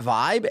me that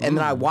vibe. And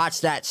then I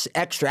watched that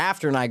extra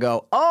after and I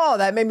go, oh,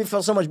 that made me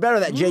feel so much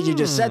better that JJ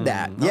just said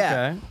that.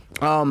 Yeah.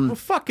 Okay. What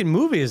fucking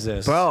movie is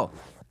this? Bro,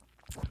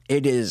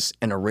 it is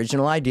an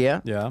original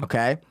idea. Yeah.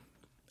 Okay.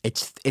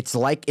 It's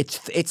like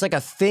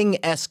a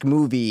Thing-esque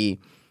movie,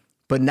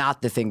 but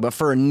not The Thing, but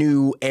for a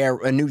new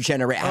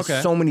generation. It has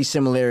Okay. so many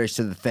similarities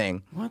to The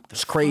Thing. What the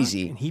It's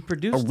crazy. fuck? And he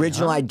produced it,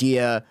 original huh?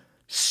 idea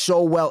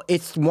so well.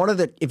 It's one of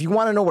the, if you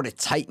want to know what a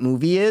tight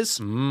movie is,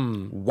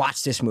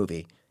 watch this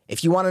movie.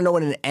 If you want to know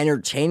what an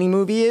entertaining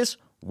movie is,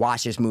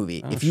 watch this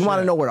movie. If you want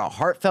to shit. know what a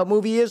heartfelt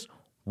movie is,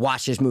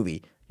 watch this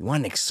movie. You want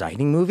an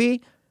exciting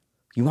movie?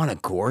 You want a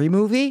gory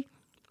movie?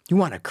 You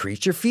want a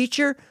creature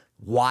feature?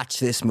 watch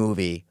this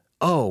movie.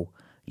 Oh,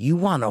 you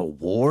want a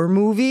war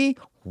movie?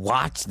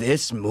 Watch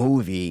this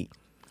movie.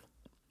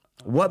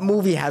 What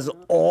movie has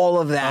all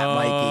of that,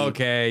 Mikey?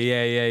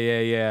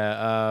 Okay,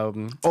 yeah.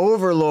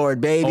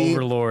 Overlord, baby.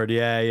 Overlord,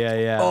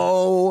 yeah.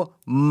 Oh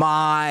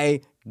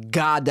my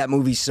God, that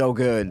movie's so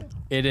good.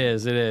 It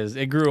is.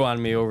 It grew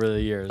on me over the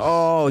years.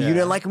 Oh, Yeah. you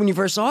didn't like it when you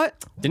first saw it?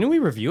 Didn't we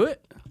review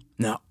it?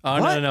 No. Oh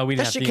What? no, we didn't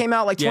that have shit to. came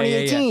out like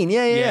 2018.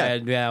 Yeah.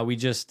 Yeah. We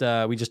just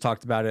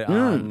talked about it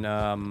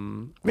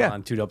on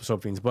Two Dope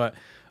Soap Fiends, but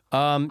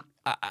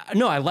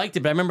no, I liked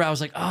it, but I remember I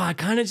was like, oh, I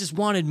kind of just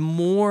wanted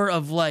more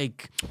of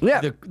like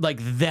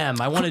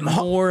them. I wanted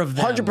more of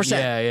them. 100%.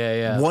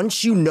 Yeah.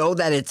 Once you know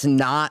that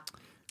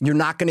you're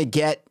not going to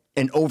get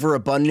an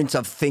overabundance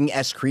of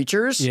thing-esque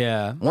creatures.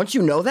 Yeah. Once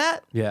you know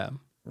that, Yeah.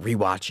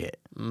 rewatch it.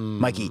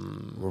 Mikey,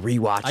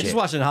 rewatch it. I just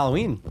watched it on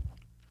Halloween.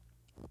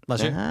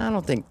 Last year. I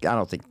don't think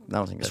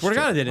that's Swear to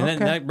God, I did. And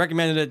then I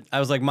recommended it. I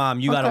was like, Mom,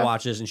 you got to Okay.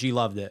 watch this. And she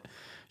loved it.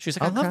 She was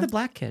like, I love Okay. the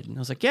black kid. And I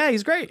was like, yeah,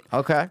 he's great.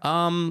 Okay.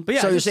 But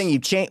yeah. So I you're just- saying you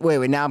changed?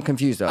 Wait. Now I'm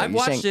confused though. I've You're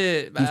watched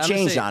saying it. I'm You've gonna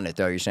changed say- on it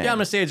though. You're saying. Yeah, I'm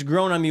gonna say it's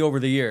grown on me over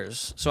the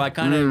years. So I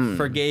kind of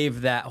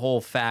forgave that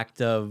whole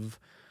fact of,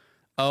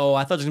 oh,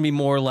 I thought it was gonna be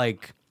more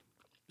like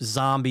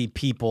zombie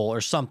people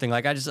or something.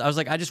 Like I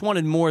just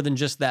wanted more than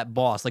just that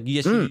boss. Like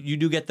yes, you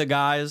do get the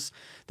guys,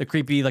 the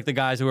creepy, like the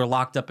guys who are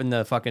locked up in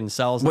the fucking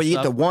cells. And Well, you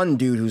get stuff. the one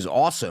dude who's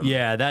awesome.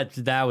 Yeah, that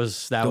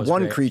was The was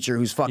one great. creature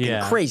who's fucking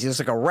Yeah. crazy. It's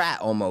like a rat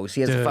almost.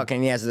 He has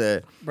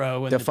the Bro,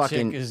 when the the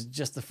fucking chick is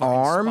just the fucking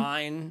arm.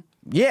 spine.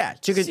 Yeah,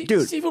 chicken,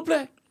 dude. S'il vous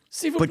plaît.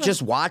 S'il vous But plaît.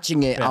 just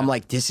watching it, I'm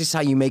like, this is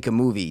how you make a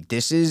movie.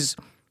 This is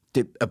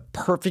a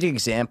perfect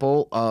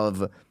example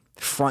of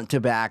front to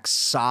back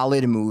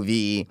solid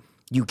movie.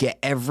 You get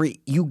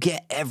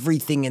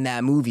everything in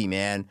that movie,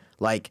 man.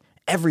 Like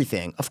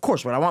everything. Of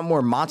course, when I want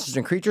more monsters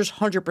and creatures,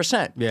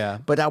 100%. Yeah.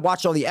 But I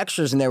watched all the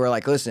extras and they were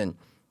like, listen,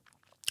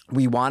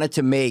 we wanted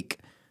to make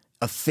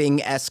a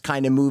thing-esque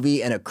kind of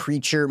movie and a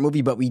creature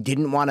movie, but we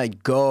didn't want to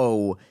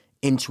go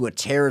into a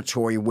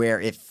territory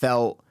where it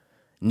felt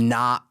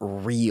not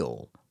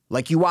real.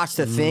 Like you watch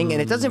the thing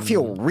and it doesn't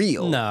feel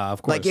real. No,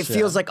 of course, Like it yeah.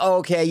 feels like, oh,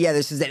 okay, yeah,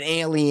 this is an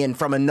alien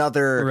from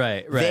another.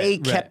 Right, They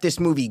right. kept this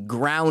movie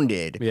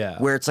grounded. Yeah.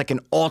 Where it's like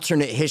an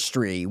alternate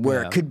history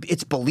where Yeah.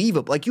 it's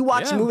believable. Like you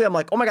watch the Yeah. movie, I'm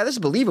like, oh my God, this is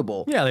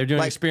believable. Yeah, they're doing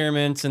like,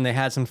 experiments and they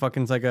had some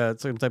fucking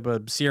some type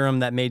of serum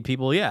that made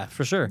people. Yeah,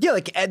 for sure. Yeah,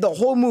 like the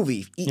whole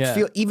movie,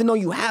 Yeah. even though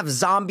you have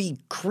zombie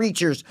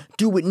creatures,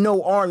 dude with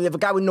no arm, you have a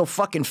guy with no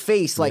fucking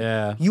face, like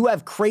Yeah. you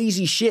have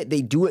crazy shit.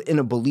 They do it in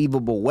a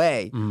believable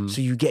way,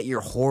 so you get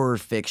your horror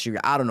fix.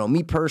 I don't know,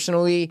 me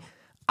personally,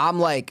 I'm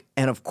like,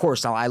 and of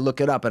course I look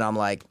it up and I'm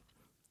like,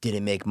 did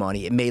it make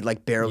money? It made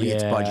like barely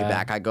its budget Yeah.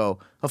 back. I go,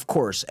 of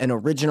course, an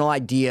original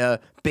idea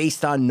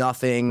based on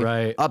nothing,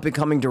 Right. up and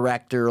coming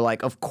director,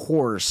 like of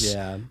course,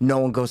 Yeah. no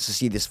one goes to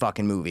see this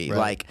fucking movie.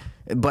 Like,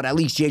 but at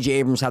least J.J.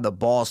 Abrams had the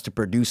balls to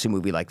produce a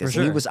movie like this. For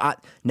And he sure. was on.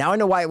 Now I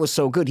know why it was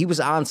so good. He was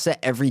on set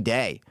every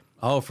day.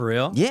 Oh, for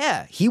real?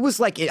 Yeah, he was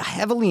like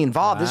heavily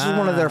involved. This was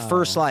one of their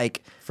first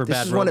like. For this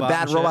Bad was one of Robot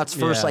Bad and shit? Robot's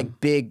first Yeah. like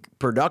big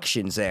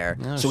productions there.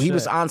 Oh, so he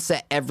was shit. on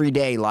set every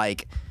day.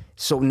 Like,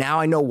 so now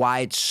I know why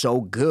it's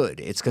so good.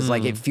 It's because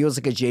like Mm. it feels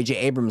like a J.J.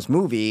 Abrams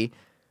movie,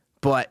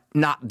 but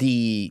not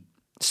the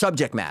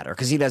subject matter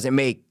because he doesn't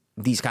make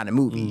these kind of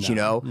movies, you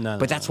know. no,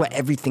 but that's why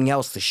everything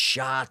else, the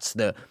shots,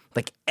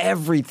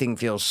 everything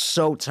feels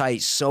so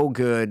tight, so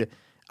good.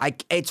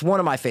 It's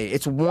one of my favorites.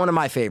 It's one of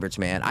my favorites,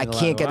 man. I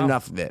can't get wow.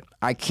 enough of it.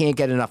 I can't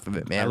get enough of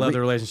it, man. I love the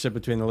relationship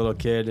between the little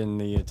kid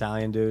and the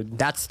Italian dude.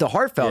 That's the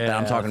heartfelt that Yeah,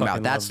 I'm I talking about.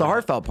 fucking That's love the that.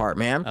 heartfelt part,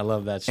 man. I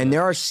love that shit. And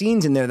there are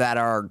scenes in there that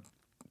are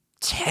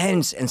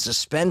tense and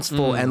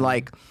suspenseful Mm. and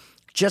like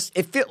just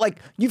you feel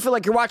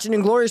like you're watching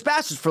Inglourious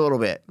Basterds for a little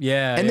bit.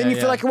 Yeah, And then yeah, you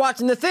feel yeah. like you're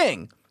watching The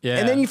Thing. Yeah.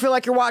 And then you feel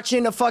like you're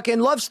watching a fucking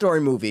love story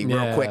movie real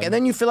Yeah. quick. And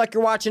then you feel like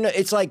you're watching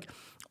it's like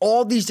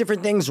all these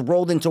different things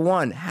rolled into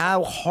one.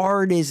 How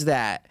hard is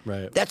that?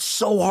 Right. That's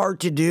so hard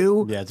to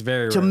do. Yeah, it's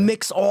very to rare.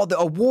 mix all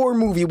a war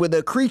movie with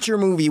a creature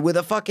movie with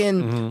a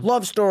fucking Mm-hmm.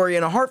 love story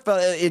and a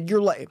heartfelt.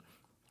 You're like,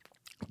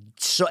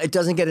 so it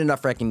doesn't get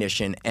enough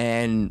recognition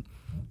and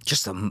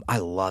just I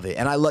love it.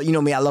 And I love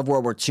me, I love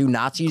World War II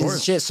Nazis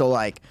and shit. So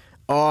like,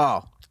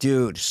 oh,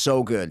 dude,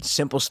 so good.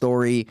 Simple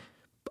story.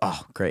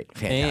 Oh, great,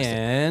 fantastic.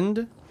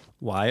 And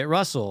Wyatt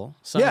Russell,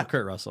 son Yeah. of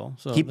Kurt Russell.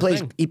 So He the plays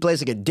thing. he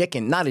plays like a dick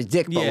and not a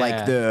dick, but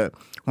like Yeah.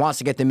 wants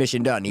to get the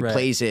mission done. He Right.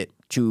 plays it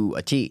to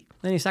a T.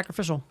 And he's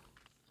sacrificial.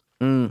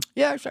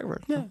 Yeah,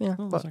 sacrifice. Yeah,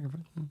 Oh, but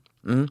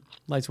sacrificial.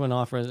 Lights went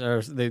off,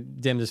 or they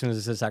dimmed as soon as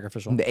it said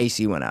sacrificial. the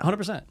AC went out.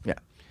 100%. Yeah.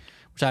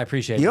 Which I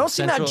appreciate. You don't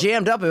seem that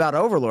jammed up about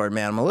Overlord,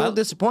 man. I'm a little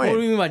disappointed. What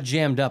do you mean by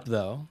jammed up,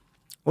 though?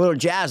 A little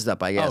jazzed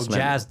up, I guess. Oh, man.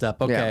 jazzed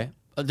up. Okay.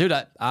 Dude,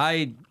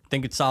 I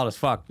think it's solid as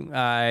fuck.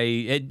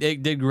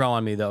 It did grow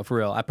on me, though, for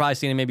real. I've probably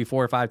seen it maybe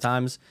 4 or 5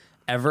 times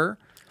ever.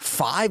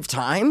 5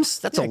 times?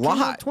 That's a Yeah, it came out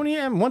lot.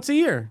 20 once a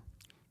year.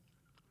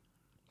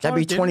 That'd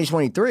be Saw it,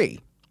 2023.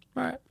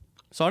 All right.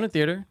 Saw it in the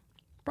theater.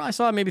 Probably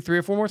saw it maybe 3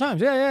 or 4 more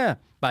times. Yeah.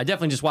 But I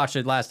definitely just watched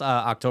it last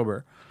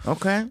October.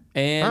 Okay.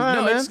 And All right,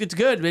 no, man. it's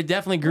good. It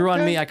definitely grew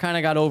on me. I kind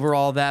of got over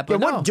all that. But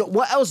Yeah,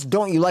 what else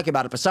don't you like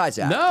about it besides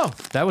that? no,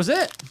 that was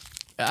it.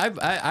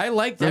 I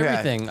liked Okay.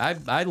 everything.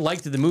 I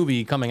liked the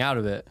movie coming out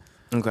of it.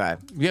 Okay.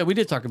 Yeah, we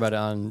did talk about it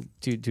on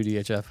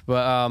 2DHF.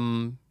 But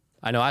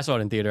I know I saw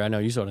it in theater. I know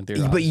you saw it in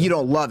theater. But you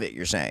don't love it,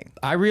 you're saying.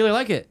 I really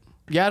like it.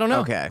 Yeah, I don't know.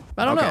 Okay.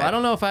 I don't know. Okay. I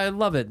don't know if I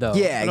love it though.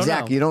 Yeah, I don't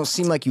exactly. know. You don't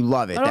seem like you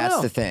love it. don't That's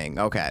know. the thing.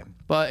 Okay.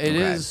 But it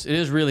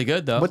is really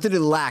good though. What did it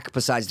lack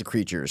besides the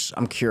creatures?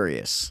 I'm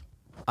curious.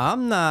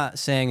 I'm not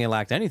saying it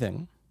lacked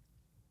anything.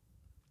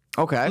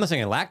 Okay. I'm not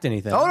saying it lacked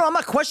anything. Oh no, I'm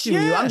not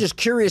questioning you. Yeah. I'm just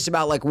curious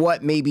about like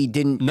what maybe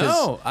didn't. 'cause-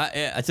 No,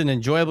 it's an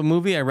enjoyable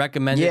movie. I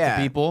recommend it Yeah.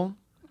 to people.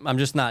 I'm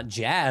just not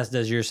jazzed,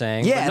 as you're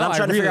saying. Yeah, But and no, I'm I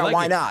trying to really figure out like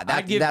why it. not.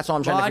 That's what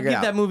I'm trying to figure I give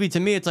out. that movie, to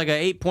me, it's like a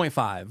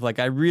 8.5. Like,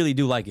 I really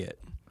do like it.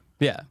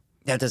 Yeah.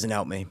 That doesn't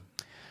help me.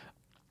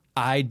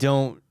 I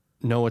don't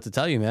know what to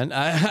tell you, man.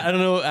 I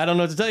don't know. I don't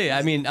know what to tell you.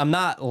 I mean, I'm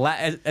not.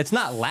 It's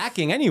not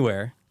lacking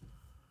anywhere.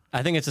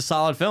 I think it's a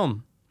solid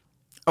film.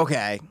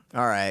 Okay.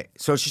 All right.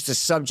 So it's just a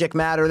subject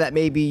matter that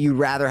maybe you'd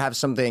rather have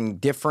something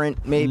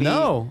different, maybe?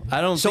 No,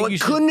 I don't So think it you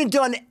should. couldn't have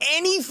done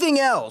anything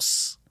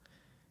else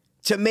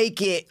to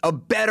make it a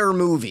better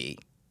movie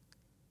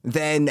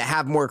than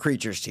have more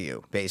creatures to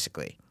you,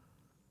 basically.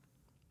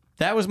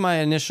 That was my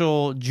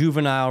initial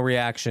juvenile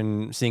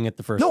reaction seeing it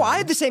the first No, time. I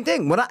had the same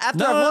thing. After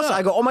No, I no, watched it, no.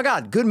 I go, "Oh my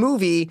god, good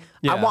movie."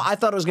 Yeah. I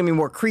thought it was gonna be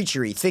more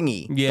creaturey,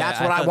 thingy. Yeah, That's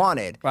what I thought-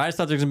 wanted. I just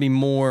thought there was gonna be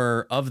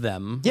more of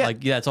them. Yeah.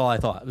 Like, that's all I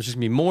thought. It was just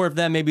gonna be more of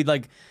them. Maybe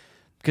like,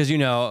 because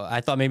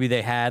I thought maybe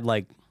they had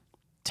like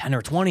 10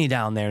 or 20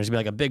 down there. It's gonna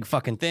be like a big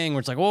fucking thing where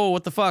it's like, whoa,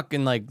 what the fuck,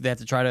 and like they have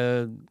to try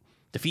to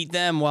defeat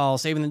them while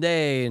saving the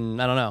day,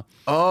 and I don't know.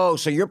 Oh,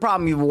 so your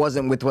problem even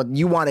wasn't with what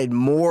you wanted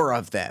more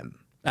of them.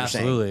 you're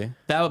saying. Absolutely.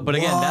 But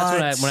again,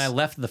 that's when I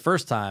left the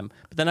first time.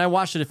 But then I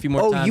watched it a few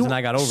more times and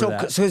I got over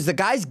that. So as the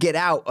guys get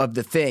out of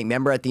the thing,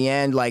 remember at the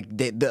end, like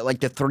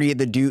the three of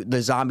the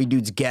zombie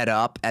dudes get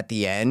up at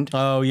the end.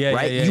 Oh yeah,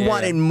 right. Yeah, You yeah,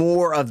 wanted yeah.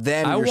 more of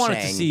them. I you're wanted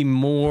saying. to see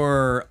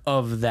more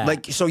of that.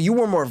 Like, so you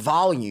were more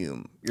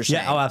volume. You're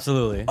saying. yeah. Oh,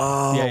 absolutely.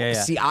 Oh, yeah.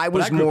 see, I But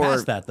was grew more.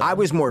 past that, though. I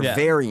was more Yeah.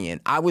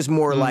 variant. I was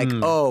more like,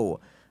 oh,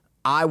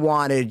 I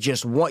wanted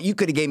just one. You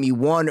could have gave me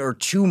one or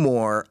two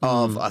more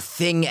of a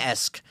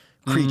thing-esque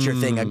creature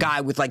thing, a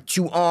guy with like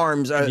two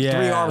arms, or three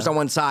Yeah. arms on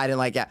one side, and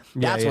like that's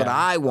what yeah.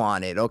 I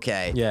wanted.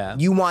 Okay, Yeah.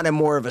 you wanted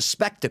more of a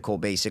spectacle,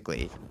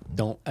 basically,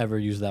 Don't ever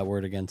use that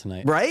word again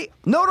tonight. right?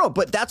 No,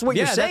 but that's what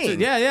Yeah, you're that's saying. it.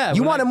 Yeah.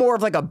 You When wanted I- more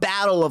of like a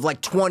battle of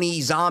like 20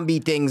 zombie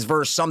things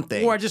versus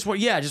something. Or I just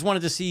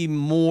wanted to see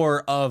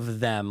more of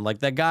them.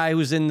 Like that guy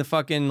who's in the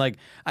fucking like.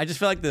 I just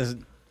feel like this,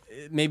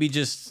 maybe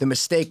just. The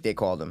mistake they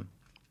called him.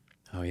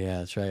 Oh yeah,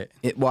 that's right.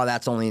 Well,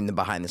 that's only in the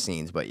behind the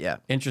scenes, but yeah.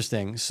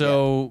 Interesting.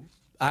 So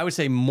I would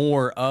say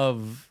more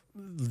of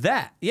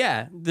that.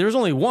 Yeah, there's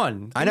only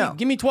one. I know.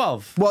 Give me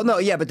 12. Well, no,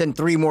 yeah, but then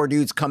three more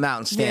dudes come out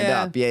and stand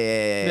Yeah. up.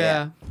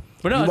 Yeah.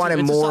 But no, You wanted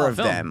it's a more solid of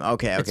film. them.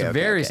 Okay. It's okay,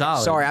 very okay.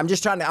 solid. Sorry, I'm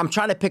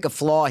trying to pick a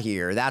flaw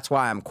here. That's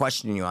why I'm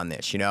questioning you on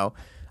this, you know?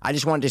 I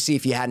just wanted to see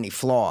if you had any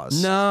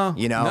flaws. No,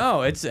 You know?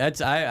 no.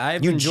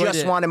 I've You enjoyed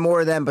just it. wanted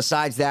more of them.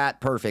 Besides that,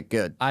 perfect,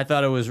 good. I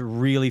thought it was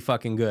really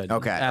fucking good.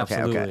 Okay, okay,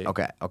 Absolutely.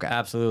 okay.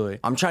 Absolutely.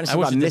 I'm trying to see I if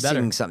wish I'm it did missing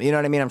better. something. You know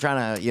what I mean? I'm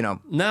trying to,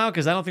 No,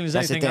 because I don't think there's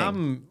That's the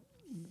anything.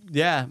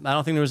 thing. I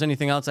don't think there was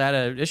anything else I had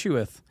an issue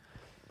with.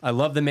 I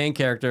love the main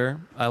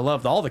character. I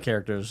loved all the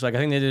characters. Like I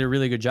think they did a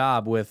really good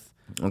job with.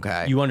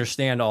 Okay. You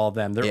understand all of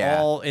them. They're Yeah.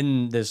 all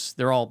in this.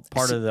 They're all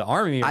part of the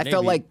army. Or I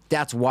felt Navy. like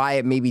that's why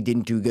it maybe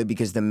didn't do good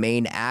because the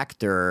main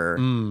actor,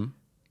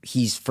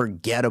 he's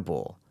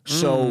forgettable.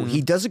 So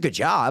he does a good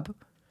job.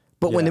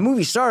 But when Yeah. the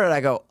movie started,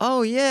 I go,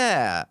 oh,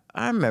 yeah,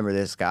 I remember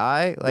this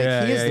guy. Like,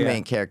 Yeah, he is yeah, the yeah.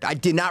 main character. I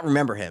did not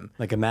remember him.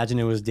 Like imagine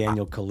it was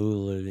Daniel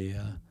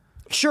Kaluuya.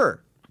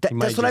 Sure. He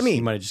might That's what I just- he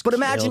mean. might have just But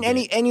imagine killed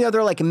it. any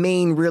other like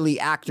main really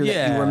actor that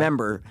Yeah. you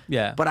remember.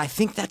 Yeah. But I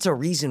think that's a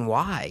reason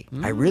why.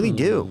 I really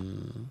do.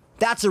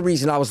 That's a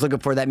reason I was looking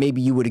for that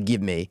maybe you would have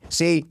given me.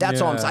 See,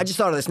 that's all Yeah. I just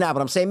thought of this now,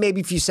 but I'm saying maybe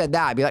if you said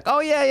that, I'd be like,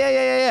 oh,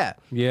 yeah.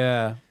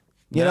 Yeah.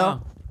 You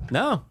know?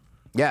 No.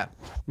 Yeah.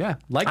 Yeah.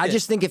 Like I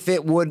just think if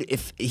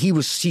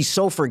he's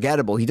so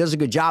forgettable, he does a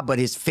good job, but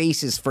his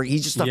face is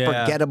he's just a Yeah.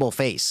 forgettable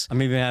face. I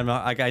mean,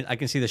 I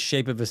can see the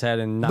shape of his head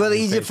and. Not But his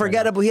he's face a right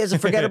forgettable. He has a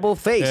forgettable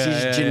face. Yeah, He's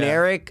yeah, a yeah.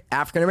 generic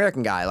African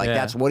American guy. Like Yeah.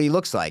 that's what he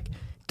looks like.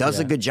 Does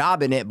a Yeah. good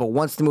job in it, but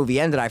once the movie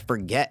ended, I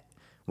forgot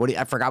what he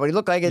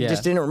looked like. I Yeah.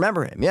 just didn't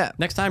remember him. Yeah.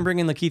 Next time, bring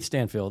in Lakeith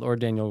Stanfield or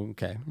Daniel.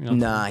 Okay. You know,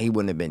 Nah, he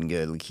wouldn't have been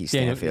good. Keith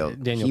Daniel-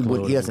 Stanfield. Daniel he Kaluuya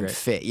would've He been doesn't great.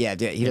 fit. Yeah,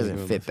 he doesn't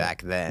would've fit been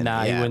back then.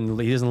 Nah, yeah. he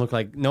wouldn't. He doesn't look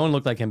like. No one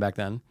looked like him back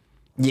then.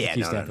 Yeah, Lakeith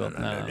no, Stanfield.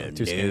 no,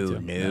 Too skinny,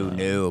 too.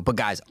 no. But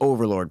guys,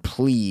 Overlord,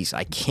 please,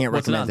 I can't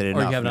What's it on? recommend it Or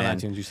enough, you have it on man.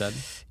 iTunes? You said.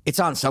 It's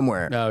on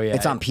somewhere. Oh, yeah.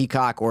 It's on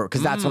Peacock or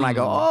because that's when I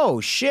go,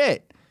 oh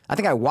shit. I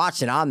think I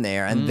watched it on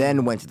there and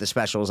then went to the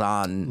specials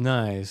on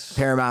Nice.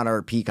 Paramount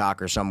or Peacock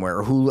or somewhere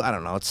or Hulu. I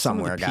don't know. It's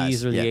somewhere, the guys.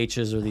 P's or the Yeah.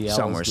 H's or the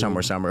L's.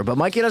 Somewhere. But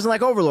Mikey doesn't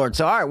like Overlord.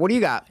 So all right, what do you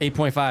got?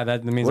 8.5.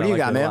 That means What I do you liked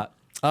got, it a man?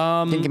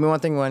 lot. Can you give me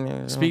one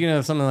thing? Speaking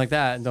of something like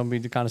that, don't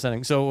be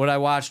condescending. So what I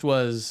watched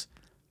was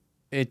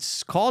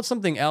It's called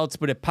something else,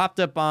 but it popped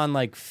up on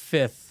like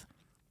Fifth.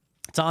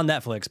 It's on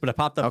Netflix, but it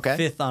popped up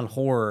Fifth on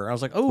horror. I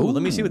was like, oh,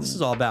 let me see what this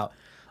is all about.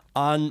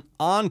 On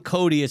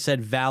Kodi, it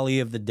said Valley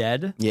of the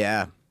Dead.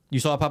 Yeah. You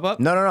saw it pop up?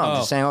 No. I'm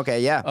just saying.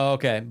 Okay, yeah. Oh,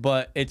 okay,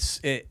 but it's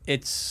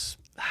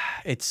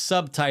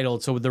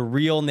subtitled. So the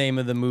real name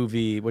of the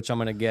movie, which I'm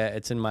gonna get,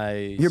 it's in my.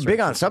 You're big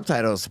on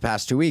subtitles the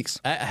past 2 weeks.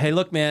 Hey,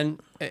 look, man.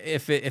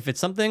 If it's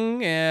something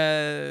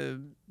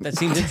that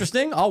seems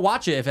interesting, I'll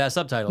watch it if it has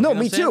subtitles. No, You know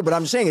me what I'm saying? too. But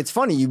I'm saying it's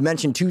funny. You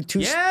mentioned two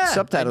Yeah,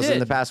 subtitles I in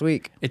the did. past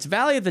week. It's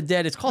Valley of the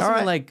Dead. It's called All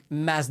something right. like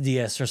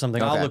Masdias or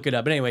something. I'll Okay. look it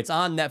up. But anyway, it's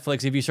on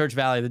Netflix. If you search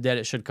Valley of the Dead,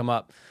 it should come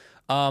up.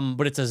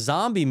 But it's a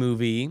zombie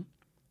movie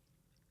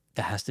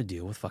that has to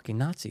deal with fucking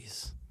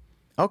Nazis.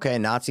 Okay,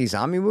 Nazi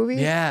zombie movie.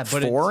 Yeah,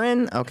 but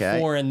foreign. Okay.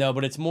 Foreign though,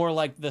 but it's more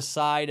like the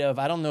side of,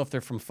 I don't know if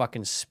they're from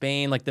fucking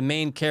Spain. Like the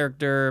main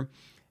character,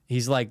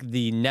 he's like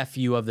the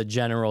nephew of the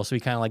general, so he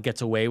kind of like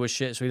gets away with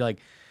shit. So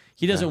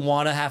he doesn't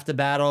want to have to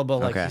battle, but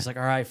like Okay. he's like,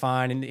 all right,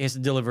 fine, and he has to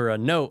deliver a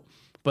note.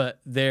 But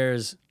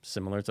there's,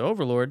 similar to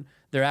Overlord,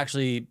 they're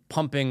actually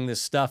pumping this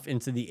stuff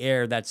into the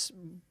air that's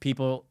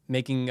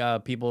making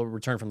people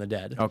return from the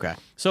dead. Okay.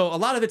 So a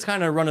lot of it's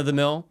kind of run of the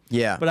mill.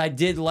 Yeah. But I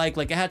did like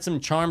it had some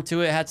charm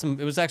to it.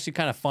 It was actually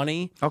kind of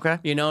funny. Okay.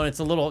 You know, and it's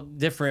a little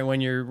different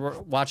when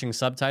you're watching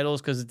subtitles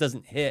because it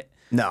doesn't hit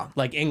No.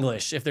 like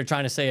English if they're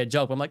trying to say a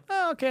joke. I'm like,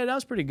 oh, okay, that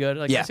was pretty good.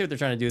 Like, I Yeah. see what they're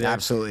trying to do there.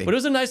 Absolutely. But it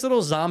was a nice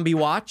little zombie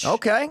watch.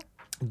 Okay.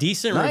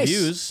 Decent Nice.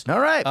 reviews. All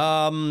right.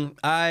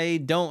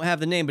 I don't have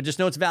the name, but just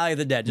know it's Valley of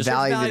the Dead. Just search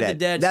Valley of the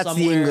Dead. That's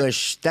somewhere. the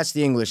English. That's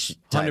the English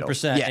title.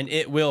 100%, Yeah. and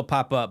it will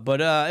pop up. But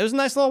it was a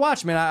nice little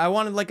watch, man. I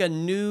wanted like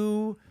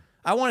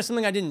I wanted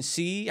something I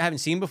haven't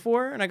seen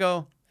before, and I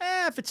go,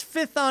 if it's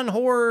Fifth on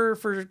horror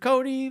for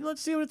Kodi,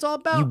 let's see what it's all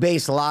about. You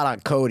base a lot on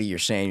Kodi. You're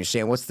saying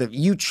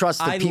you trust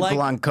the I people like-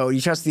 on Kodi.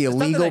 You trust the It's not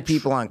that illegal I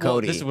people on well,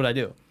 Kodi. this is what I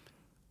do.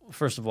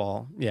 First of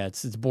all, yeah,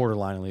 it's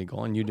borderline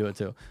illegal, and you do it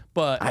too.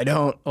 But I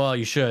don't. Well,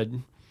 you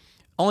should.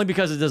 Only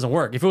because it doesn't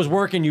work. If it was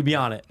working, you'd be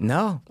on it.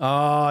 No.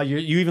 Oh, you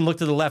even looked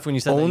to the left when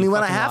you said that, Only you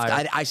when I fucking have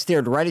liar. to. I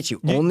stared right at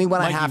you. Only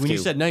when I Mikey, have when to. you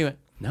said no, you went,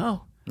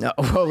 no. No.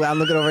 Well, I'm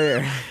looking over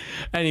here.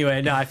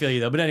 Anyway, no, I feel you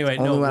though. But anyway,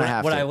 Only no. when I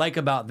have What to. I like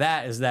about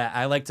that is that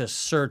I like to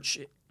search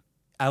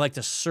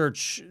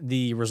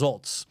the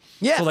results.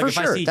 Yeah, so like for if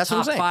I sure. see That's what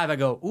I'm top saying. 5, I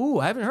go, ooh,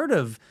 I haven't heard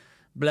of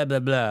blah blah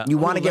blah. You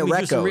wanna Ooh, get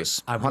let me do some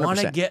recos, I want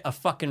to 100%. get a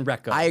fucking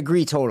reco. I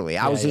agree totally.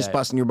 I was just yeah.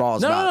 busting your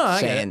balls No, about no,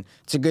 I get saying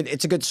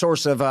it's a good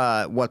source of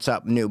what's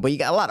up new. But you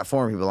got a lot of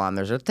foreign people on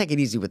there, so take it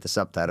easy with the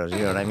subtitles. You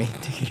know what I mean?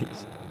 Take it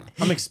easy.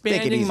 I'm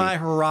expanding easy. my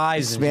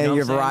horizon. Expanding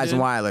your you know what I'm Verizon saying, dude?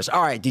 Wireless.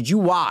 All right, did you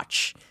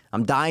watch?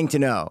 I'm dying to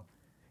know.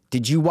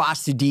 Did you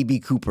watch the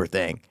DB Cooper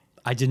thing?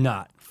 I did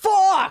not.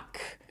 Fuck!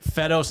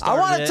 Fedo I started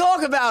want to it.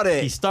 talk about He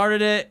it.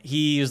 started it.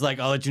 He was like,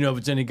 I'll let you know if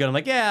it's any good. I'm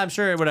like, yeah, I'm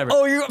sure, whatever.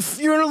 Oh,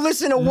 you're gonna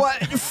listen to what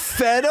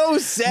Fedo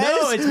says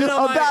No, it's been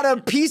on my- about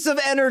a piece of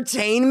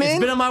entertainment? It's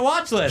been on my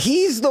watch list.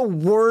 He's the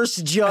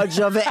worst judge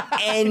of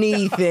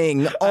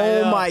anything.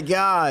 Oh know. my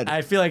god.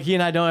 I feel like he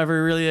and I don't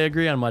ever really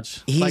agree on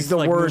much. He's the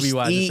worst.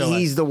 movie-wise and show-wise.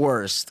 He's the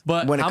worst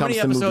But when it how comes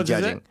many to movie episodes is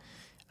it? judging.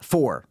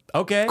 4.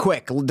 Okay.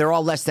 Quick. They're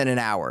all less than an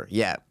hour.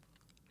 Yeah.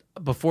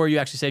 Before you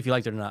actually say if you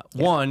liked it or not.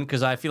 One,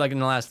 because I feel like in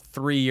the last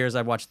 3 years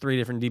I've watched 3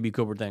 different DB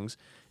Cooper things.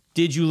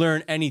 Did you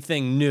learn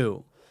anything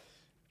new?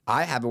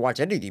 I haven't watched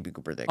any DB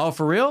Cooper thing. Oh,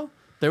 for real?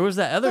 There was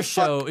that other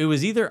show. It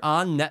was either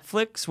on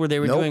Netflix where they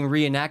were Nope. doing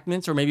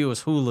reenactments, or maybe it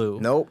was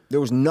Hulu. Nope. There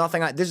was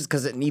nothing. This is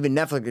because even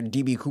Netflix and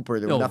DB Cooper,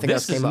 there was No, nothing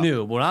else this came is up.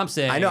 new. What I'm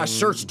saying. I know. I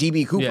searched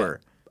DB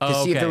Cooper Yeah. to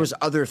Oh, see if okay. there was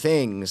other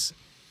things.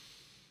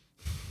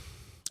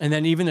 And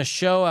then even a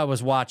show I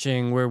was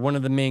watching where one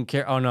of the main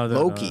characters. Oh no,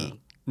 Loki.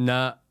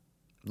 No.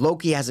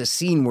 Loki has a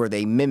scene where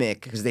they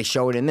mimic, because they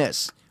show it in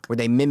this, where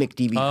they mimic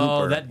DB Oh,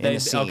 Cooper that in they, a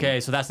scene. okay.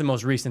 So that's the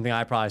most recent thing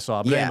I probably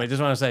saw. But Yeah. anyway,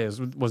 just want to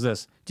say was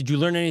this? Did you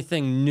learn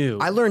anything new?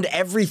 I learned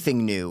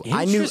everything new.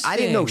 I didn't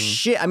know Interesting.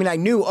 shit. I mean, I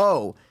knew,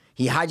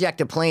 he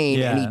hijacked a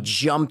plane and he Yeah.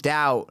 jumped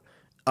out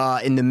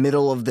in the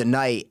middle of the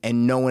night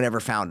and no one ever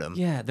found him.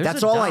 Yeah, there's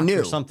that's a all I doc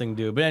knew. or something,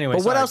 dude. But anyway,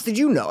 But what sorry. else did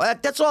you know?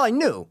 That's all I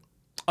knew.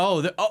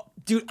 Oh,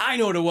 dude, I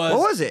know what it was.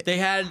 What was it? They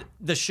had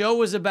the show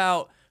was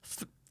about.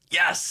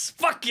 Yes,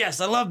 fuck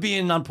yes, I love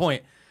being on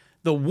point.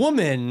 The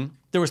woman,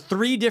 there was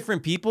 3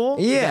 different people.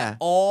 Yeah. that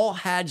all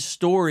had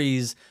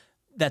stories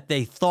that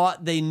they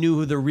thought they knew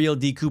who the real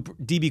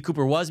DB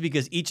Cooper was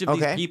because each of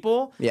these Okay.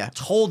 people Yeah.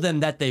 told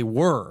them that they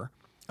were.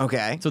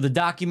 Okay. So the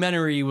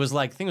documentary was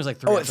like, I think it was like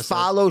 3 it episodes.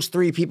 follows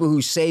 3 people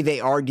who say they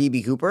are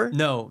DB Cooper?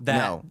 No,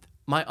 No.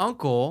 my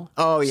uncle.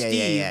 Oh, yeah,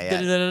 Steve, yeah.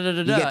 da-da-da-da-da-da.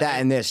 You get that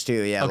in this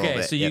too, yeah. A Okay,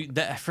 little bit. so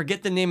Yep. I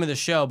forget the name of the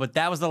show, but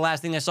that was the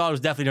last thing I saw. It was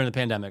definitely during the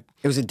pandemic.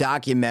 It was a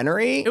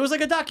documentary? It was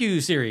like a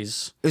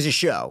docu-series. It was a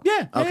show.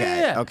 Yeah. Okay.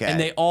 Yeah. Okay. And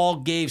they all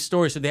gave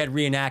stories, so they had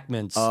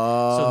reenactments.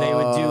 So they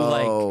would do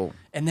Oh. like,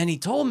 And then he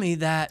told me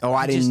that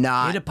I he did just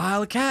not. hit a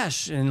pile of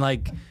cash, and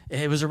like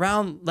it was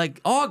around like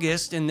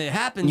August, and it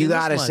happened. You in this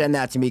gotta month. send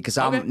that to me because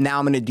Okay.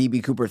 I'm in a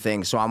DB Cooper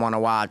thing, so I want to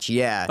watch.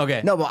 Yeah.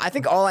 Okay. No, but I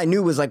think all I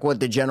knew was like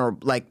what the general,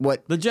 like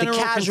what The general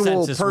casual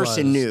consensus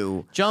person was,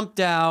 knew. Jumped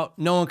out.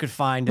 No one could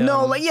find him.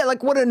 No,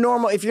 like what a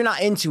normal. If you're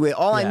not into it,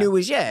 all I Yeah. knew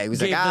was it was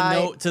Gave like the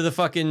note to the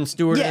fucking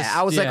stewardess. Yeah,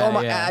 I was like, oh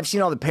my, yeah. I've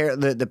seen all the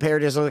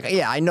parodies. I was like,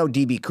 yeah, I know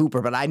DB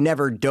Cooper, but I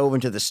never dove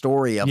into the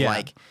story of Yeah.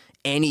 like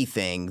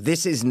anything.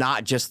 This is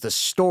not just the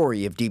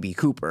story of DB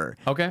Cooper.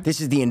 Okay.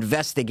 This is the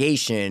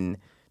investigation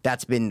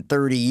that's been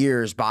 30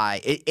 years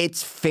by.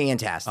 It's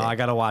fantastic. Oh, I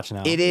gotta watch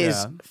now. It is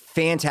Yeah.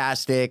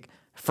 fantastic.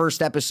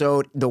 First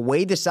episode, the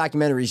way this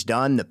documentary's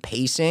done, the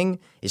pacing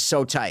is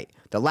so tight.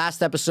 The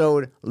last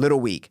episode,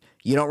 little weak.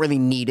 You don't really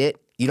need it.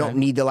 You don't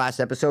need the last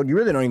episode. You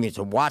really don't even need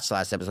to watch the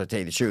last episode, to tell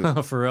you the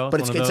truth. For real?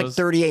 But One it's of like those?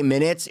 38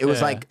 minutes. It was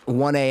Yeah. like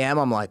 1 a.m.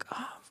 I'm like, oh,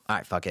 all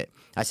right, fuck it.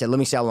 I said, let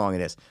me see how long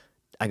it is.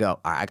 I go,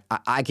 all right,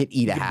 I could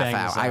eat a half bang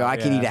hour. this I go, out, I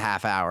could yeah. eat a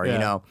half hour, Yeah. you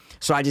know?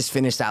 So I just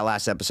finished that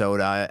last episode.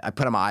 I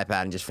put on my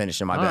iPad and just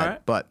finished in my bed. right.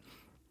 But,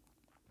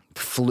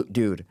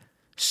 dude,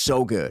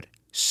 so good.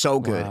 So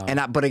good.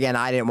 Wow. But again,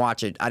 I didn't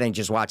watch it. I didn't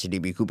just watch a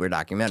DB Cooper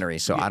documentary,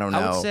 so I don't know.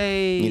 I would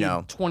say, you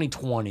know,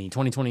 2020,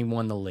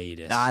 2021, the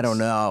latest. I don't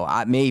know.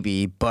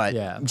 Maybe, but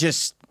Yeah.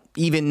 just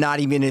not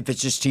even if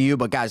it's just to you,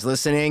 but guys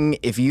listening,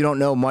 if you don't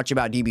know much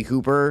about DB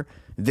Cooper,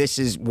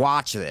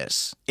 watch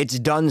this. It's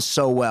done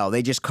so well.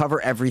 They just cover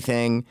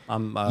everything.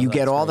 You get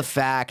that's all great. the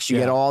facts. You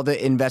Yeah. get all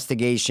the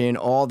investigation,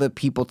 all the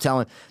people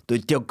telling.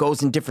 It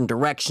goes in different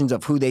directions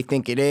of who they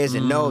think it is.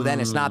 And no, then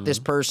it's not this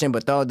person,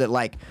 but though that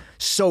like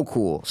so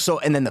cool. So,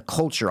 and then the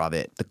culture of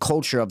it, the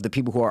culture of the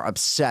people who are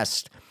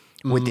obsessed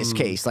with this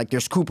case. Like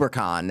there's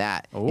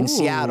CooperCon in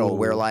Seattle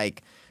where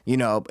like, you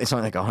know, it's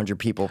only like 100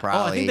 people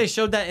probably. Oh, I think they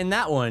showed that in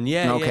that one.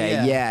 Yeah.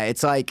 Okay, yeah.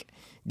 It's like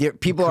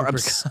people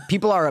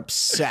are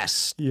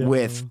obsessed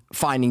with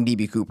finding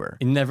DB Cooper.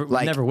 It never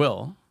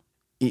will.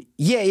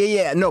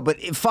 Yeah. No, but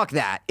fuck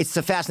that. It's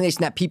the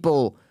fascination that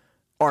people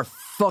are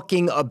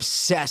fucking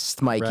obsessed,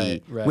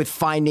 Mikey, Right. with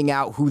finding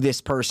out who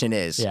this person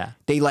is. Yeah.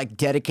 They like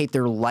dedicate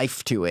their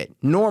life to it.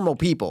 Normal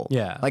people.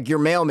 Yeah. Like your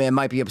mailman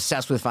might be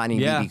obsessed with finding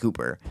Yeah. DB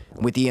Cooper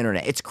with the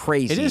internet. It's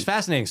crazy. It is a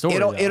fascinating story.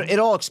 It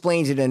all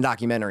explains it in a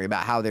documentary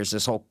about how there's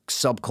this whole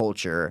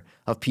subculture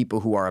of people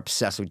who are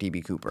obsessed with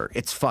DB Cooper.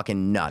 It's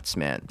fucking nuts,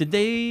 man. Did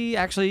they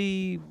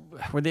actually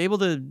were they able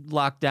to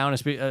lock down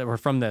or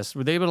from this?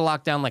 Were they able to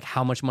lock down like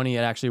how much money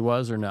it actually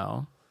was or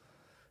no?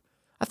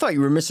 I thought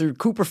you were Mr.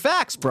 Cooper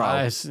Facts, bro.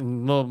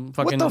 Little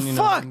fucking, the you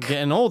know, fuck?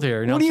 getting old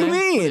here. You know What do I'm you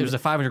saying? mean? It was a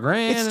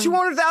 $500,000. It's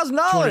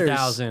 $200,000.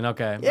 $200,000.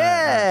 Okay.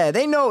 Yeah,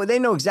 they know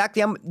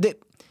exactly.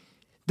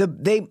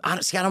 They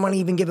honestly, I don't want to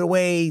even give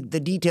away the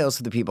details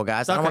to the people,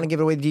 guys. I don't Okay. want to give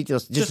away the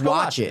details. Just go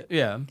watch it.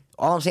 Yeah.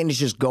 All I'm saying is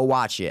just go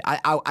watch it.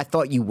 I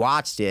thought you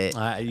watched it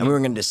and we were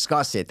going to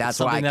discuss it. That's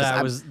why. Something that 'cause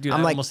I was. Dude,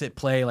 I'm I like, almost hit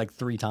play like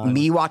 3 times.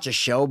 me watch a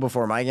show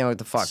before Mike. You know what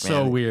the fuck,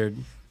 so man? weird.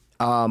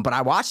 But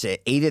I watched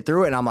it, ate it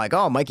through it, and I'm like,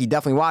 oh, Mikey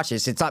definitely watched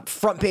this. It's on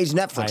front page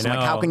Netflix. I I'm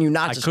like, how know. can you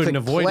not I just couldn't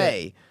click avoid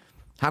play?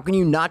 How can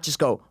you not just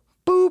go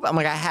boop? I'm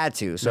like, I had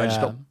to. So I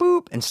just Yeah. go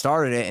boop and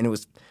started it, and it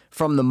was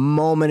from the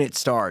moment it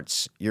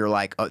starts, you're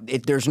like,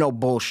 there's no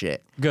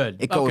bullshit. Good.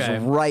 It goes Okay.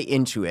 right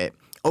into it.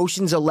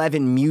 Ocean's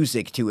 11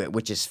 music to it,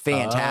 which is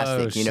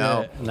fantastic. Oh, you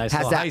know, shit. Nice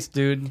little heist,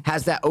 dude.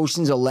 Has that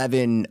Ocean's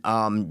 11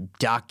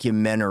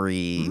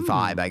 documentary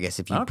vibe, I guess,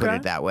 if you put Okay.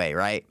 it that way,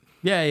 right?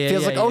 Yeah.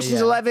 Feels like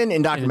Ocean's 11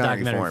 in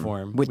documentary documentary,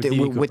 form, with with DB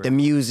the Cooper.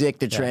 music,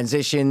 the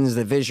transitions,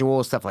 the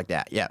visuals, stuff like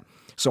that. Yeah.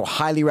 So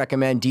highly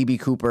recommend DB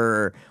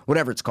Cooper,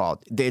 whatever it's called,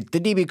 the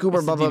DB Cooper,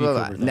 It's the blah blah DB blah,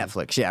 blah. Cooper thing.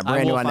 Netflix. Yeah, I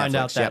brand new will on find Netflix.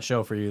 out that Yep.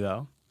 show for you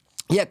though.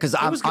 Yeah, because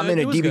I'm was good. in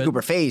a It was DB good.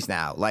 Cooper phase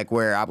now, like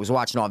where I was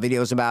watching all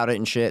videos about it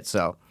and shit.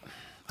 So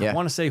yeah. I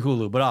want to say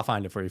Hulu, but I'll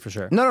find it for you for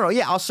sure. No.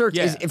 Yeah, I'll search.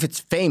 Yeah. If it's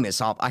famous,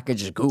 I could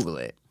just Google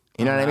it.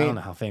 You know what I I don't mean?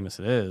 know how famous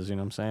it is. You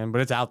know what I'm saying?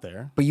 But it's out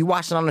there. But you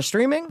watched it on the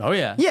streaming? Oh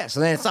yeah. Yeah, so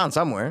then it's on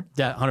somewhere.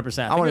 Yeah.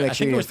 100%. I want to make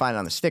sure you it didn't was, find it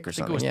on the stick or I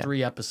think something. it was Yeah.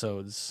 3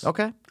 episodes.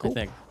 Okay, cool. I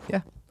think.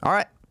 Yeah. All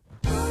right.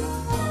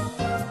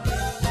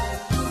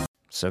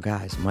 So,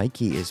 guys,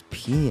 Mikey is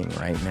peeing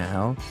right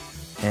now,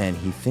 and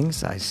he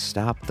thinks I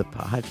stopped the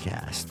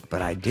podcast,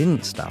 but I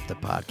didn't stop the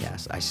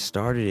podcast. I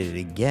started it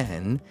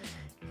again,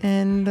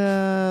 and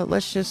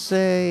let's just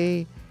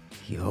say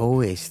he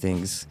always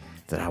thinks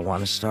that I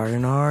want to start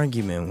an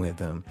argument with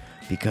him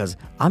because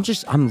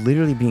I'm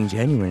literally being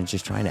genuine and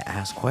just trying to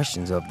ask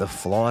questions of the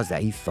flaws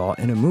that he thought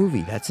in a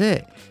movie. That's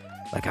it.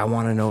 Like, I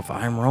want to know if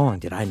I'm wrong.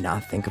 Did I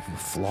not think of a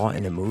flaw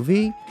in a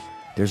movie?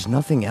 There's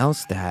nothing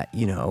else that,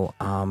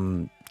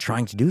 I'm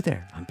trying to do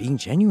there. I'm being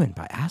genuine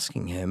by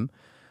asking him,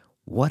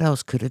 what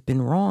else could have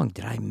been wrong?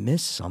 Did I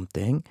miss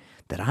something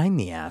that I'm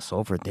the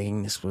asshole for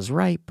thinking this was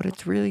right, but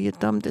it's really a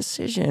dumb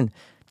decision?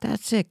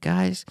 That's it,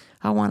 guys.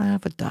 I want to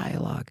have a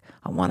dialogue.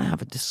 I want to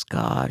have a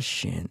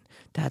discussion.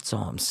 That's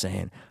all I'm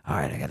saying. All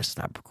right, I got to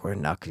stop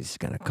recording now because he's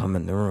going to come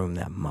in the room,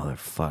 that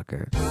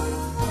motherfucker.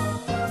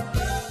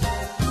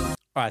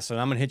 All right, so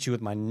I'm gonna hit you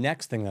with my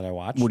next thing that I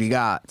watched. What do you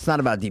got? It's not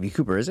about DB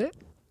Cooper, is it?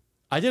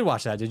 I did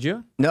watch that. Did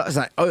you? No, it's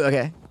not. Oh,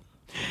 okay.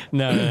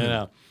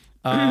 No.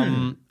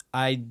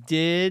 I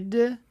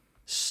did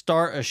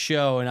start a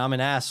show, and I'm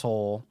an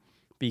asshole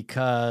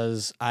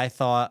because I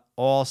thought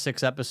all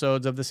 6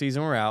 episodes of the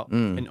season were out,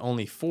 and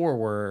only 4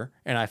 were.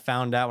 And I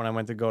found out when I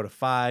went to go to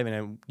 5,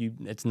 and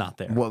it's not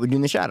there. What We Do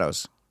in the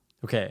Shadows?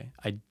 Okay,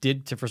 I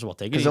did to first of all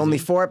take it easy. There's only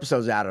 4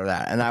 episodes out of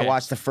that, and I Okay.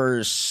 watched the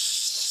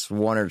first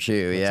 1 or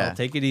 2. So Yeah, I'll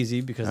take it easy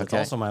because it's Okay.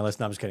 also on my list.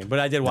 No, I'm just kidding. But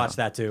I did watch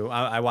that too.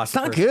 I watched. it's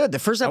not good. The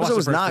first episode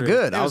was not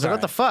good. I was like,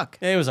 what the fuck?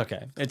 It was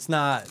okay. It's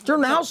not. They're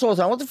in the house all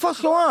the time. What the fuck's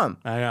going on?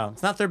 I know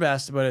it's not their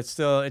best, but it's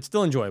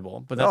still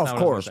enjoyable. But that's Oh, not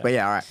of what I was course. gonna But say.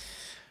 yeah, all right.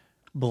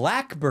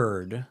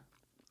 Blackbird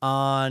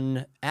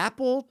on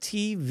Apple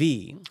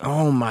TV.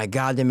 Oh my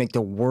God, they make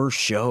the worst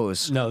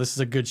shows. No, this is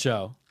a good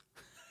show.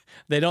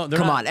 They don't. They're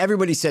Come not, on,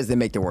 everybody says they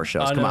make the worst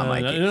shows. Oh, Come no, on, no,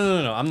 Mikey.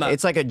 No. I'm not.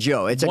 It's like a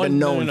joke. It's like a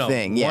known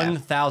thing. Yeah.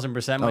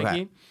 1000%, Mikey.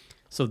 Okay.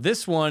 So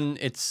this one,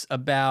 it's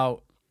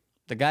about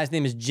the guy's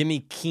name is Jimmy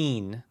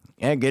Keene.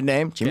 Yeah, good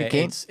name, Jimmy Okay,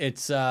 Keene.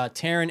 It's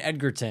Taron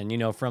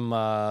Egerton, from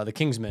The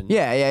Kingsman.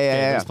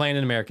 Yeah. He's playing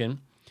an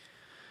American.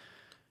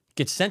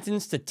 Gets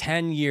sentenced to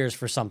 10 years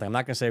for something. I'm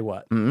not going to say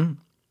what. Mm-hmm.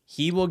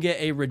 He will get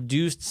a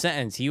reduced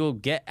sentence. He will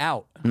get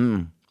out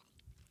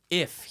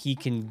if he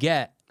can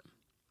get.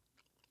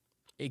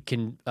 It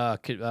can.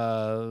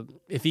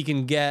 If he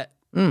can get.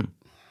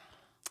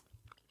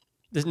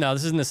 This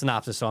isn't the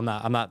synopsis, so I'm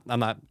not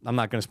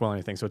going to spoil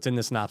anything. So it's in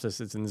the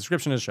synopsis. It's in the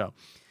description of the show.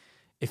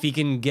 If he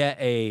can get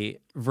a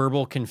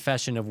verbal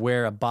confession of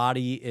where a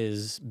body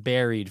is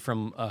buried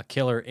from a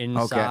killer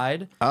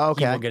inside,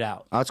 Okay. he will get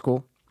out. Oh, that's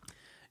cool.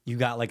 You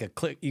got like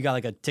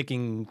a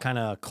ticking kind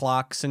of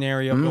clock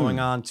scenario going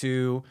on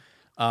too.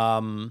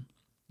 The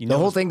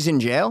whole thing's in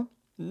jail?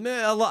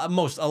 a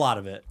lot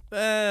of it,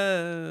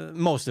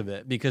 most of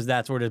it, because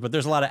that's where it is. But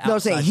there's a lot of outside No, I'm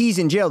saying he's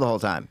in jail the whole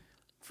time.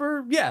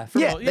 yeah.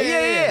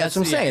 That's what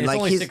I'm saying. It's Like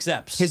only 6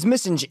 eps.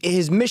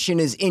 his mission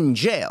is in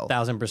jail.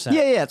 1000%.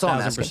 Yeah, that's all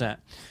I'm 1000%.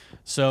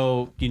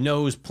 So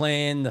who's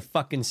playing the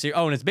fucking series?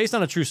 Oh, and it's based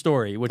on a true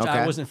story, which I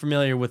Okay. wasn't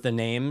familiar with the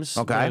names.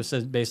 Okay. It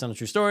says based on a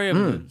true story of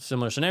a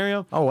similar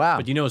scenario. Oh, wow.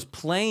 But who's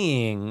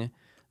playing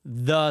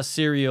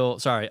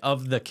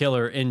of the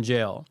killer in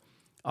jail?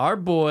 Our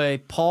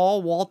boy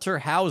Paul Walter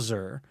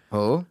Hauser,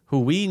 Oh, who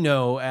we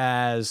know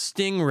as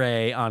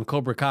Stingray on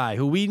Cobra Kai,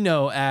 who we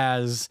know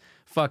as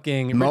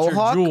fucking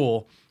Mohawk? Richard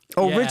Jewell.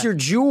 Oh, Yeah. Richard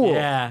Jewell.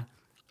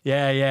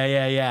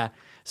 Yeah.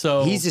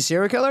 So He's a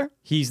serial killer?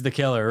 he's the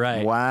killer, right?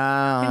 And he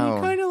Wow.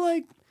 kind of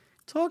like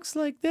talks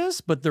like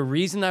this, but the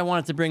reason I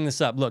wanted to bring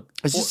this up, look,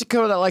 Is this a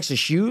killer that likes his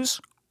shoes?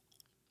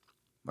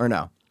 Or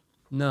no?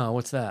 no,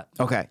 what's that?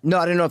 Okay. No,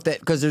 I didn't know if that,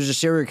 because there's a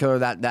serial killer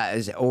that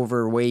is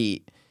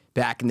overweight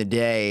back in the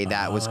day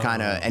that was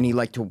kind of, and he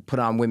liked to put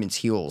on women's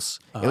heels.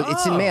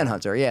 It's in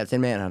Manhunter. Yeah, it's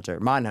in Manhunter.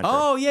 Mindhunter.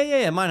 Oh,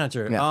 yeah,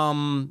 Mindhunter. Yeah.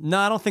 No,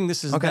 I don't think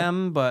this is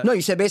them, but No,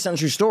 you said based on a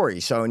true story.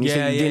 So, and you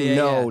said you didn't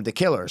know the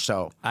killer.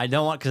 So, I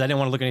don't want, because I didn't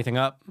want to look anything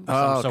up. So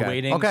I'm still okay.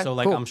 waiting. Okay, So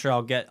cool. I'm sure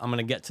I'm going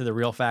to get to the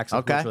real facts of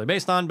what Okay. it's really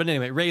based on. But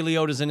anyway, Ray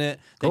Liotta's in it.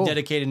 They Cool.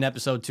 dedicated an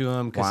episode to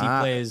him because he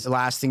plays. the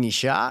last thing he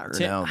shot, or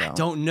no? I Though?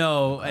 don't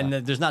know, and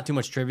there's not too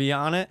much trivia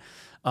on it.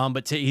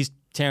 But he's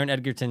Taron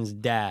Egerton's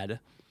dad.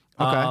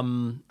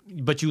 Okay.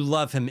 But you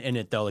love him in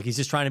it though. Like he's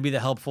just trying to be the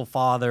helpful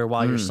father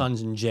while your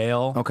son's in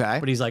jail. Okay.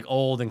 But he's like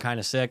old and kind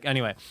of sick.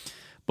 Anyway,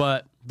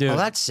 but dude, Oh,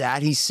 that's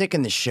sad. He's sick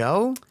in the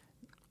show.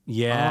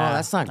 yeah, Oh,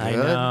 that's not I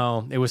good.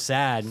 know it was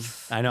sad.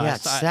 I know. Yeah,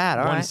 it's sad,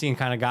 all One right. scene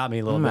kind of got me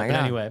a little Oh bit. my But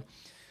God.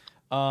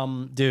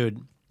 anyway,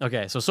 dude.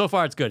 Okay, so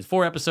far it's good.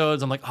 4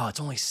 episodes. I'm like, oh, it's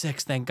only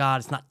 6. Thank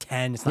God, it's not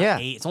 10. It's not Yeah.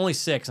 8. It's only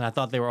 6, and I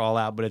thought they were all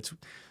out, but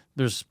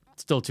there's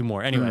still 2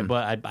 more. Anyway,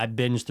 but I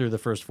binged through the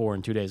first 4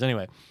 in 2 days.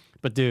 Anyway,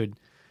 but dude,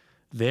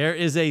 there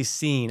is a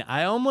scene.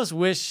 I almost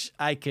wish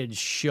I could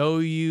show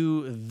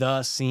you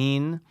the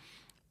scene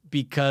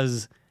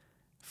because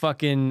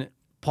fucking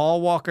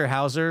Paul Walker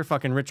Hauser,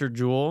 fucking Richard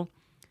Jewell,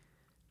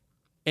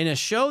 in a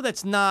show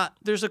that's not.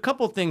 There's a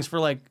couple things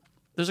for like.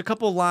 There's a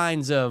couple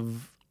lines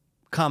of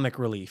comic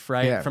relief,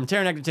 right? Yeah. From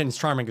Taron Egerton, he's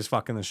charming as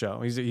fuck in the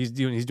show. He's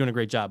doing a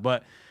great job.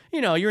 But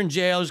you're in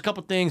jail. There's a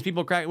couple things.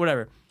 People crack.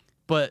 Whatever.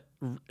 But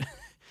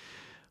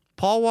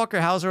Paul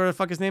Walker Hauser, whatever the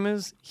fuck his name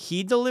is,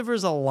 he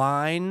delivers a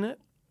line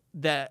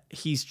that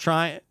he's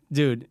trying.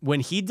 Dude, when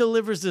he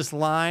delivers this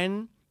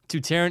line to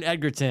Taron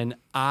Egerton,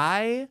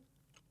 I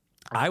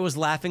was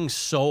laughing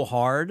so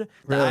hard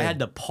that I Really? had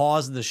to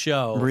pause the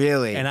show.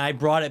 Really? And I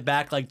brought it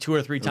back like 2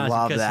 or 3 times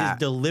Love because his that.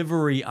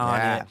 delivery on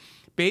Yeah. it.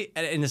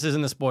 And this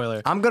isn't a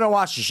spoiler. I'm gonna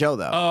watch the show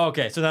though. Oh,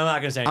 okay. So then I'm not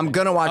gonna say anything. I'm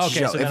gonna watch okay, the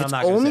show. So then If I'm it's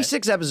not gonna only say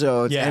it. 6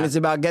 episodes Yeah. and it's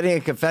about getting a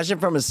confession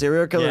from a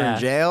serial killer Yeah. in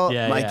jail,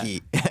 Yeah,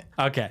 Mikey,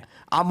 Okay.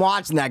 I'm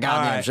watching that All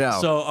goddamn right.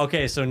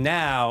 show. So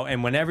now,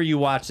 and whenever you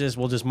watch this,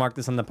 we'll just mark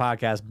this on the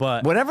podcast.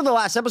 But Whenever the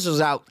last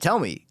episode's out, tell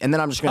me, and then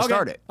I'm just gonna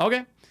start it.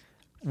 Okay.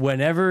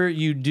 Whenever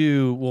you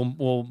do,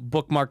 we'll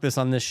bookmark this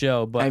on this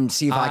show. But And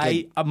see if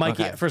I can-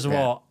 Mikey. okay, First of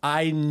yeah. all,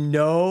 I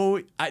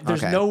know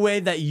there's Okay. no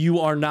way that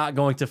you are not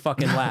going to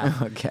fucking laugh.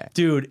 Okay.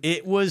 Dude,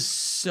 it was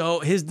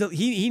so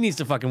he needs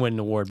to fucking win an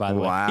award. By the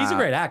Wow. way, he's a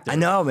great actor. I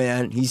know,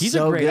 man. He's He's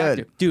so a great good.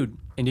 actor, dude.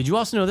 And did you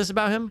also know this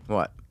about him?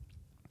 What?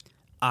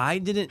 I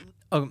didn't.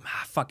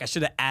 fuck, I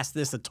should have asked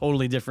this a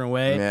totally different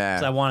way. Yeah.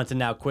 So I wanted to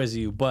now quiz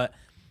you. But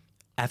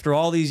after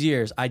all these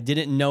years, I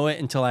didn't know it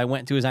until I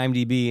went to his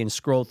IMDb and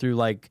scrolled through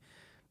like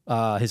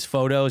his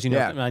photos,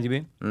 Yeah.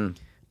 IMDb.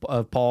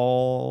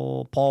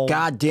 Paul.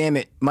 God damn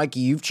it,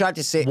 Mikey! You've tried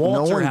to say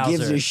no one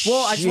gives a shit.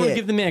 Well, I just want to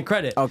give the man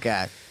credit.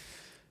 Okay.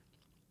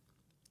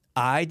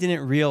 I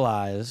didn't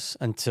realize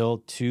until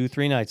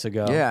 2-3 nights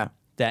ago Yeah.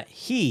 that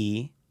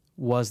he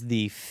was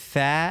the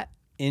fat,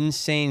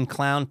 insane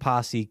clown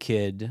posse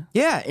kid.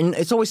 Yeah, and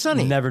It's Always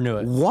Sunny. Never knew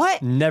it.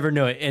 What? Never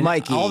knew it. And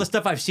Mikey. all the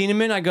stuff I've seen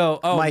him in, I go,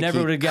 oh, Mikey, never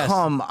would have guessed.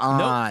 come Nope.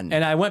 on.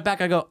 And I went back,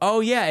 I go,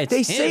 oh, yeah, it's They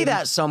him. say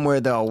that somewhere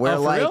though, where Oh,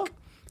 for like, real?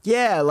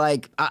 yeah,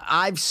 like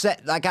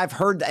I've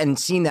heard and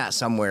seen that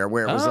somewhere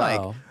where it was like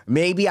Oh.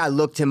 maybe I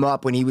looked him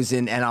up when he was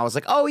in, and I was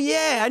like, oh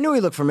yeah, I knew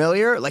he looked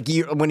familiar. Like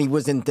when he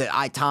was in the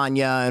I,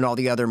 Tonya and all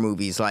the other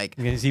movies, like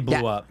Because he blew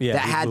that, up. Yeah,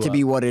 that he had blew to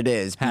be up. what it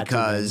is Had to,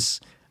 because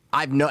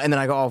I've no, and then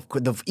I go,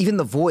 oh, even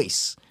the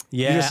voice.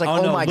 Yeah. You're just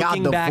like, no, my god,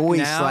 looking the back voice,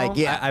 now, like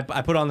yeah.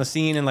 I put on the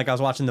scene and like I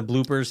was watching the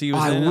bloopers he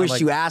was I in. I'm wish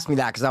like, you asked me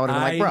that because I would have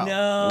been like, bro, I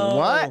know.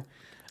 what?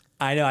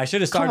 I know. I should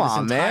have started Come this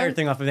on, entire man.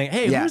 thing off of thinking,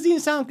 hey, Yeah. who's the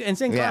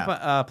insane Yeah.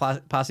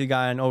 Mm-hmm. posse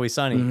guy in Always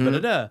Sunny?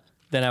 Da-da-da.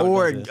 Then I would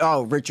Or go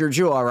to this. Richard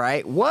Jewell,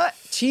 right? What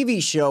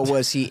TV show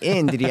was he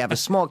in? Did he have a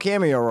small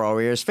cameo role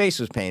where his face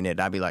was painted?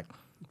 I'd be like,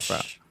 bro.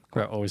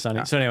 Bro, Always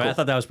Sunny. So anyway, I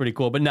thought that was pretty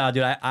cool. But no,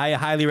 dude, I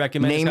highly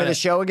recommend. Name of the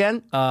show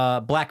again?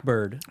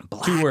 Blackbird.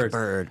 2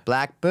 words.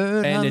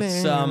 Blackbird. And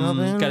it's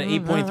got an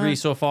 8.3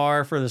 so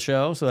far for the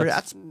show. So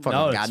That's fucking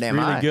it's goddamn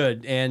really high.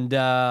 good. And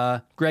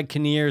Greg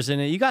Kinnear's in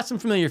it. You got some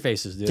familiar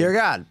faces, dude. Dear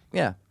God.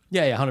 Yeah.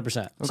 Yeah,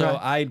 100%. So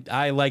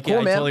I like it. Cool,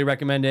 I man. totally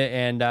recommend it,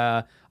 and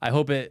I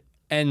hope it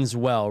ends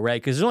well,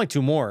 right? Because there's only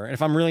 2 more, and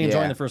if I'm really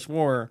enjoying Yeah. the first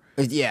 4,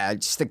 Yeah,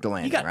 stick the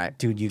landing, you got right?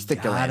 dude, you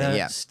stick the gotta landing,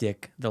 yeah.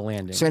 stick the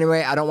landing. So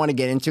anyway, I don't want to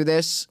get into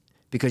this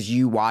because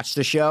you watched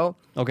the show,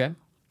 Okay,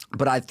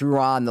 but I threw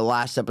on the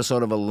last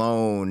episode of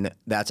Alone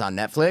that's on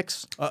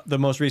Netflix. the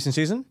most recent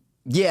season.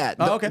 Yeah.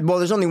 okay. Well,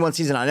 there's only one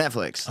season on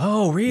Netflix.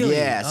 Oh, really?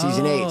 Yeah,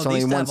 season 8. It's they only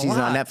used to one have a season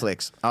on lot.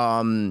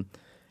 Netflix.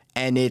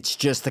 And it's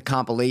just the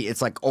compilation.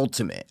 It's like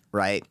ultimate,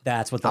 right?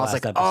 That's what the I was last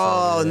like, episode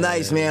oh, is.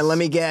 nice, man. Let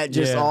me get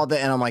just Yeah. all the.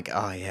 And I'm like,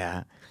 oh,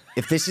 yeah.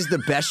 If this is the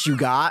best you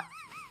got,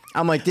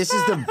 I'm like, this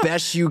is the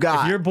best you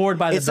got. If you're bored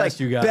by the it's best like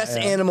you got, best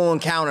yeah. animal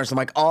encounters. I'm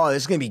like, oh,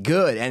 this is gonna be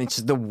good. And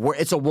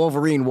it's a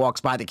Wolverine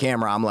walks by the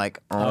camera. I'm like,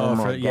 oh,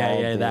 my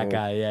God, that dude.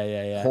 guy.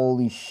 Yeah.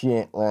 Holy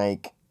shit!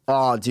 Like,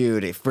 oh,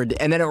 dude.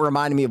 And then it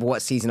reminded me of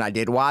what season I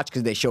did watch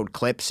because they showed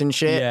clips and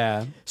shit.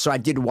 Yeah. So I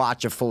did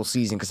watch a full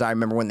season because I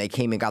remember when they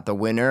came and got the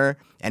winner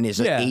and his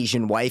Yeah.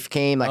 Asian wife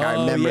came. Like I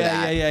Oh, remember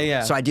yeah, that.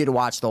 yeah. So I did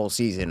watch the whole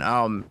season.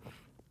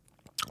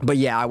 But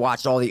yeah, I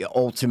watched all the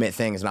ultimate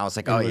things and I was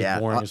like, oh was yeah,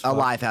 boring as fuck.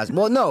 Alive has.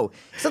 Well, no,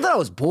 it's not that I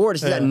was bored.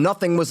 It's that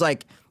nothing was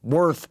like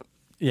worth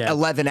Yeah.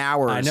 11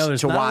 hours I know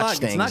there's to not a watch lot,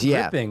 things. It's not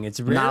yeah, gripping. It's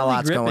really not a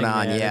lot's gripping, going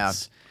on. man. Yeah,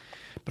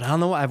 But I don't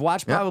know. I've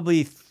watched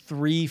probably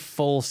 3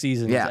 full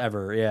seasons Yeah.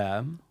 ever.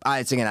 Yeah.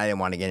 It's again, I didn't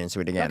want to get into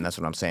it again. That's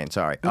what I'm saying.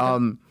 Sorry.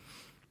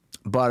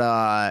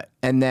 But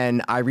and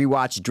then I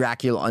rewatched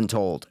Dracula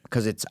Untold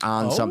because it's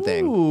on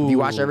something. Have you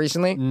watched that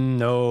recently?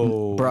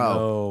 No, Bro.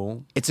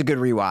 no. It's a good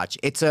rewatch.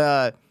 It's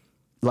a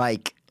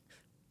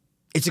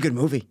good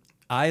movie.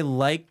 I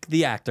like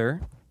the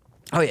actor.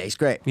 Oh yeah, he's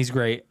great. He's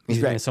great. He's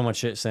great. been in so much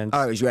shit since.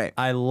 Oh, he's great.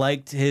 I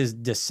liked his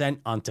descent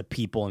onto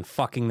people and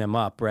fucking them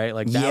up. Right,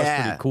 like that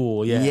was pretty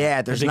cool. Yeah,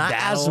 yeah. The There's big not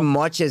as battle.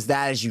 much as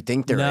that as you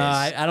think there is. No,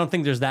 I don't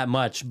think there's that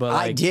much. But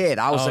I like, did.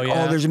 I was like,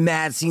 yeah? oh, there's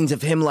mad scenes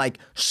of him like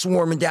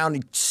swarming down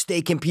and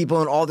staking people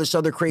and all this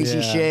other crazy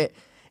Yeah. shit.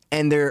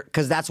 And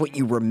because that's what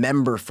you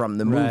remember from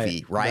the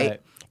movie, right?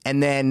 right.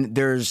 And then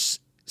there's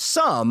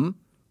some,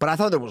 but I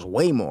thought there was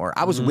way more.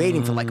 I was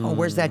waiting for like, oh,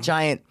 where's that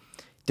giant?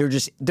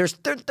 There's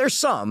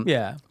some.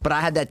 Yeah. But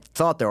I had that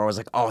thought there. I was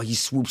like, oh, he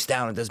swoops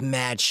down and does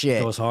mad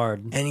shit. Goes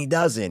hard. And he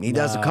doesn't. He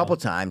does a No. couple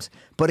times.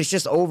 But it's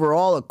just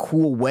overall a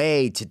cool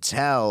way to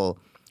tell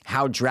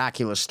how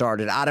Dracula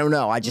started. I don't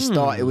know. I just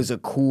thought it was a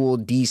cool,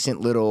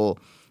 decent little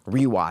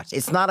rewatch.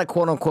 It's not a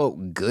quote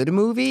unquote good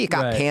movie. It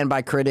got Right. panned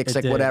by critics, It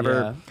like did, whatever.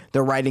 yeah.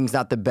 The writing's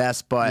not the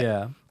best, but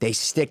Yeah. they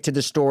stick to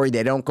the story.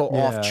 They don't go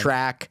off Yeah.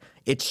 track.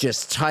 It's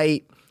just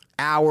tight,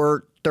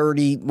 hour,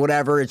 30,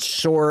 whatever. It's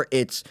short.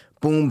 It's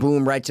boom,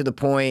 boom, right to the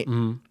point.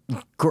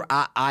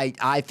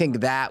 I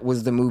think that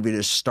was the movie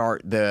to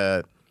start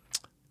the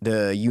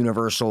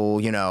Universal,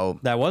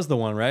 That was the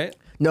one, right?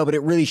 No, but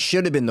it really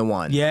should have been the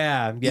one.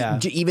 Yeah.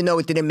 Even though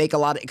it didn't make a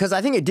lot of, because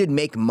I think it did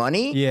make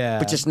money. Yeah.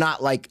 But just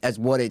not like as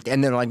what it,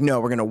 and they're like, no,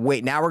 we're going to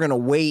wait. Now we're going to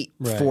wait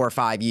Right. 4 or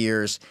 5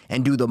 years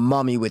and do the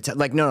Mummy with,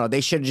 like, no,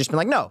 they should have just been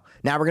like, no,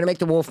 now we're going to make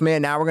the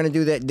Wolfman. Now we're going to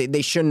do that.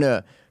 They shouldn't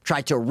have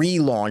tried to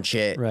relaunch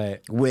it Right.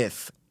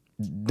 with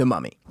the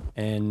Mummy.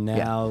 And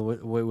now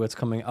what's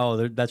coming?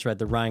 Oh, that's right.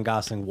 The Ryan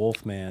Gosling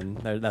Wolfman.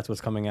 That's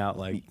what's coming out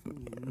like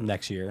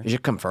next year. Is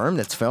it confirmed?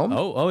 That's filmed?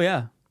 Oh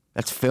yeah.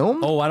 That's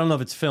filmed? Oh, I don't know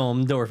if it's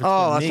filmed or if it's Oh,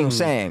 that's what I'm filming.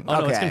 saying. Oh, no,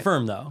 it's Okay.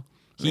 confirmed though.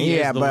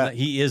 Yeah, but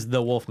he is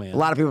the Wolfman. A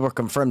lot of people are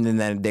confirmed and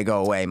then they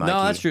go away, Mikey.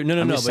 No, that's true. No,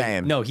 I'm no, just but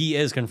saying. no, he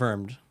is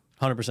confirmed.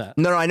 100%.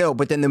 No, I know,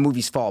 but then the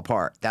movies fall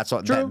apart. That's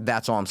all.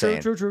 That's all I'm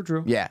saying.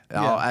 True. Yeah,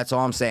 that's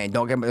all I'm saying.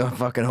 Don't get my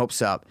fucking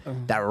hopes up.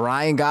 That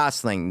Ryan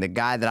Gosling, the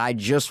guy that I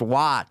just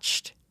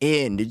watched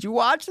in. Did you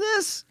watch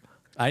this?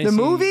 The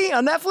movie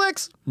on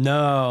Netflix?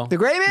 No. The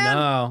Gray Man?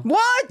 No.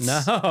 What?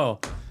 No.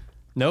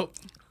 Nope.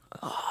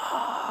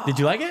 Did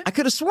you like it? I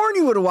could have sworn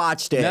you would have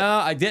watched it. No,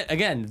 I did.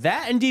 Again,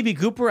 that and DB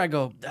Cooper, I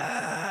go,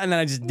 and then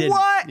I just didn't.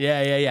 What?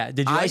 Yeah.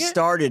 Did you like I it?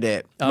 started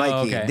it,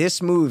 Mikey. okay.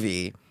 This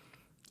movie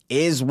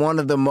is one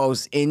of the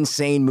most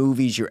insane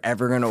movies you're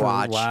ever going to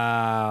watch.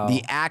 Wow.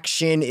 The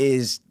action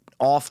is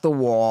off the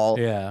wall.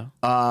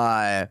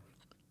 Yeah.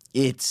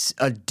 It's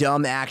a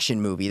dumb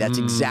action movie. That's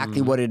exactly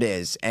what it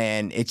is.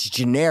 And it's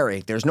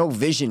generic. There's no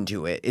vision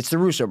to it. It's the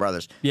Russo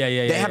brothers. Yeah.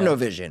 They have no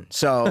vision.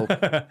 So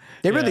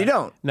they really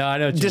don't. No, I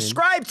know what you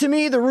Describe to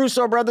me the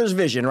Russo brothers'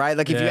 vision, right?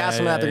 Like if you ask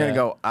them that, they're going to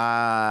go,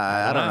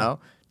 I don't know.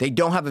 They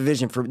don't have a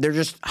vision they're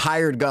just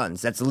hired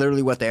guns. That's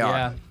literally what they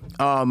are.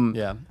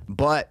 Yeah.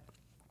 But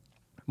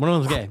One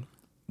of them's gay.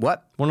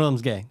 what? One of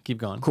them's gay. Keep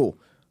going. Cool.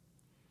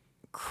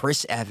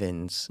 Chris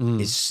Evans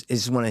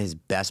is one of his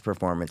best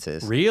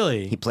performances.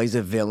 Really? He plays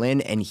a villain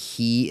and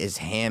he is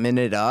hamming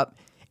it up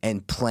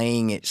and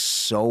playing it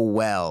so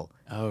well.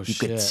 Oh, you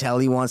shit. could tell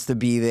he wants to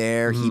be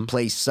there. He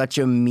plays such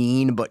a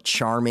mean but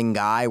charming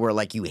guy where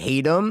like you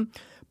hate him,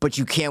 but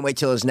you can't wait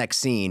till his next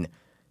scene.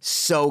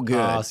 So good.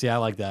 Oh, see, I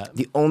like that.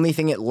 The only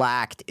thing it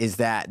lacked is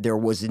that there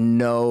was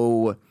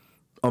no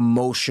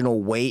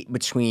emotional weight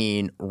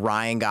between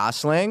Ryan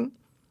Gosling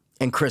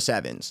and Chris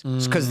Evans,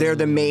 because they're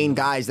the main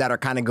guys that are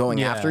kind of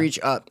going after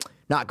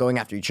not going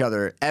after each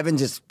other.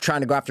 Evans is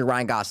trying to go after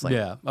Ryan Gosling.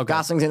 Yeah, okay.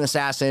 Gosling's an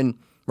assassin,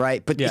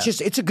 right? But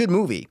it's a good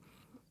movie.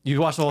 You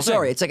watched the whole thing?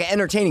 Sorry, it's like an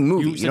entertaining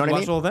movie. You know what I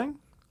watched mean? the whole thing?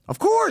 Of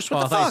course. Oh, What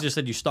I the thought fuck? you just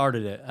said you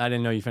started it. I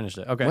didn't know you finished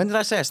it. Okay. When did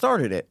I say I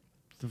started it?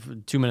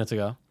 2 minutes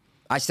ago.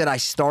 I said I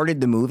started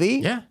the movie?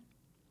 Yeah.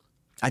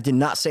 I did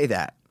not say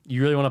that.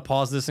 You really want to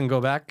pause this and go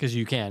back? Because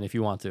you can if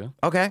you want to.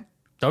 Okay.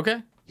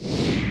 Okay.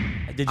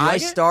 Did you I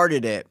like it?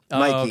 started it, Oh,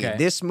 Mikey. okay.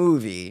 This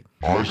movie.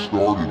 I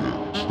started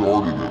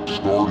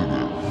it.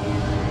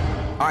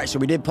 All right, so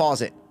we did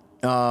pause it.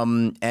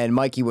 And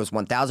Mikey was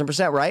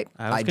 1,000% right.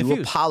 I was do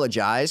confused.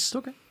 apologize. It's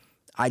okay.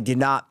 I did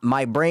not.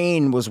 My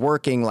brain was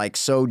working like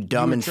so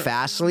dumb and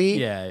fastly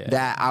Yeah.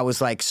 that I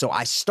was like, so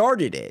I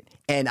started it,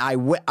 and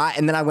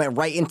and then I went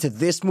right into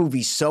this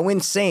movie so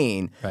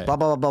insane. Right. Blah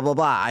blah blah blah blah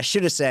blah. I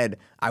should have said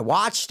I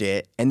watched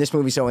it, and this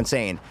movie's so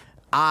insane.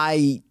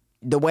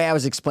 The way I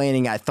was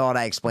explaining, I thought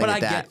I explained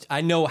But it I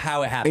know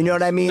how it happened. You know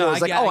what I mean? No, it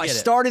was like, I get it.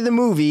 started the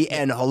movie,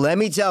 and let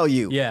me tell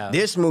you, Yeah.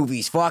 this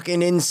movie's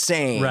fucking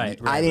insane. Right,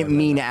 I didn't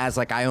mean it as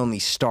like I only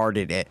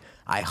started it.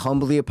 I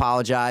humbly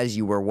apologize.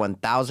 You were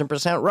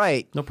 1,000%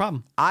 right. No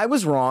problem. I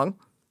was wrong,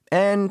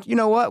 and you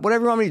know what?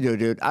 Whatever you want me to do,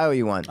 dude, I owe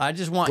you one. I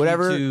just want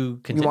Whatever you to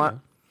continue. want.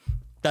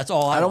 That's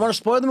all I I don't want to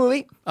spoil the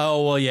movie.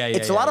 Oh, well, yeah.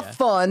 It's a lot of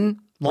fun,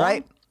 Long?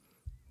 right?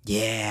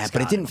 Yeah,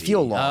 but it didn't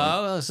feel long.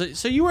 Oh,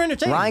 so you were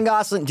entertained. Ryan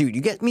Gosling, dude,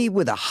 you get me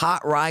with a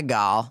hot Ryan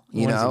Gosling,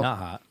 you When's know, he not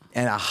hot?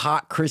 and a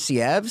hot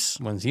Chrissy Evans.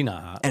 When's he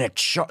not hot? And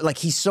like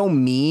he's so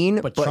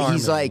mean, but he's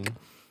charming. like,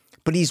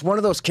 but he's one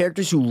of those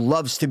characters who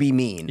loves to be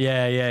mean.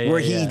 Yeah. Where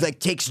he like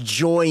takes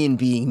joy in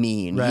being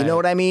mean. You Right, know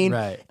what I mean?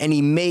 right. And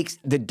he makes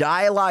the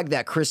dialogue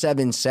that Chris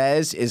Evans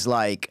says is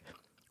like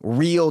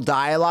real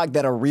dialogue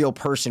that a real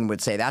person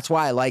would say. That's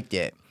why I liked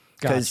it.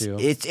 Got you.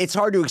 It's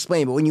hard to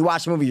explain, but when you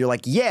watch the movie, you're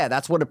like, yeah,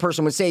 that's what a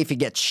person would say if he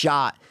gets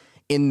shot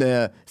in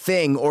the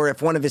thing, or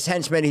if one of his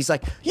henchmen, he's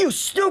like, you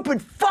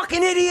stupid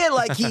fucking idiot.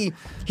 Like he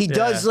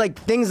does like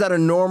things that a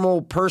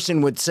normal person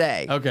would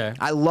say. Okay.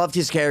 I loved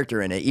his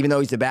character in it, even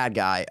though he's the bad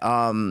guy.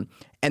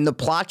 And the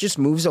plot just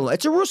moves along.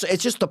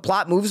 It's just the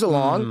plot moves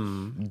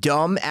along.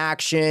 Dumb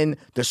action.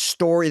 The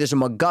story. There's a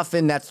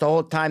MacGuffin. That's the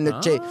whole time.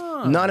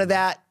 None of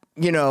that.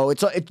 You know,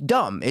 it's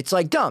dumb. It's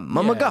like dumb.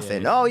 A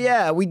MacGuffin. yeah. Oh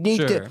yeah, we need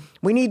Sure.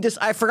 this.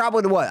 I forgot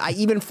what it was. I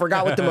even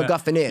forgot what the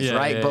MacGuffin is. Yeah,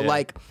 right, yeah, but yeah.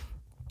 like,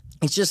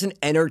 it's just an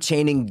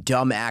entertaining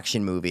dumb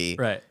action movie.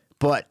 Right.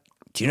 But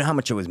do you know how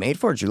much it was made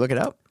for? Did you look it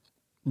up?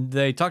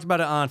 They talked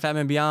about it on Fat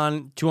Man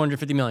Beyond,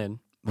 250 million.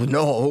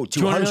 No,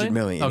 200 million?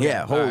 million. Okay.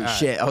 Yeah, All holy right, all right.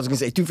 shit. I was going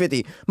to say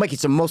 250. Mike,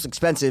 it's the most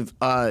expensive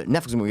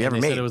Netflix movie ever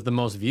They made. said it was the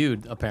most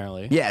viewed,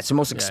 apparently. Yeah, it's the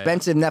most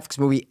expensive Netflix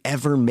movie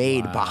ever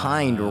made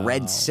behind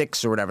Red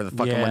 6 or whatever the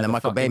fucking Yeah, one that the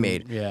Michael Bay fucking-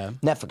 made. yeah.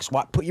 Netflix,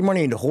 put your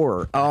money into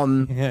horror.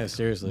 Yeah,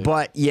 seriously.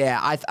 But yeah,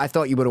 I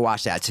thought you would have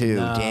watched that too.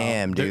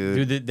 Damn,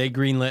 dude. Dude, they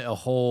greenlit a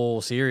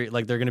whole series.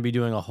 Like, they're going to be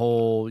doing a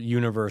whole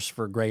universe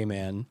for Gray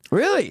Man.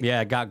 Really?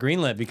 Yeah, it got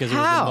greenlit because it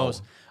How? was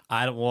the most.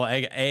 I don't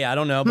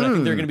know, but I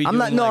think they're going to be I'm doing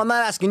not. No, like, I'm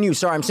not asking you.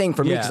 Sorry, I'm saying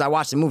for me Yeah. because I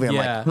watched the movie. I'm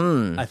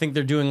like, I think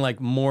they're doing like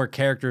more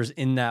characters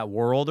in that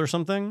world or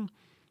something.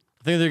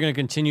 I think they're going to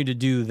continue to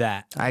do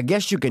that. I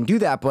guess you can do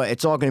that, but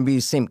it's all going to be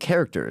the same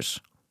characters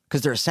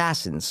because they're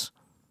assassins.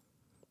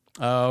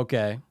 Oh,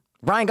 okay.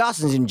 Ryan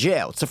Gosling's in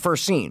jail. It's the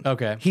first scene.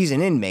 Okay. He's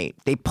an inmate.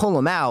 They pull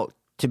him out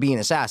to be an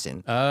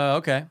assassin. Oh,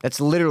 okay.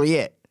 That's literally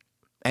it.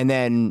 And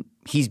then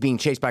he's being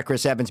chased by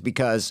Chris Evans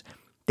because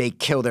they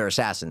kill their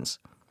assassins.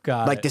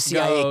 Got like it. the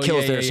CIA Oh,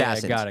 kills yeah, their yeah, yeah.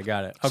 assassins.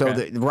 Got it. So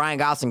Okay. Ryan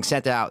Gosling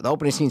sent out. The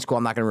opening scene's cool.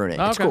 I'm not going to ruin it.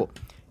 It's Okay. cool.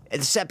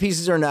 The set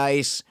pieces are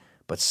nice,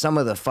 but some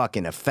of the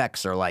fucking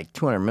effects are like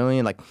 200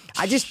 million. Like,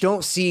 I just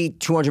don't see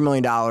 $200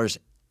 million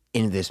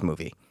in this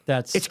movie.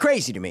 It's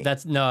crazy to me.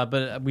 That's no,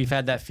 but we've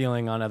had that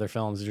feeling on other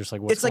films. It's just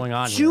like what's It's like going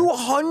on here?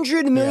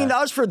 $200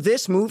 million for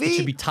this movie? It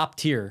should be top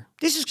tier.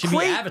 This is should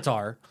great. be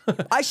Avatar.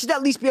 I should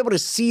at least be able to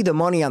see the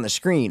money on the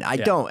screen. I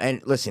don't.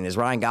 And listen, is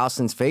Ryan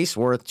Gosling's face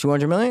worth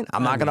 $200 million?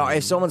 I'm not gonna.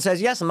 If someone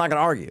says yes, I'm not gonna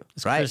argue.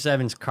 Right? Chris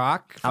Evans'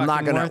 cock. I'm not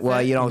fucking gonna. worth Well,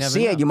 it? you don't never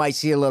see know. it. You might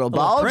see a little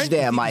Little bulge print?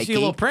 there, You Mikey. see a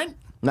little print?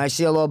 I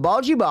see a little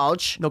bulge.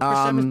 No Chris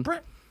Evans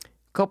print.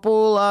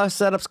 Couple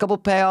setups, couple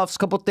payoffs,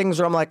 couple things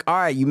where I'm like, all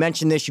right, you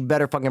mentioned this, you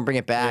better fucking bring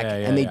it back. Yeah,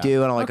 and they yeah.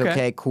 do, and I'm like, Okay.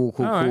 okay, cool.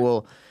 All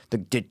right.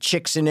 The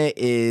chicks in it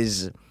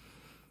is,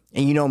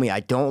 and you know me, I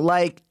don't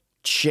like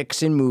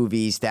chicks in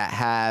movies that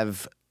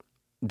have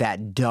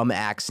that dumb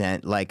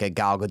accent like a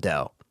Gal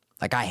Gadot.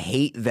 Like I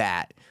hate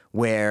that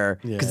where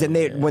because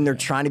then when they're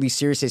trying to be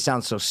serious, they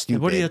sound so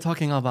stupid. What are you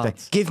talking about?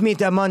 Like, give me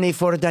the money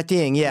for that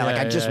thing. Yeah, like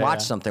I just yeah,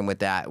 watched yeah. something with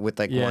that with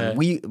like Yeah. one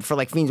we for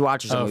like Fiends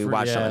Watchers and we for-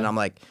 watched yeah. something and I'm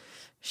like,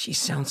 she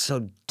sounds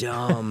so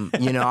dumb.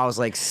 I was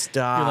like,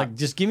 stop. You're like,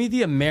 just give me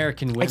the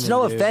American women. It's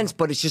no dude. offense,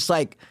 but it's just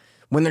like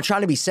when they're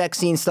trying to be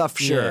sexy and stuff,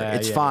 sure, Yeah,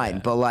 it's yeah, fine.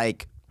 yeah. But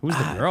like, Who's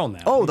the girl now?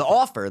 oh, the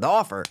offer. The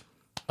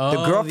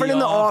Oh, girlfriend in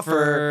the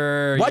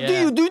offer. Why do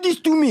yeah. you do this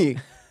to me?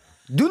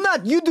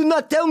 You do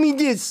not tell me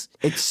this.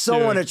 It's so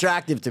Dude,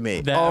 unattractive to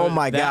me. That- Oh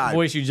my that God.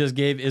 voice you just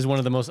gave is one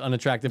of the most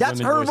unattractive That's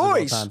women her voices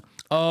voice. of all time.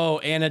 Oh,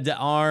 Anna de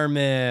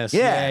Armas.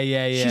 Yeah.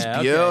 Yeah. She's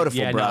Okay. beautiful,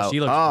 yeah, bro. No, she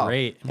looks Oh.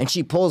 great. And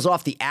she pulls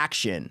off the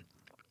action.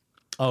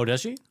 Oh,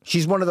 does she?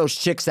 She's one of those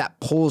chicks that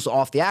pulls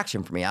off the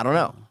action for me. I don't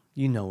know.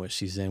 You know what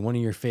she's in. One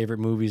of your favorite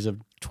movies of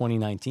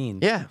 2019.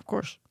 Yeah, of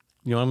course.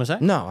 You know what I'm gonna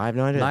say? No, I have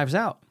no idea. Knives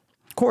Out.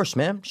 Of course,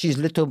 man. She's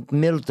little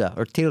Milda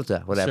or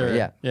Tilda, whatever. Sure.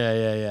 Yeah.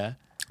 Yeah.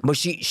 But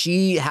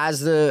she has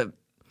the,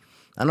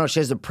 I don't know, she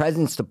has the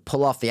presence to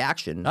pull off the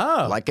action.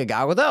 Oh. Like a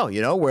Gal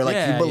Gadot, where like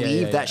Yeah, you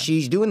believe yeah. that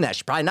she's doing that.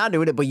 She's probably not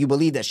doing it, but you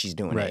believe that she's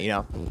doing it,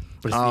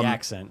 But it's the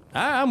accent.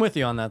 I'm with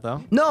you on that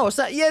though. No, it's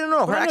not. Yeah, no. Her I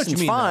know what you accent's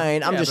mean, though.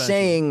 fine. I'm Yeah, just but-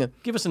 saying,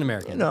 Give us an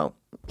American.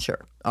 sure.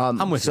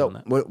 I'm with you so on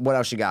that. What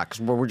else you got?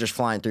 Because we're just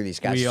flying through these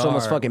guys. We It's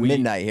almost are. fucking We-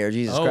 midnight here.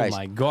 Jesus Oh Christ.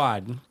 my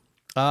God.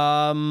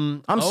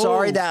 I'm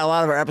sorry that a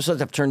lot of our episodes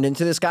have turned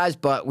into this, guys,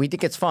 but we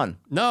think it's fun.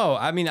 No,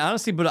 I mean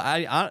honestly, but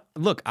I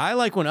look. I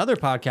like when other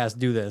podcasts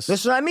do this.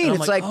 That's what I mean. And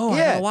I'm It's like, oh, I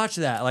yeah. gotta watch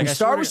that. Like, We I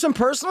start swear with to- some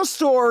personal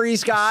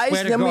stories, guys.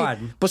 Swear to then God.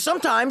 but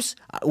sometimes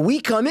we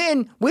come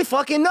in with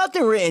fucking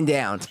nothing written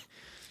down.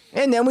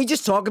 And then we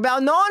just talk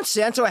about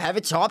nonsense or have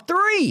it top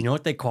three. You know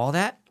what they call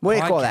that? What do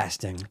you call that?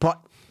 Podcasting.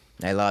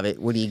 I love it.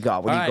 What do you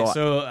got? What All do you right, got?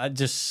 so I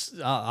just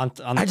on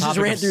the I just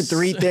topic ran of through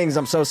three things.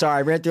 I'm so sorry.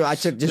 I ran through No,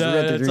 three it's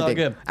things. all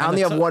good. I On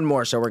only the have one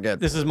more, so we're good.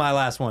 This is my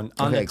last one.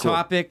 On Okay, the cool.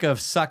 topic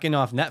of sucking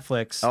off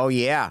Netflix. Oh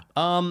yeah.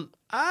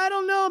 I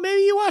don't know.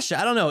 Maybe you watched it.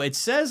 I don't know. It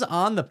says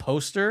on the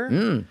poster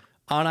Hmm.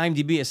 on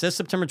IMDb, it says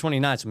September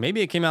 29th. So maybe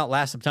it came out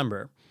last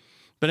September.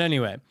 But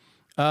anyway,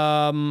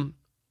 oh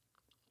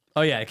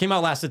yeah, it came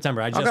out last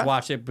September. I just Okay.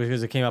 watched it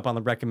because it came up on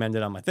the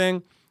recommended on my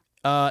thing.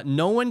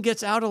 No One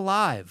Gets Out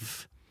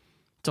Alive.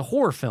 It's a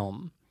horror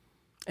film.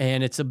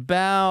 And it's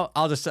about,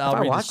 I'll I read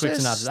this watched quick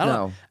this? synopsis. I don't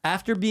know. No.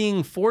 After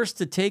being forced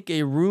to take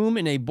a room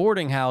in a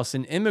boarding house,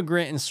 an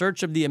immigrant in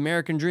search of the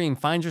American dream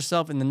finds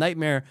herself in the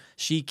nightmare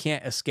she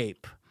can't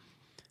escape.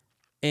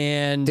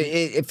 And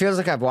It feels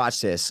like I've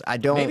watched this. I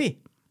don't. maybe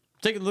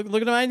take a look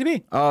at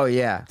IMDb. Oh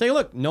yeah. Take a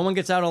look. No One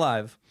Gets Out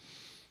Alive.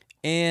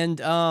 And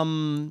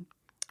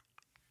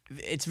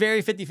it's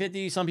very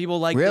 50-50. Some people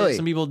like Really? it,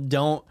 some people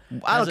don't.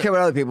 I don't care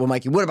what other people,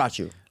 Mikey. What about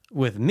you?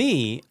 With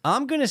me,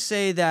 I'm gonna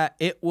say that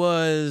it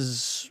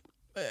was.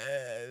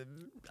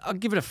 I'll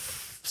give it a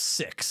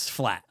 6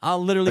 flat.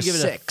 I'll literally give it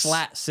six. a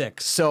flat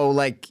 6. So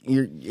like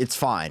it's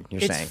fine.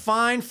 You're It's saying.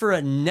 fine for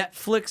a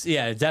Netflix.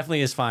 Yeah, it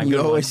definitely is fine. You Good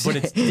one. always But say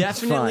it's it's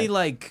definitely fine.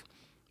 like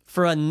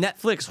for a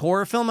Netflix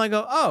horror film. I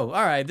go, oh,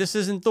 all right, this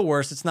isn't the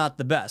worst. It's not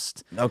the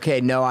best.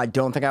 Okay, no, I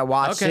don't think I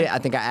watched Okay. it. I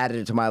think I added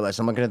it to my list.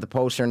 I'm looking at the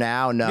poster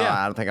now. No, Yeah.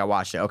 I don't think I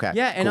watched it. Okay.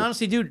 Yeah, and cool.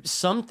 honestly, dude,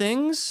 some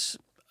things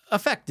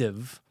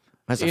effective.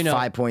 That's a you know,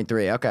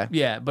 5.3. Okay.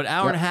 Yeah, but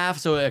hour and a half,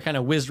 so it kind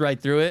of whizzed right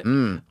through it.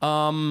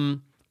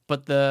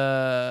 But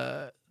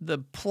the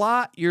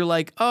plot, you're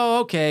like, oh,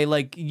 okay,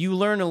 like you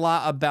learn a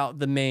lot about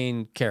the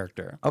main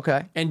character.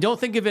 Okay. And don't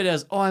think of it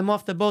as, oh, I'm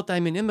off the boat,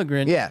 I'm an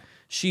immigrant. Yeah.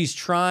 She's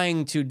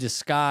trying to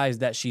disguise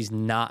that she's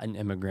not an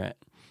immigrant.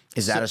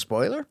 Is that a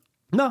spoiler?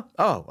 No.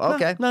 Oh,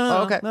 okay. No.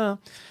 Oh, okay. No.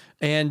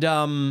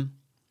 And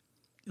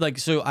like,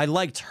 so I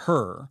liked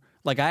her.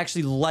 Like, I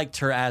actually liked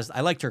her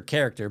I liked her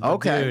character. But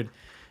Okay. dude,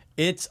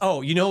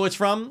 you know who it's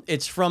from?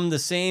 It's from the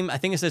same, I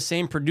think it's the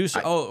same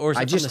producer. Or is it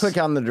I from just the clicked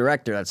on the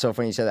director. That's so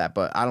funny you said that,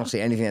 but I don't see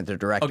anything that the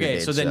director Okay,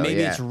 did. so then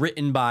maybe yeah. it's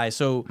written by.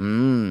 So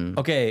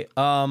okay,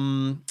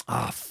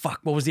 fuck.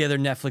 What was the other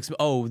Netflix?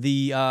 Oh,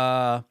 the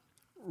oh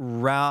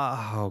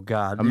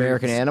god,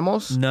 American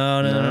Animals?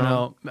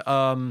 No.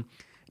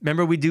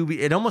 Remember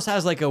it almost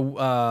has like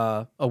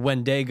a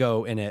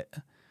Wendigo in it.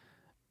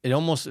 It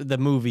almost the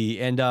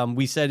movie, and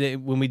we said it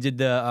when we did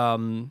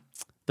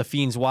the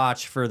Fiend's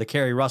Watch for the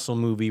Kerry Russell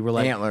movie. We're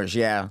like, Antlers,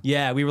 yeah.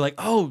 yeah, we were like,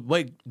 oh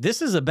wait,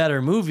 this is a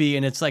better movie,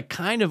 and it's like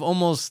kind of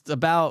almost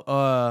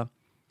about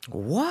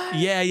What?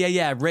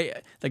 yeah.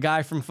 The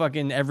guy from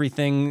fucking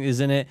Everything is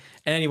in it.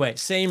 And anyway,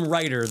 same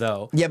writer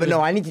though. Yeah, but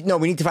no,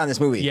 we need to find this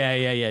movie. Yeah.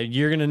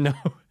 You're gonna know.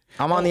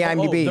 I'm on the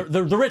IMDb.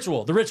 The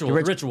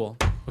ritual.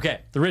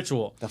 Okay, The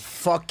Ritual. The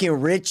fucking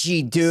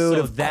Richie, dude. So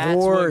of that's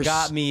course. what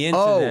got me into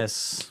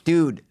this.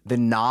 Dude, the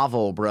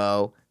novel,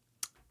 bro.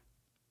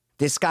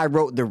 This guy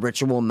wrote the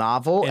Ritual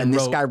novel, and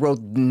this wrote- guy wrote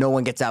No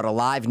One Gets Out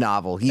Alive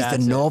novel. He's the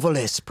That's it.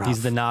 novelist, bro.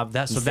 He's the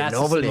that's the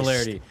novelist.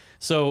 similarity.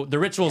 So The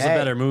Ritual's Hey. a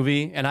better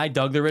movie, and I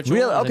dug The Ritual.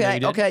 Really? as I know you Okay,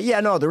 did. okay.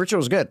 Yeah, no, the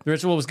Ritual's good. The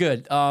Ritual was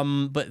good.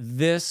 But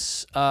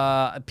this,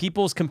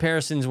 people's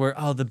comparisons were,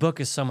 oh, the book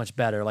is so much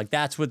better. Like,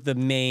 that's what the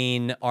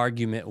main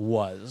argument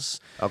was.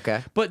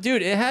 Okay. But,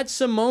 dude, it had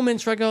some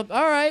moments where I go,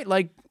 all right,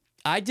 like,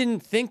 I didn't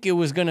think it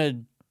was going to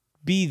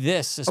be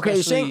this, Okay,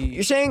 especially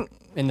you're saying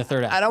in the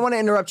third act. I don't want to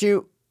interrupt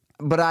you,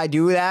 but I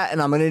do that, and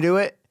I'm going to do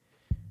it.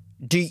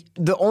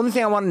 The only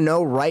thing I want to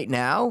know right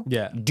now,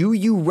 Yeah. do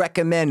you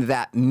recommend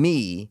that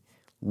me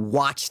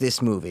watch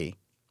this movie?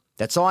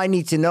 That's all I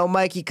need to know,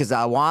 Mikey, because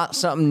I want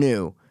something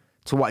new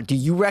to watch. Do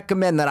you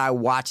recommend that I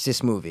watch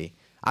this movie?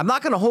 I'm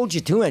not going to hold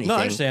you to anything. No,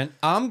 I understand.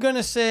 I'm going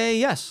to say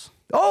yes.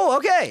 Oh,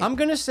 okay. I'm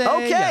going to say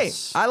okay.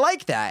 yes. I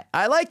like that.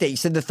 You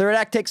said the third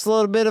act takes a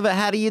little bit of a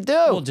how do you do?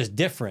 Well, just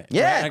different.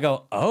 Yeah. Right? And I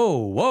go, oh,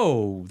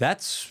 whoa,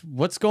 that's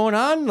what's going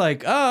on?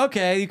 Like, oh,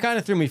 okay. You kind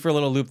of threw me for a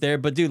little loop there.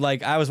 But, dude,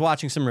 like, I was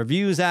watching some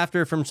reviews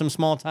after from some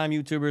small-time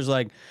YouTubers,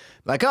 like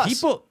us.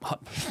 people...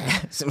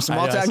 Some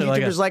small-time said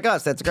YouTubers like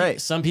us. That's great.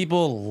 Some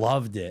people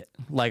loved it.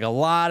 Like, a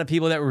lot of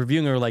people that were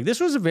reviewing it were like, this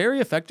was a very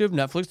effective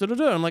Netflix.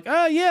 I'm like,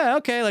 oh, yeah,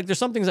 okay. Like, there's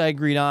some things I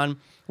agreed on.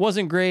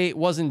 Wasn't great,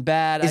 wasn't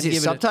bad. Is it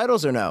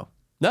subtitles or no?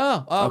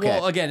 No. Okay.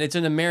 Well, again, it's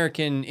an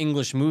American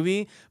English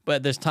movie,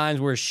 but there's times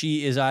where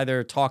she is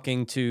either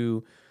talking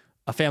to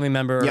a family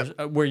member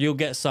or where you'll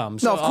get some.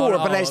 So, No, of course,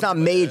 but it's not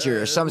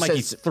major. Some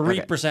Mikey, says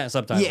 3%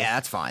 subtitles. Yeah,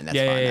 that's fine. That's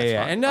yeah, fine. yeah, That's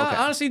yeah. fine. And Okay.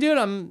 honestly, dude,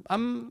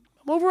 I'm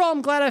overall,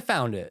 I'm glad I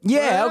found it.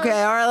 Yeah, okay,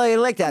 all right, I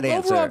like that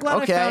answer. Overall,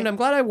 glad okay. I found it. I'm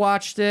glad I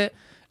watched it.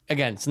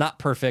 Again, it's not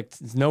perfect.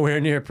 It's nowhere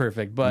near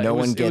perfect, but No it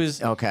was, one it gets-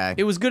 was okay.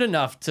 It was good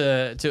enough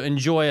to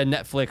enjoy a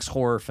Netflix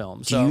horror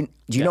film. So,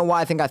 Do you know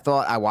why I think I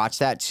thought I watched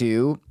that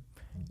too?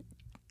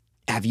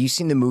 Have you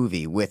seen the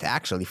movie with,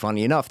 actually,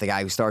 funny enough, the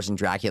guy who stars in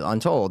Dracula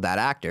Untold, that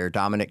actor,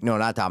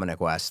 not Dominic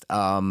West,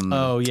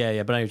 Oh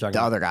yeah, but I know you're talking the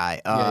about other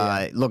guy.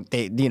 yeah. Look,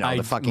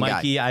 the fucking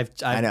Mikey, guy.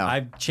 I know.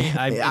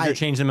 I've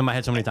interchanged them in my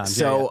head so many times.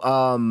 So,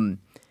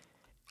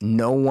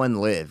 No One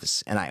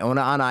Lives, and I own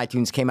it on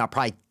iTunes, came out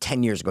probably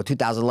 10 years ago,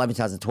 2011,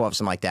 2012,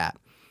 something like that.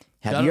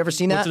 Have you ever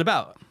seen that? What's it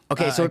about?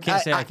 Okay, so I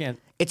can't say I can't.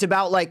 It's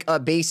about like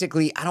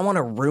basically. I don't want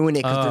to ruin it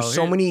because Oh, there's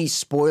so here- many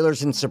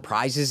spoilers and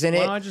surprises in Why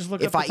it. don't I just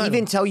look if up I the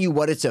even title? tell you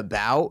what it's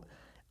about,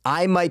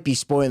 I might be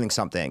spoiling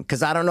something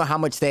because I don't know how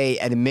much they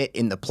admit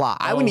in the plot.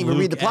 I wouldn't even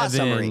read the plot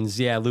summary.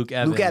 Yeah, Luke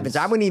Evans. Luke Evans.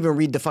 I wouldn't even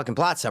read the fucking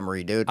plot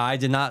summary, dude. I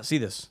did not see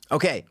this.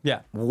 Okay.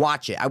 Yeah.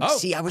 Watch it. Oh.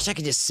 See, I wish I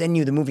could just send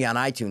you the movie on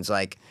iTunes.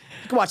 Like,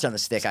 you can watch it on the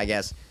stick, I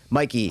guess.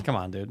 Mikey. Come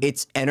on, dude.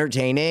 It's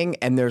entertaining,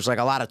 and there's like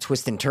a lot of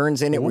twists and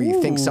turns in it where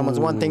you think someone's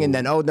one thing, and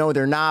then, oh, no,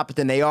 they're not, but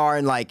then they are,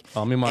 and like Oh,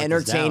 let me mark this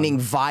entertaining,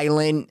 down.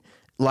 violent,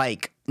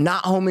 like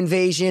not home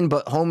invasion,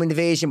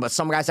 but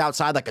some guy's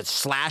outside, like a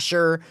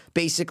slasher,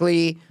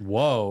 basically.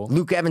 Whoa.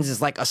 Luke Evans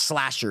is like a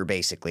slasher,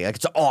 basically. Like,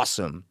 it's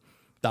awesome.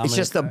 Dominic, It's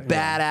just a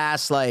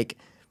badass, like,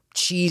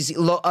 cheesy,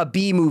 a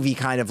B movie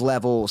kind of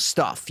level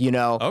stuff, you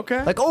know?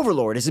 Okay. Like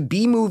Overlord is a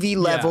B movie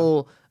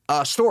level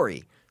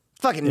story.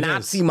 Fucking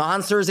Nazi is.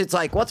 monsters. It's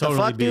like, what Totally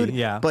the fuck, B, dude?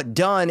 yeah. But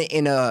done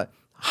in a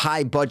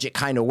high budget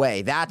kind of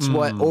way. That's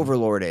what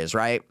Overlord is,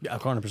 right? Yeah,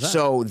 100%.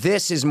 So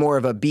this is more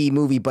of a B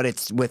movie, but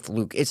it's with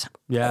Luke. It's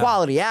Yeah.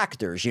 quality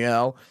actors, you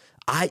know?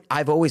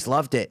 I've always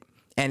loved it.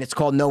 And it's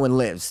called No One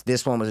Lives.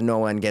 This one was No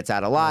One Gets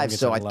Out Alive. Gets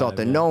So Out I thought Alive,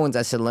 the yeah. No Ones,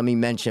 I said, let me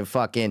mention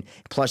fucking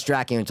plus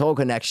Dracula and Toll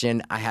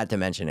connection. I had to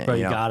mention it. Bro, you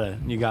you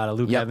know? gotta.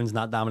 Luke Yep. Evans,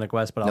 not Dominic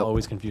West, but I'll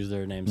always confuse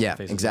their names. Yeah,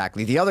 faces.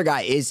 exactly. The other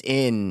guy is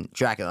in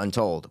Dracula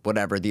Untold,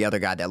 whatever. The other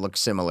guy that looks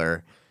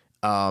similar.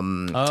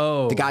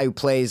 Oh, The guy who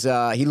plays,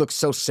 he looks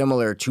so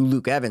similar to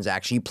Luke Evans,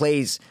 actually. He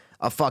plays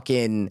a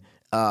fucking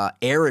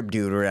Arab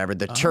dude or whatever,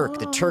 the Turk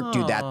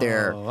dude that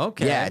they're.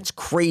 okay. Yeah, it's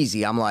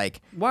crazy. I'm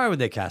like, Why would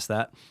they cast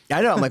that?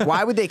 I know. I'm like,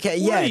 why would they?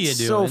 Yeah, are you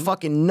it's so doing?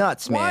 fucking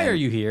nuts, man. Why are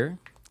you here?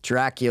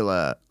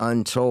 Dracula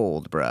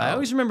Untold, bro? I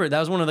always remember that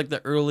was one of like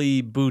the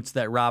early boots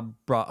that Rob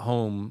brought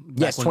home. back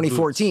Yes, when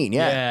 2014, Boots-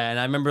 yeah. Yeah, and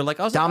I remember like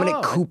I was Dominic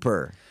like, oh.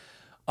 Cooper.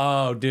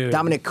 Oh, dude.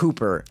 Dominic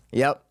Cooper.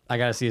 Yep. I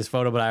gotta see his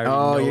photo, but I already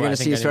Oh, know. you're I gonna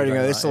think see I his know photo. what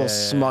you're This little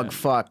talking about. smug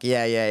fuck.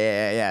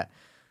 Yeah.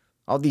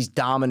 All these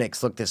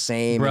Dominics look the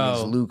same,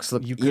 Bro, and these Lukes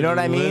look. you You know could what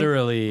I mean?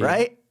 literally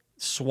Right?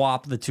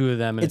 Swap the two of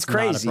them, and It's it's not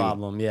crazy. a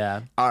problem.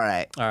 Yeah. All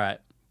right. All right.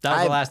 That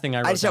was the last thing I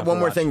wrote. I just have down one to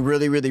more watch. thing,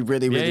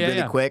 really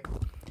yeah. quick.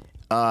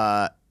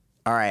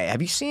 All right.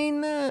 Have you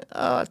seen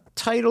the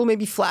title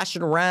maybe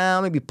flashing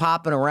around, maybe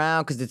popping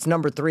around because it's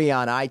number 3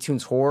 on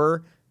iTunes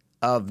horror?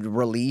 of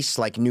release,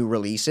 like new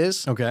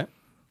releases. Okay.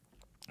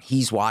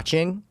 He's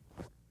watching.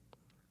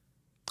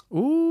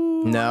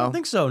 Ooh. No? I don't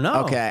think so.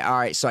 No. Okay, all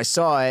right. So I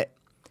saw it,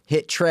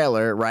 hit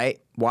trailer, right?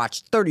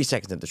 Watched 30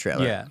 seconds of the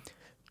trailer. Yeah.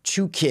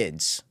 2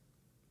 kids,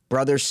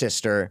 brother,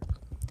 sister.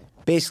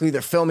 Basically,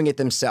 they're filming it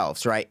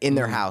themselves, right? In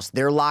their house.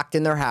 They're locked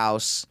in their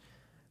house.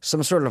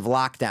 Some sort of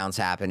lockdown's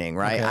happening,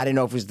 right? Okay. I didn't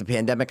know if it was the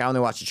pandemic. I only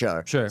watched the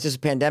trailer. Sure. It's just a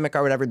pandemic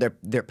or whatever.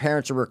 Their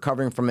parents are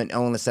recovering from an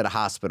illness at a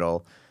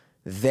hospital.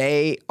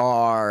 They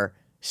are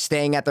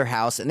staying at their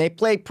house and they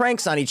play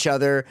pranks on each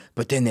other,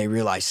 but then they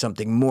realize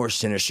something more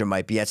sinister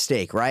might be at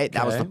stake, right?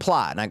 That was Okay. the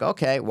plot. And I go,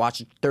 okay,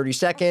 watch it 30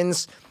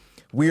 seconds.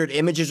 Weird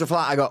images are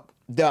flying. I go,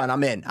 done,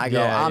 I'm in. I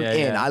go, Yeah, I'm yeah,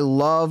 in. yeah. I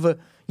love.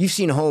 You've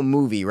seen Home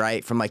Movie,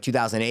 right? From like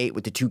 2008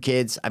 with the 2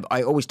 kids.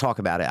 I always talk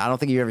about it. I don't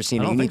think you've ever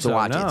seen I it. don't You need think to so,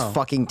 watch it. no. It's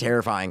fucking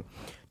terrifying.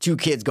 2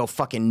 kids go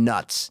fucking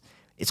nuts.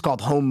 It's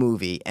called Home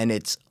Movie, and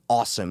it's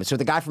awesome. So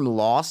the guy from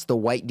Lost, the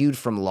white dude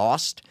from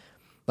Lost,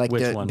 like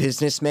Which the one?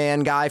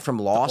 businessman guy from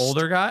Lost.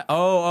 Older guy?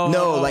 Oh.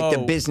 No, oh, like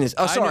the oh. business.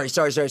 Oh, I sorry,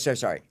 know-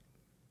 sorry.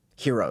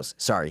 Heroes.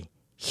 Sorry.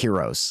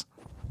 Heroes.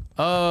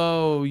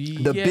 Oh,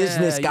 The yeah,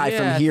 business guy yeah,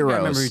 from I think Heroes. I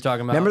remember who you're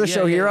talking about. Remember the Yeah,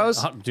 show yeah, yeah.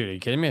 Heroes? Oh, dude, are you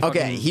kidding me? I Okay,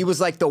 fucking- he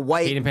was like the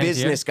white Hayden Panettiere?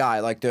 business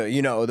guy, like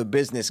the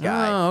business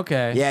guy. Oh,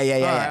 okay.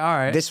 Yeah. All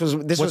right. This was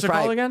What's was it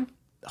probably called again?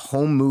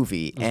 Home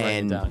Movie, write it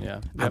and down, yeah.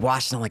 I Yep.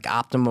 watched it on like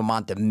Optimum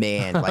on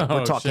Demand. Like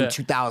we're Oh, talking shit.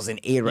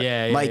 2008. Right?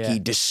 Yeah, yeah, Mikey, yeah.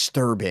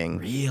 disturbing.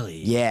 Really?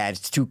 Yeah,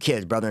 it's 2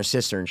 kids, brother and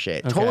sister and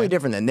shit. Totally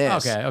different than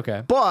this.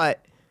 Okay.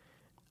 But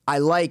I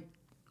like.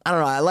 I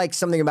don't know. I like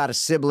something about a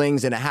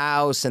siblings in a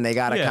house, and they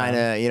got to Yeah. kind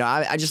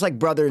of, I just like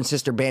brother and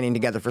sister banding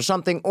together for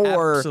something.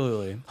 Or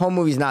Absolutely. Home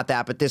Movie's not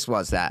that, but this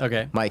was that.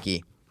 Okay.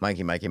 Mikey.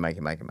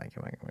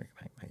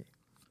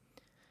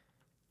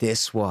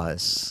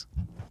 This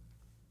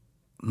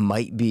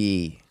might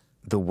be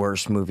the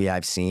worst movie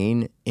I've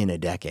seen in a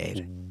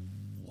decade.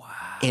 Wow.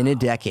 In a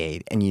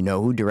decade, and you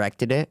know who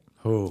directed it?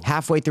 Who?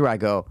 Halfway through, I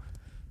go,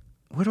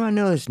 where do I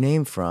know this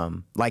name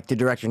from? Like the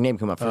director's name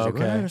come up first. Like,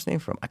 where do I Okay. know this name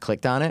from? I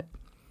clicked on it.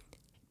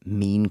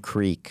 Mean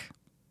Creek.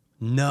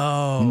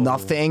 No.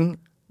 Nothing.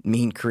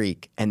 Mean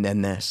Creek. And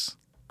then this.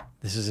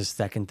 This is his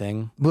second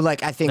thing. Well,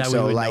 like, I think That we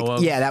so. would Like, know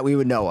of? yeah, that we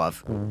would know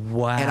of.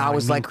 Wow. And I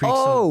was Mean like, Creek's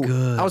oh, so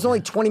good. I was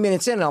only 20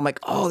 minutes in, and I'm like,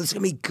 oh, this is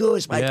going to be good.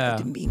 It's like, Yeah.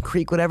 Mean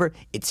Creek, whatever.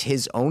 It's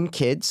his own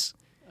kids.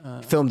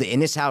 Filmed it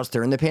in his house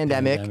during the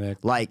pandemic.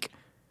 Like,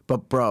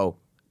 but bro,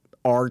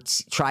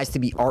 art tries to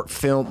be art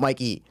film.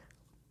 Mikey,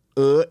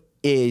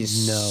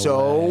 is No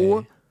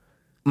so.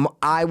 way.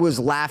 I was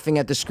laughing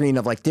at the screen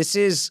of like, this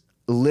is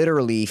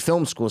literally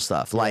film school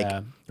stuff. Like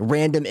Yeah.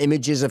 random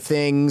images of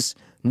things,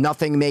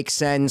 nothing makes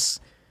sense.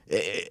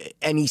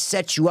 And he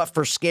sets you up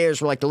for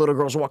scares where like the little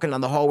girl's walking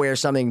down the hallway or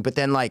something, but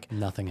then like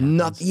Nothing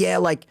happens. Yeah,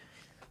 like,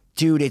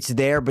 dude, it's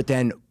there, but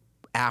then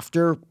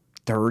after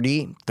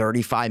 30,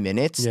 35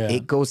 minutes, Yeah.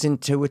 it goes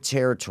into a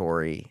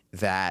territory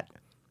that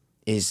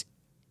is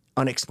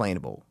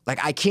unexplainable.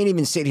 Like, I can't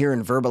even sit here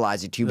and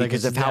verbalize it to you Like,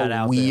 because it's of that how out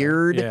there.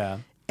 weird Yeah.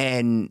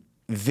 and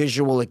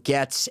visual it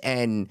gets,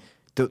 and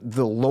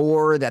the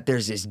lore that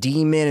there's this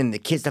demon and the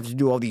kids have to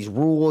do all these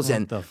rules. What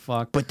and the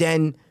fuck? But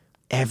then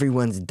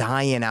everyone's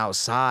dying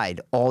outside.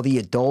 All the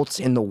adults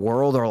in the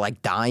world are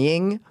like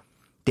dying.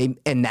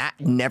 And that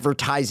never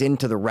ties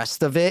into the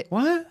rest of it.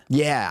 What?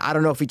 Yeah, I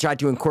don't know if he tried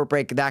to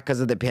incorporate that because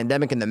of the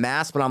pandemic and the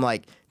mask, but I'm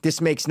like,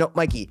 this makes no.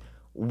 Mikey,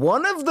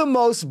 one of the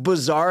most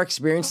bizarre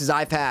experiences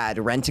I've had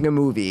renting a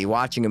movie,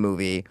 watching a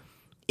movie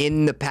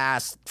in the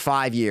past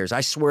 5 years.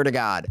 I swear to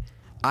God.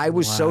 I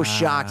was so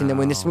shocked. And then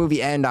when this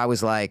movie ended, I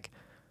was like,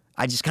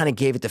 I just kind of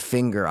gave it the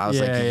finger. I was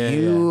Yeah, like, yeah,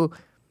 you,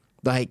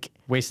 like,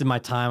 Wasted my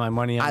time, my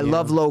money on I you.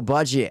 love low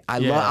budget.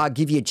 Yeah. I'll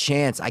give you a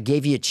chance. I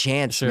gave you a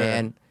chance, Sure.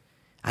 man.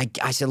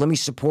 I said, let me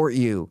support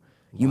you.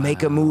 You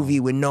make a movie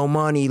with no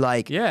money,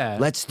 like, Yeah.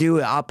 let's do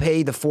it. I'll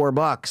pay the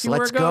 $4. See where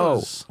Let's it go.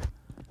 goes.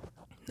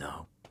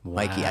 No,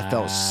 Mikey, I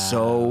felt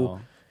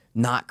so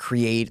not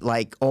create.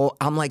 Like, oh,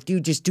 I'm like,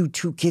 dude, just do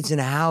 2 kids in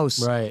a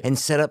house, Right. and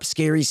set up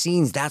scary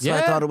scenes. That's what I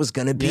Yeah. thought it was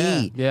gonna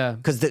be. Yeah.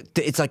 Because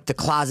it's like the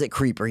closet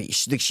creeper.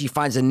 She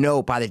finds a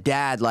note by the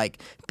dad, like,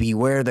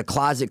 beware the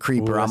closet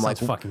creeper. Ooh, that I'm like,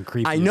 sounds fucking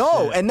creepy I as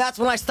know, shit. and that's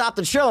when I stopped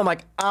the show. I'm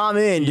like, I'm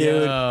in,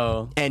 dude.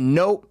 Yo. And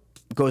nope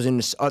goes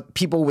into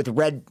people with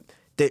red.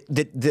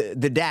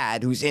 The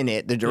dad who's in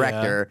it, the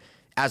director,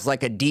 as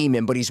like a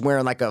demon, but he's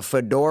wearing like a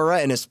fedora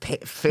and his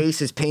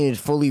face is painted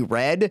fully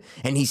red,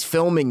 and he's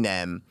filming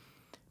them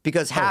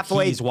because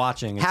halfway he's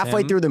watching, it's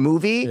halfway him? through the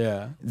movie,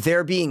 Yeah.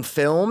 they're being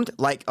filmed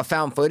like a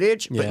found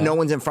footage, but Yeah. no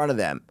one's in front of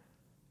them,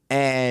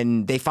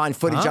 and they find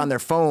footage Huh? on their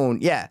phone,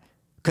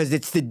 because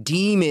it's the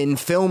demon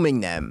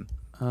filming them.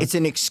 It's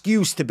an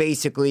excuse to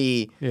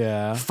basically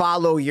Yeah.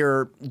 follow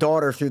your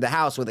daughter through the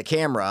house with a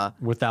camera.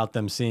 Without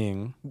them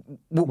seeing.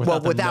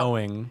 Without them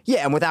knowing.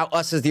 Yeah, and without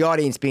us as the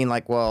audience being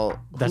like, well,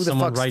 That's who the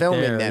someone fuck's right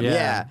filming there, them?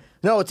 yeah.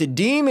 No, it's a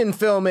demon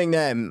filming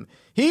them.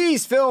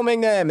 He's filming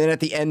them. And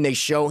at the end, they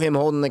show him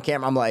holding the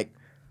camera. I'm like,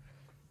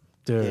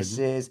 Dude. this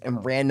is,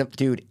 and random,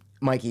 dude,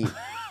 Mikey,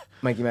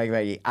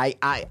 Mikey.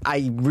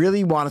 I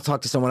really want to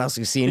talk to someone else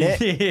who's seen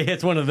it.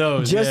 It's one of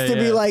those. Just Yeah, to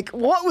be yeah. like,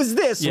 what was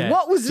this? Yeah,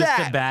 What was just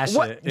that? to bash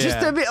what? it, Just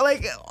yeah. to be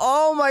like,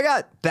 oh my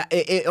god,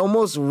 it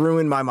almost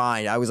ruined my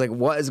mind. I was like,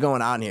 what is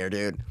going on here,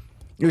 dude?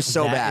 It was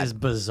so That bad, is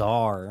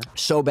bizarre.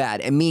 so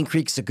bad. And Mean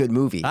Creek's a good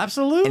movie.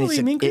 Absolutely, and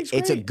it's Mean Creek's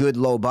it's a great. good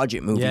low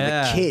budget movie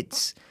Yeah. with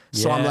kids.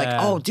 So I'm like,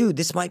 Yeah. oh, dude,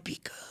 this might be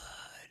good.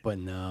 But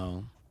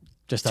no.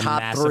 Just a Top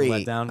massive 3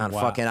 letdown. on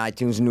Wow. fucking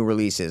iTunes new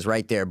releases,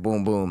 right there.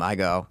 Boom, boom. I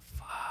go.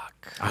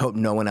 Fuck. I hope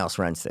no one else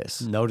rents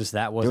this. Notice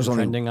that wasn't was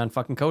only- trending on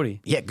fucking Cody.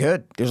 Yeah,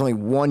 good. There's only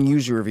one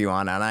user review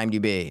on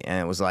IMDb,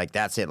 and it was like,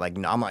 that's it. Like,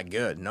 no, I'm like,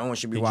 good. No one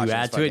should be Did you watching.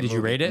 add this to it? fucking Did you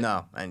movie. rate it?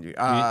 No, I didn't.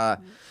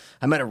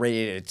 I might have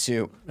rated it a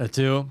 2. A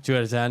 2? 2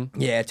 out of 10?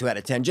 Yeah, 2 out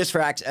of 10. Just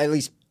for at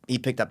least he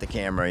picked up the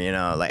camera, you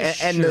know, like,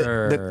 and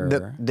Sure.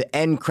 the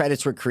end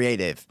credits were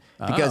creative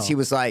because he Oh.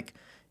 was like,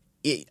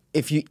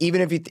 if you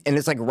and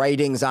it's like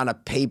writings on a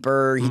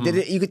paper. He did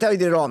it. You could tell he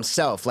did it all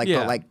himself, like, Yeah.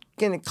 but like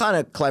kind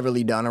of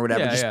cleverly done or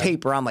whatever. Yeah, Just yeah.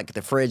 paper on like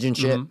the fridge and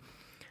shit.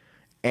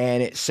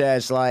 And it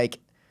says like,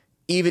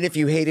 even if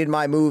you hated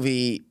my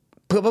movie,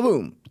 boom, boom,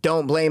 boom,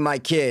 don't blame my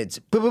kids,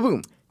 boom, boom,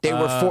 boom.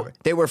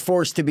 They were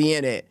forced to be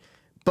in it,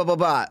 blah blah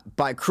blah,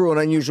 by cruel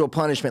and unusual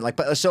punishment. Like,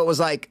 but so it was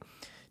like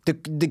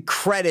the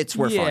credits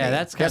were Yeah, funny.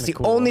 that's the kinda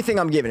cool. only thing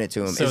I'm giving it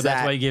to him. So is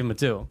that's that why you gave him a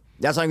 2.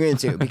 that's what I'm giving it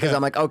to because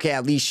I'm like, okay,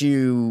 at least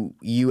you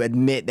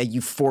admit that you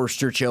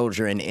forced your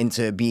children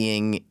into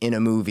being in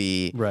a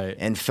movie, Right.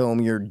 And film.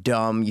 You're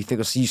dumb. You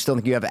still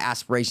think you have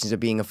aspirations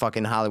of being a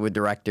fucking Hollywood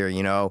director.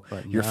 You know,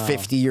 you're no.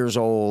 50 years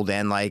old,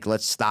 and like,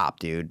 let's stop,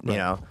 dude. You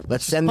know,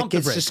 let's send the pump the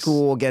kids to brakes.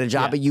 school, get a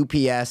job Yeah.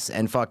 at UPS,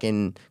 and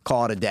fucking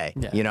call it a day.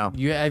 Yeah. You know,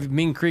 You have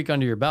Mean Creek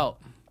under your belt.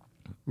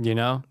 You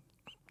know?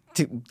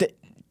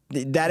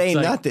 that ain't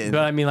Like, nothing.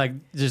 But I mean, like,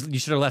 just you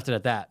should have left it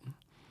at that.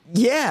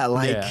 Yeah,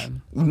 like Yeah.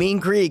 Mean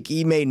Creek,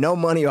 he made no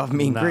money off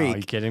Mean No, Creek. are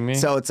you kidding me?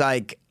 So it's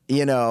like,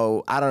 you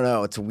know, I don't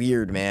know. It's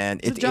weird, man.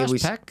 Is it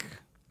Josh Peck?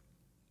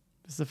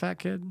 Is the fat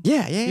kid?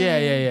 Yeah. Yeah.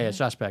 It's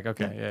Josh Peck.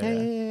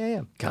 Okay.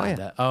 Yeah. God,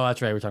 yeah. Oh,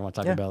 that's right. We're talking about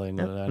Taco Belly.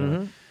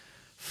 And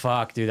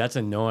Fuck, dude, that's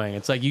annoying.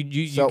 It's like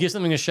you So- give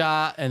something a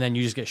shot and then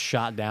you just get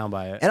shot down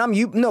by it. And I'm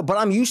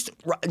used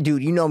to,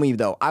 dude, you know me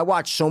though. I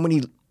watch so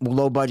many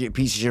low budget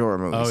piece of shit horror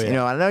movies. Oh, yeah. You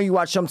know, I know you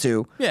watch some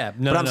too. Yeah,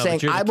 no, but I'm no, saying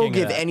but you're the I will king of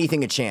give that.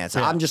 anything a chance.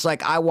 Yeah. I'm just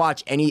like,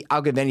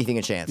 I'll give anything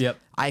a chance. Yep.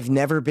 I've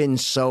never been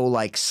so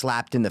like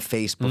slapped in the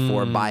face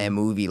before by a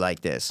movie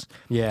like this.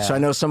 Yeah. So I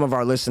know some of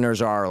our listeners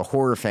are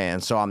horror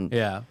fans. So I'm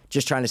Yeah.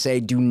 just trying to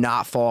say, do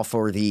not fall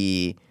for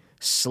the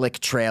slick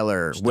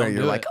trailer where don't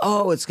you're do like, it.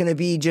 oh, it's gonna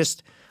be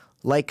just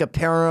like a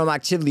Paranormal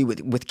Activity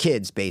with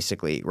kids,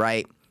 basically,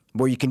 right?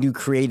 Where you can do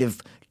creative,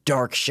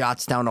 dark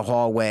shots down a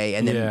hallway,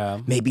 and then Yeah.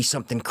 maybe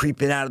something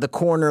creeping out of the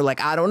corner. Like,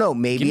 I don't know,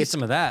 maybe Give me it's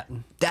some of that.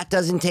 that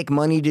doesn't take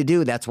money to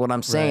do. That's what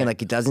I'm saying. Right.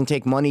 Like, it doesn't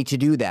take money to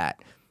do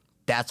that.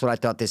 That's what I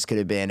thought this could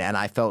have been, and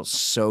I felt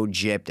so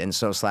gypped and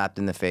so slapped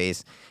in the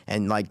face.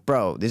 And like,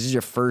 bro, this is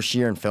your first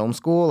year in film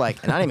school.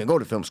 Like, and I didn't even go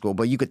to film school,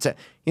 but you could say,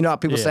 you know, how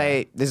people Yeah.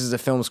 say this is a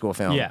film school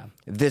film. Yeah.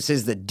 This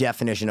is the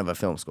definition of a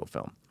film school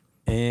film.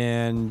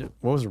 And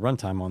what was the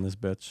runtime on this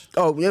bitch?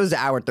 Oh, it was an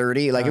hour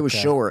 30. Like, it was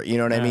Okay. short, you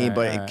know what I mean? Alright,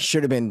 But alright. it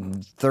should have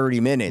been 30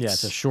 minutes. Yeah,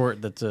 it's a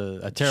short. That's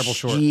a terrible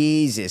short.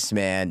 Jesus,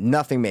 man.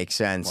 Nothing makes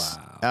sense.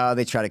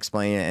 They try to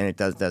explain it, and it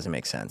doesn't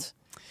make sense.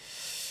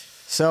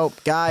 So,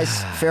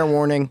 guys, fair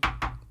warning.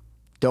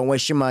 Don't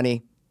waste your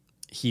money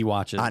He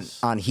watches.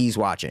 on He's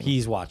Watching.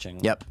 He's watching.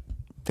 Yep.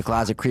 The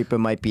Closet Creeper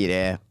might be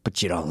there,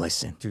 but you don't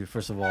listen. Dude,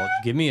 first of all,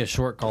 give me a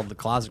short called The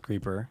Closet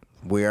Creeper.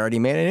 We already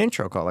made an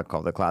intro called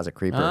The Closet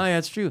Creeper. Oh, yeah,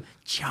 that's true.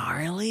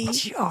 Charlie?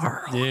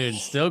 Dude,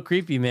 still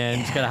creepy, man.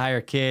 You just got to hire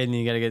a kid and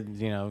you got to get,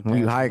 you know. You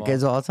parents hire involved.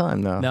 kids all the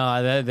time, though.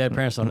 No, their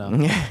parents don't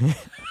know.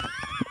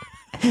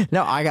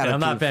 No, I gotta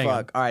And I'm pee. not paying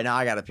Fuck. All right, now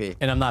I gotta pee.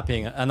 And I'm not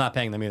paying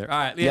them either. All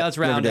right, yeah, Yep, let's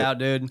never round did. out,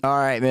 dude. All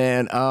right,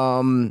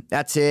 man.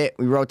 That's it.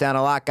 We wrote down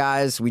a lot,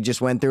 guys. We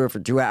just went through it for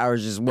 2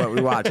 hours. Is what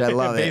we watched. I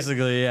love it.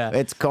 Basically, yeah.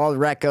 It's called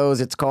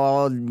Recos. It's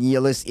called you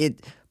listen.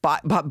 It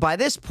by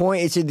this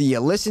point, it's either you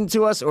listen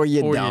to us or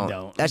you Or you don't.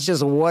 don't. That's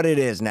just what it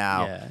is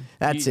now. Yeah.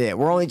 That's it.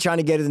 We're only trying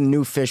to get the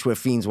new fish with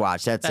Fiends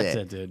Watch. That's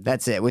it, dude.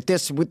 That's it. With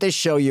this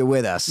show, you're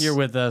with us. You're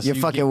with us. You're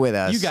You fucking get- with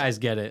us. You guys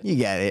get it. You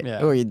get it,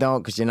 Yeah. or you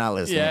don't because you're not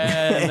listening.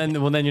 Yeah, and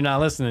then you're not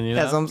listening. You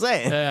know? That's what I'm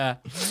saying. Yeah,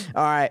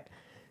 All right.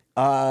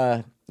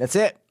 That's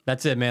it.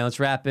 that's it, man.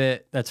 Let's wrap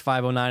it. That's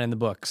 509 in the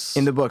books.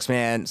 In the books,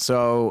 man.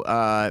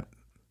 So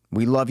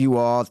we love you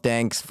all.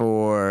 Thanks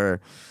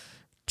for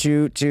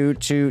tuning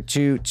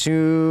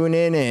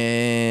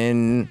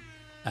in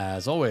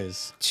As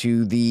always,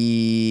 to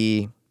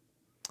the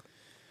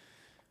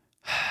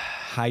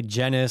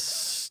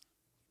hygienist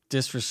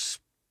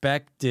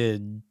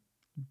disrespected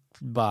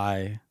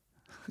by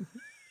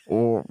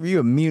or you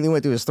immediately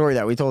went through a story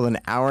that we told an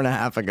hour and a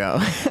half ago.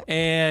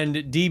 and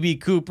DB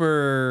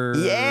Cooper.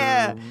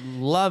 Yeah.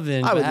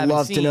 loving. I but would haven't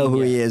love to know seen who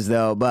yet. he is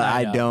though, but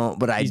I know. don't.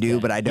 But I He's do.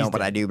 dead. But I don't. He's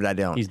But I dead. do. But I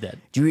don't. He's dead.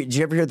 Did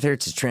you ever hear that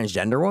it's a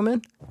transgender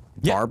woman?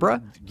 Yeah.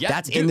 Barbara? Yeah,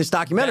 That's dude, in this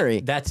documentary.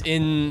 That's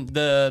in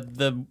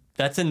the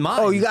That's in mine.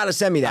 Oh, you got to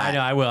send me that. I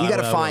know, I will. You got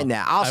to I find will.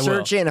 that. I'll I will.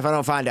 search it, and if I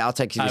don't find it, I'll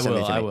text you to send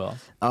it to me. I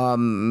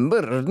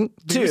will.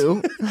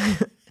 2.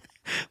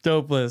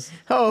 Dopeless.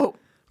 Oh.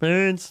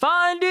 Vince.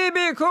 Find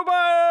DB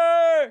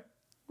Cooper!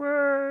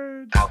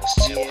 I was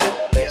too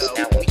hopeless,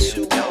 now I'm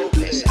too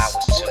hopeless. I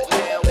was too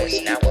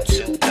hopeless, now I'm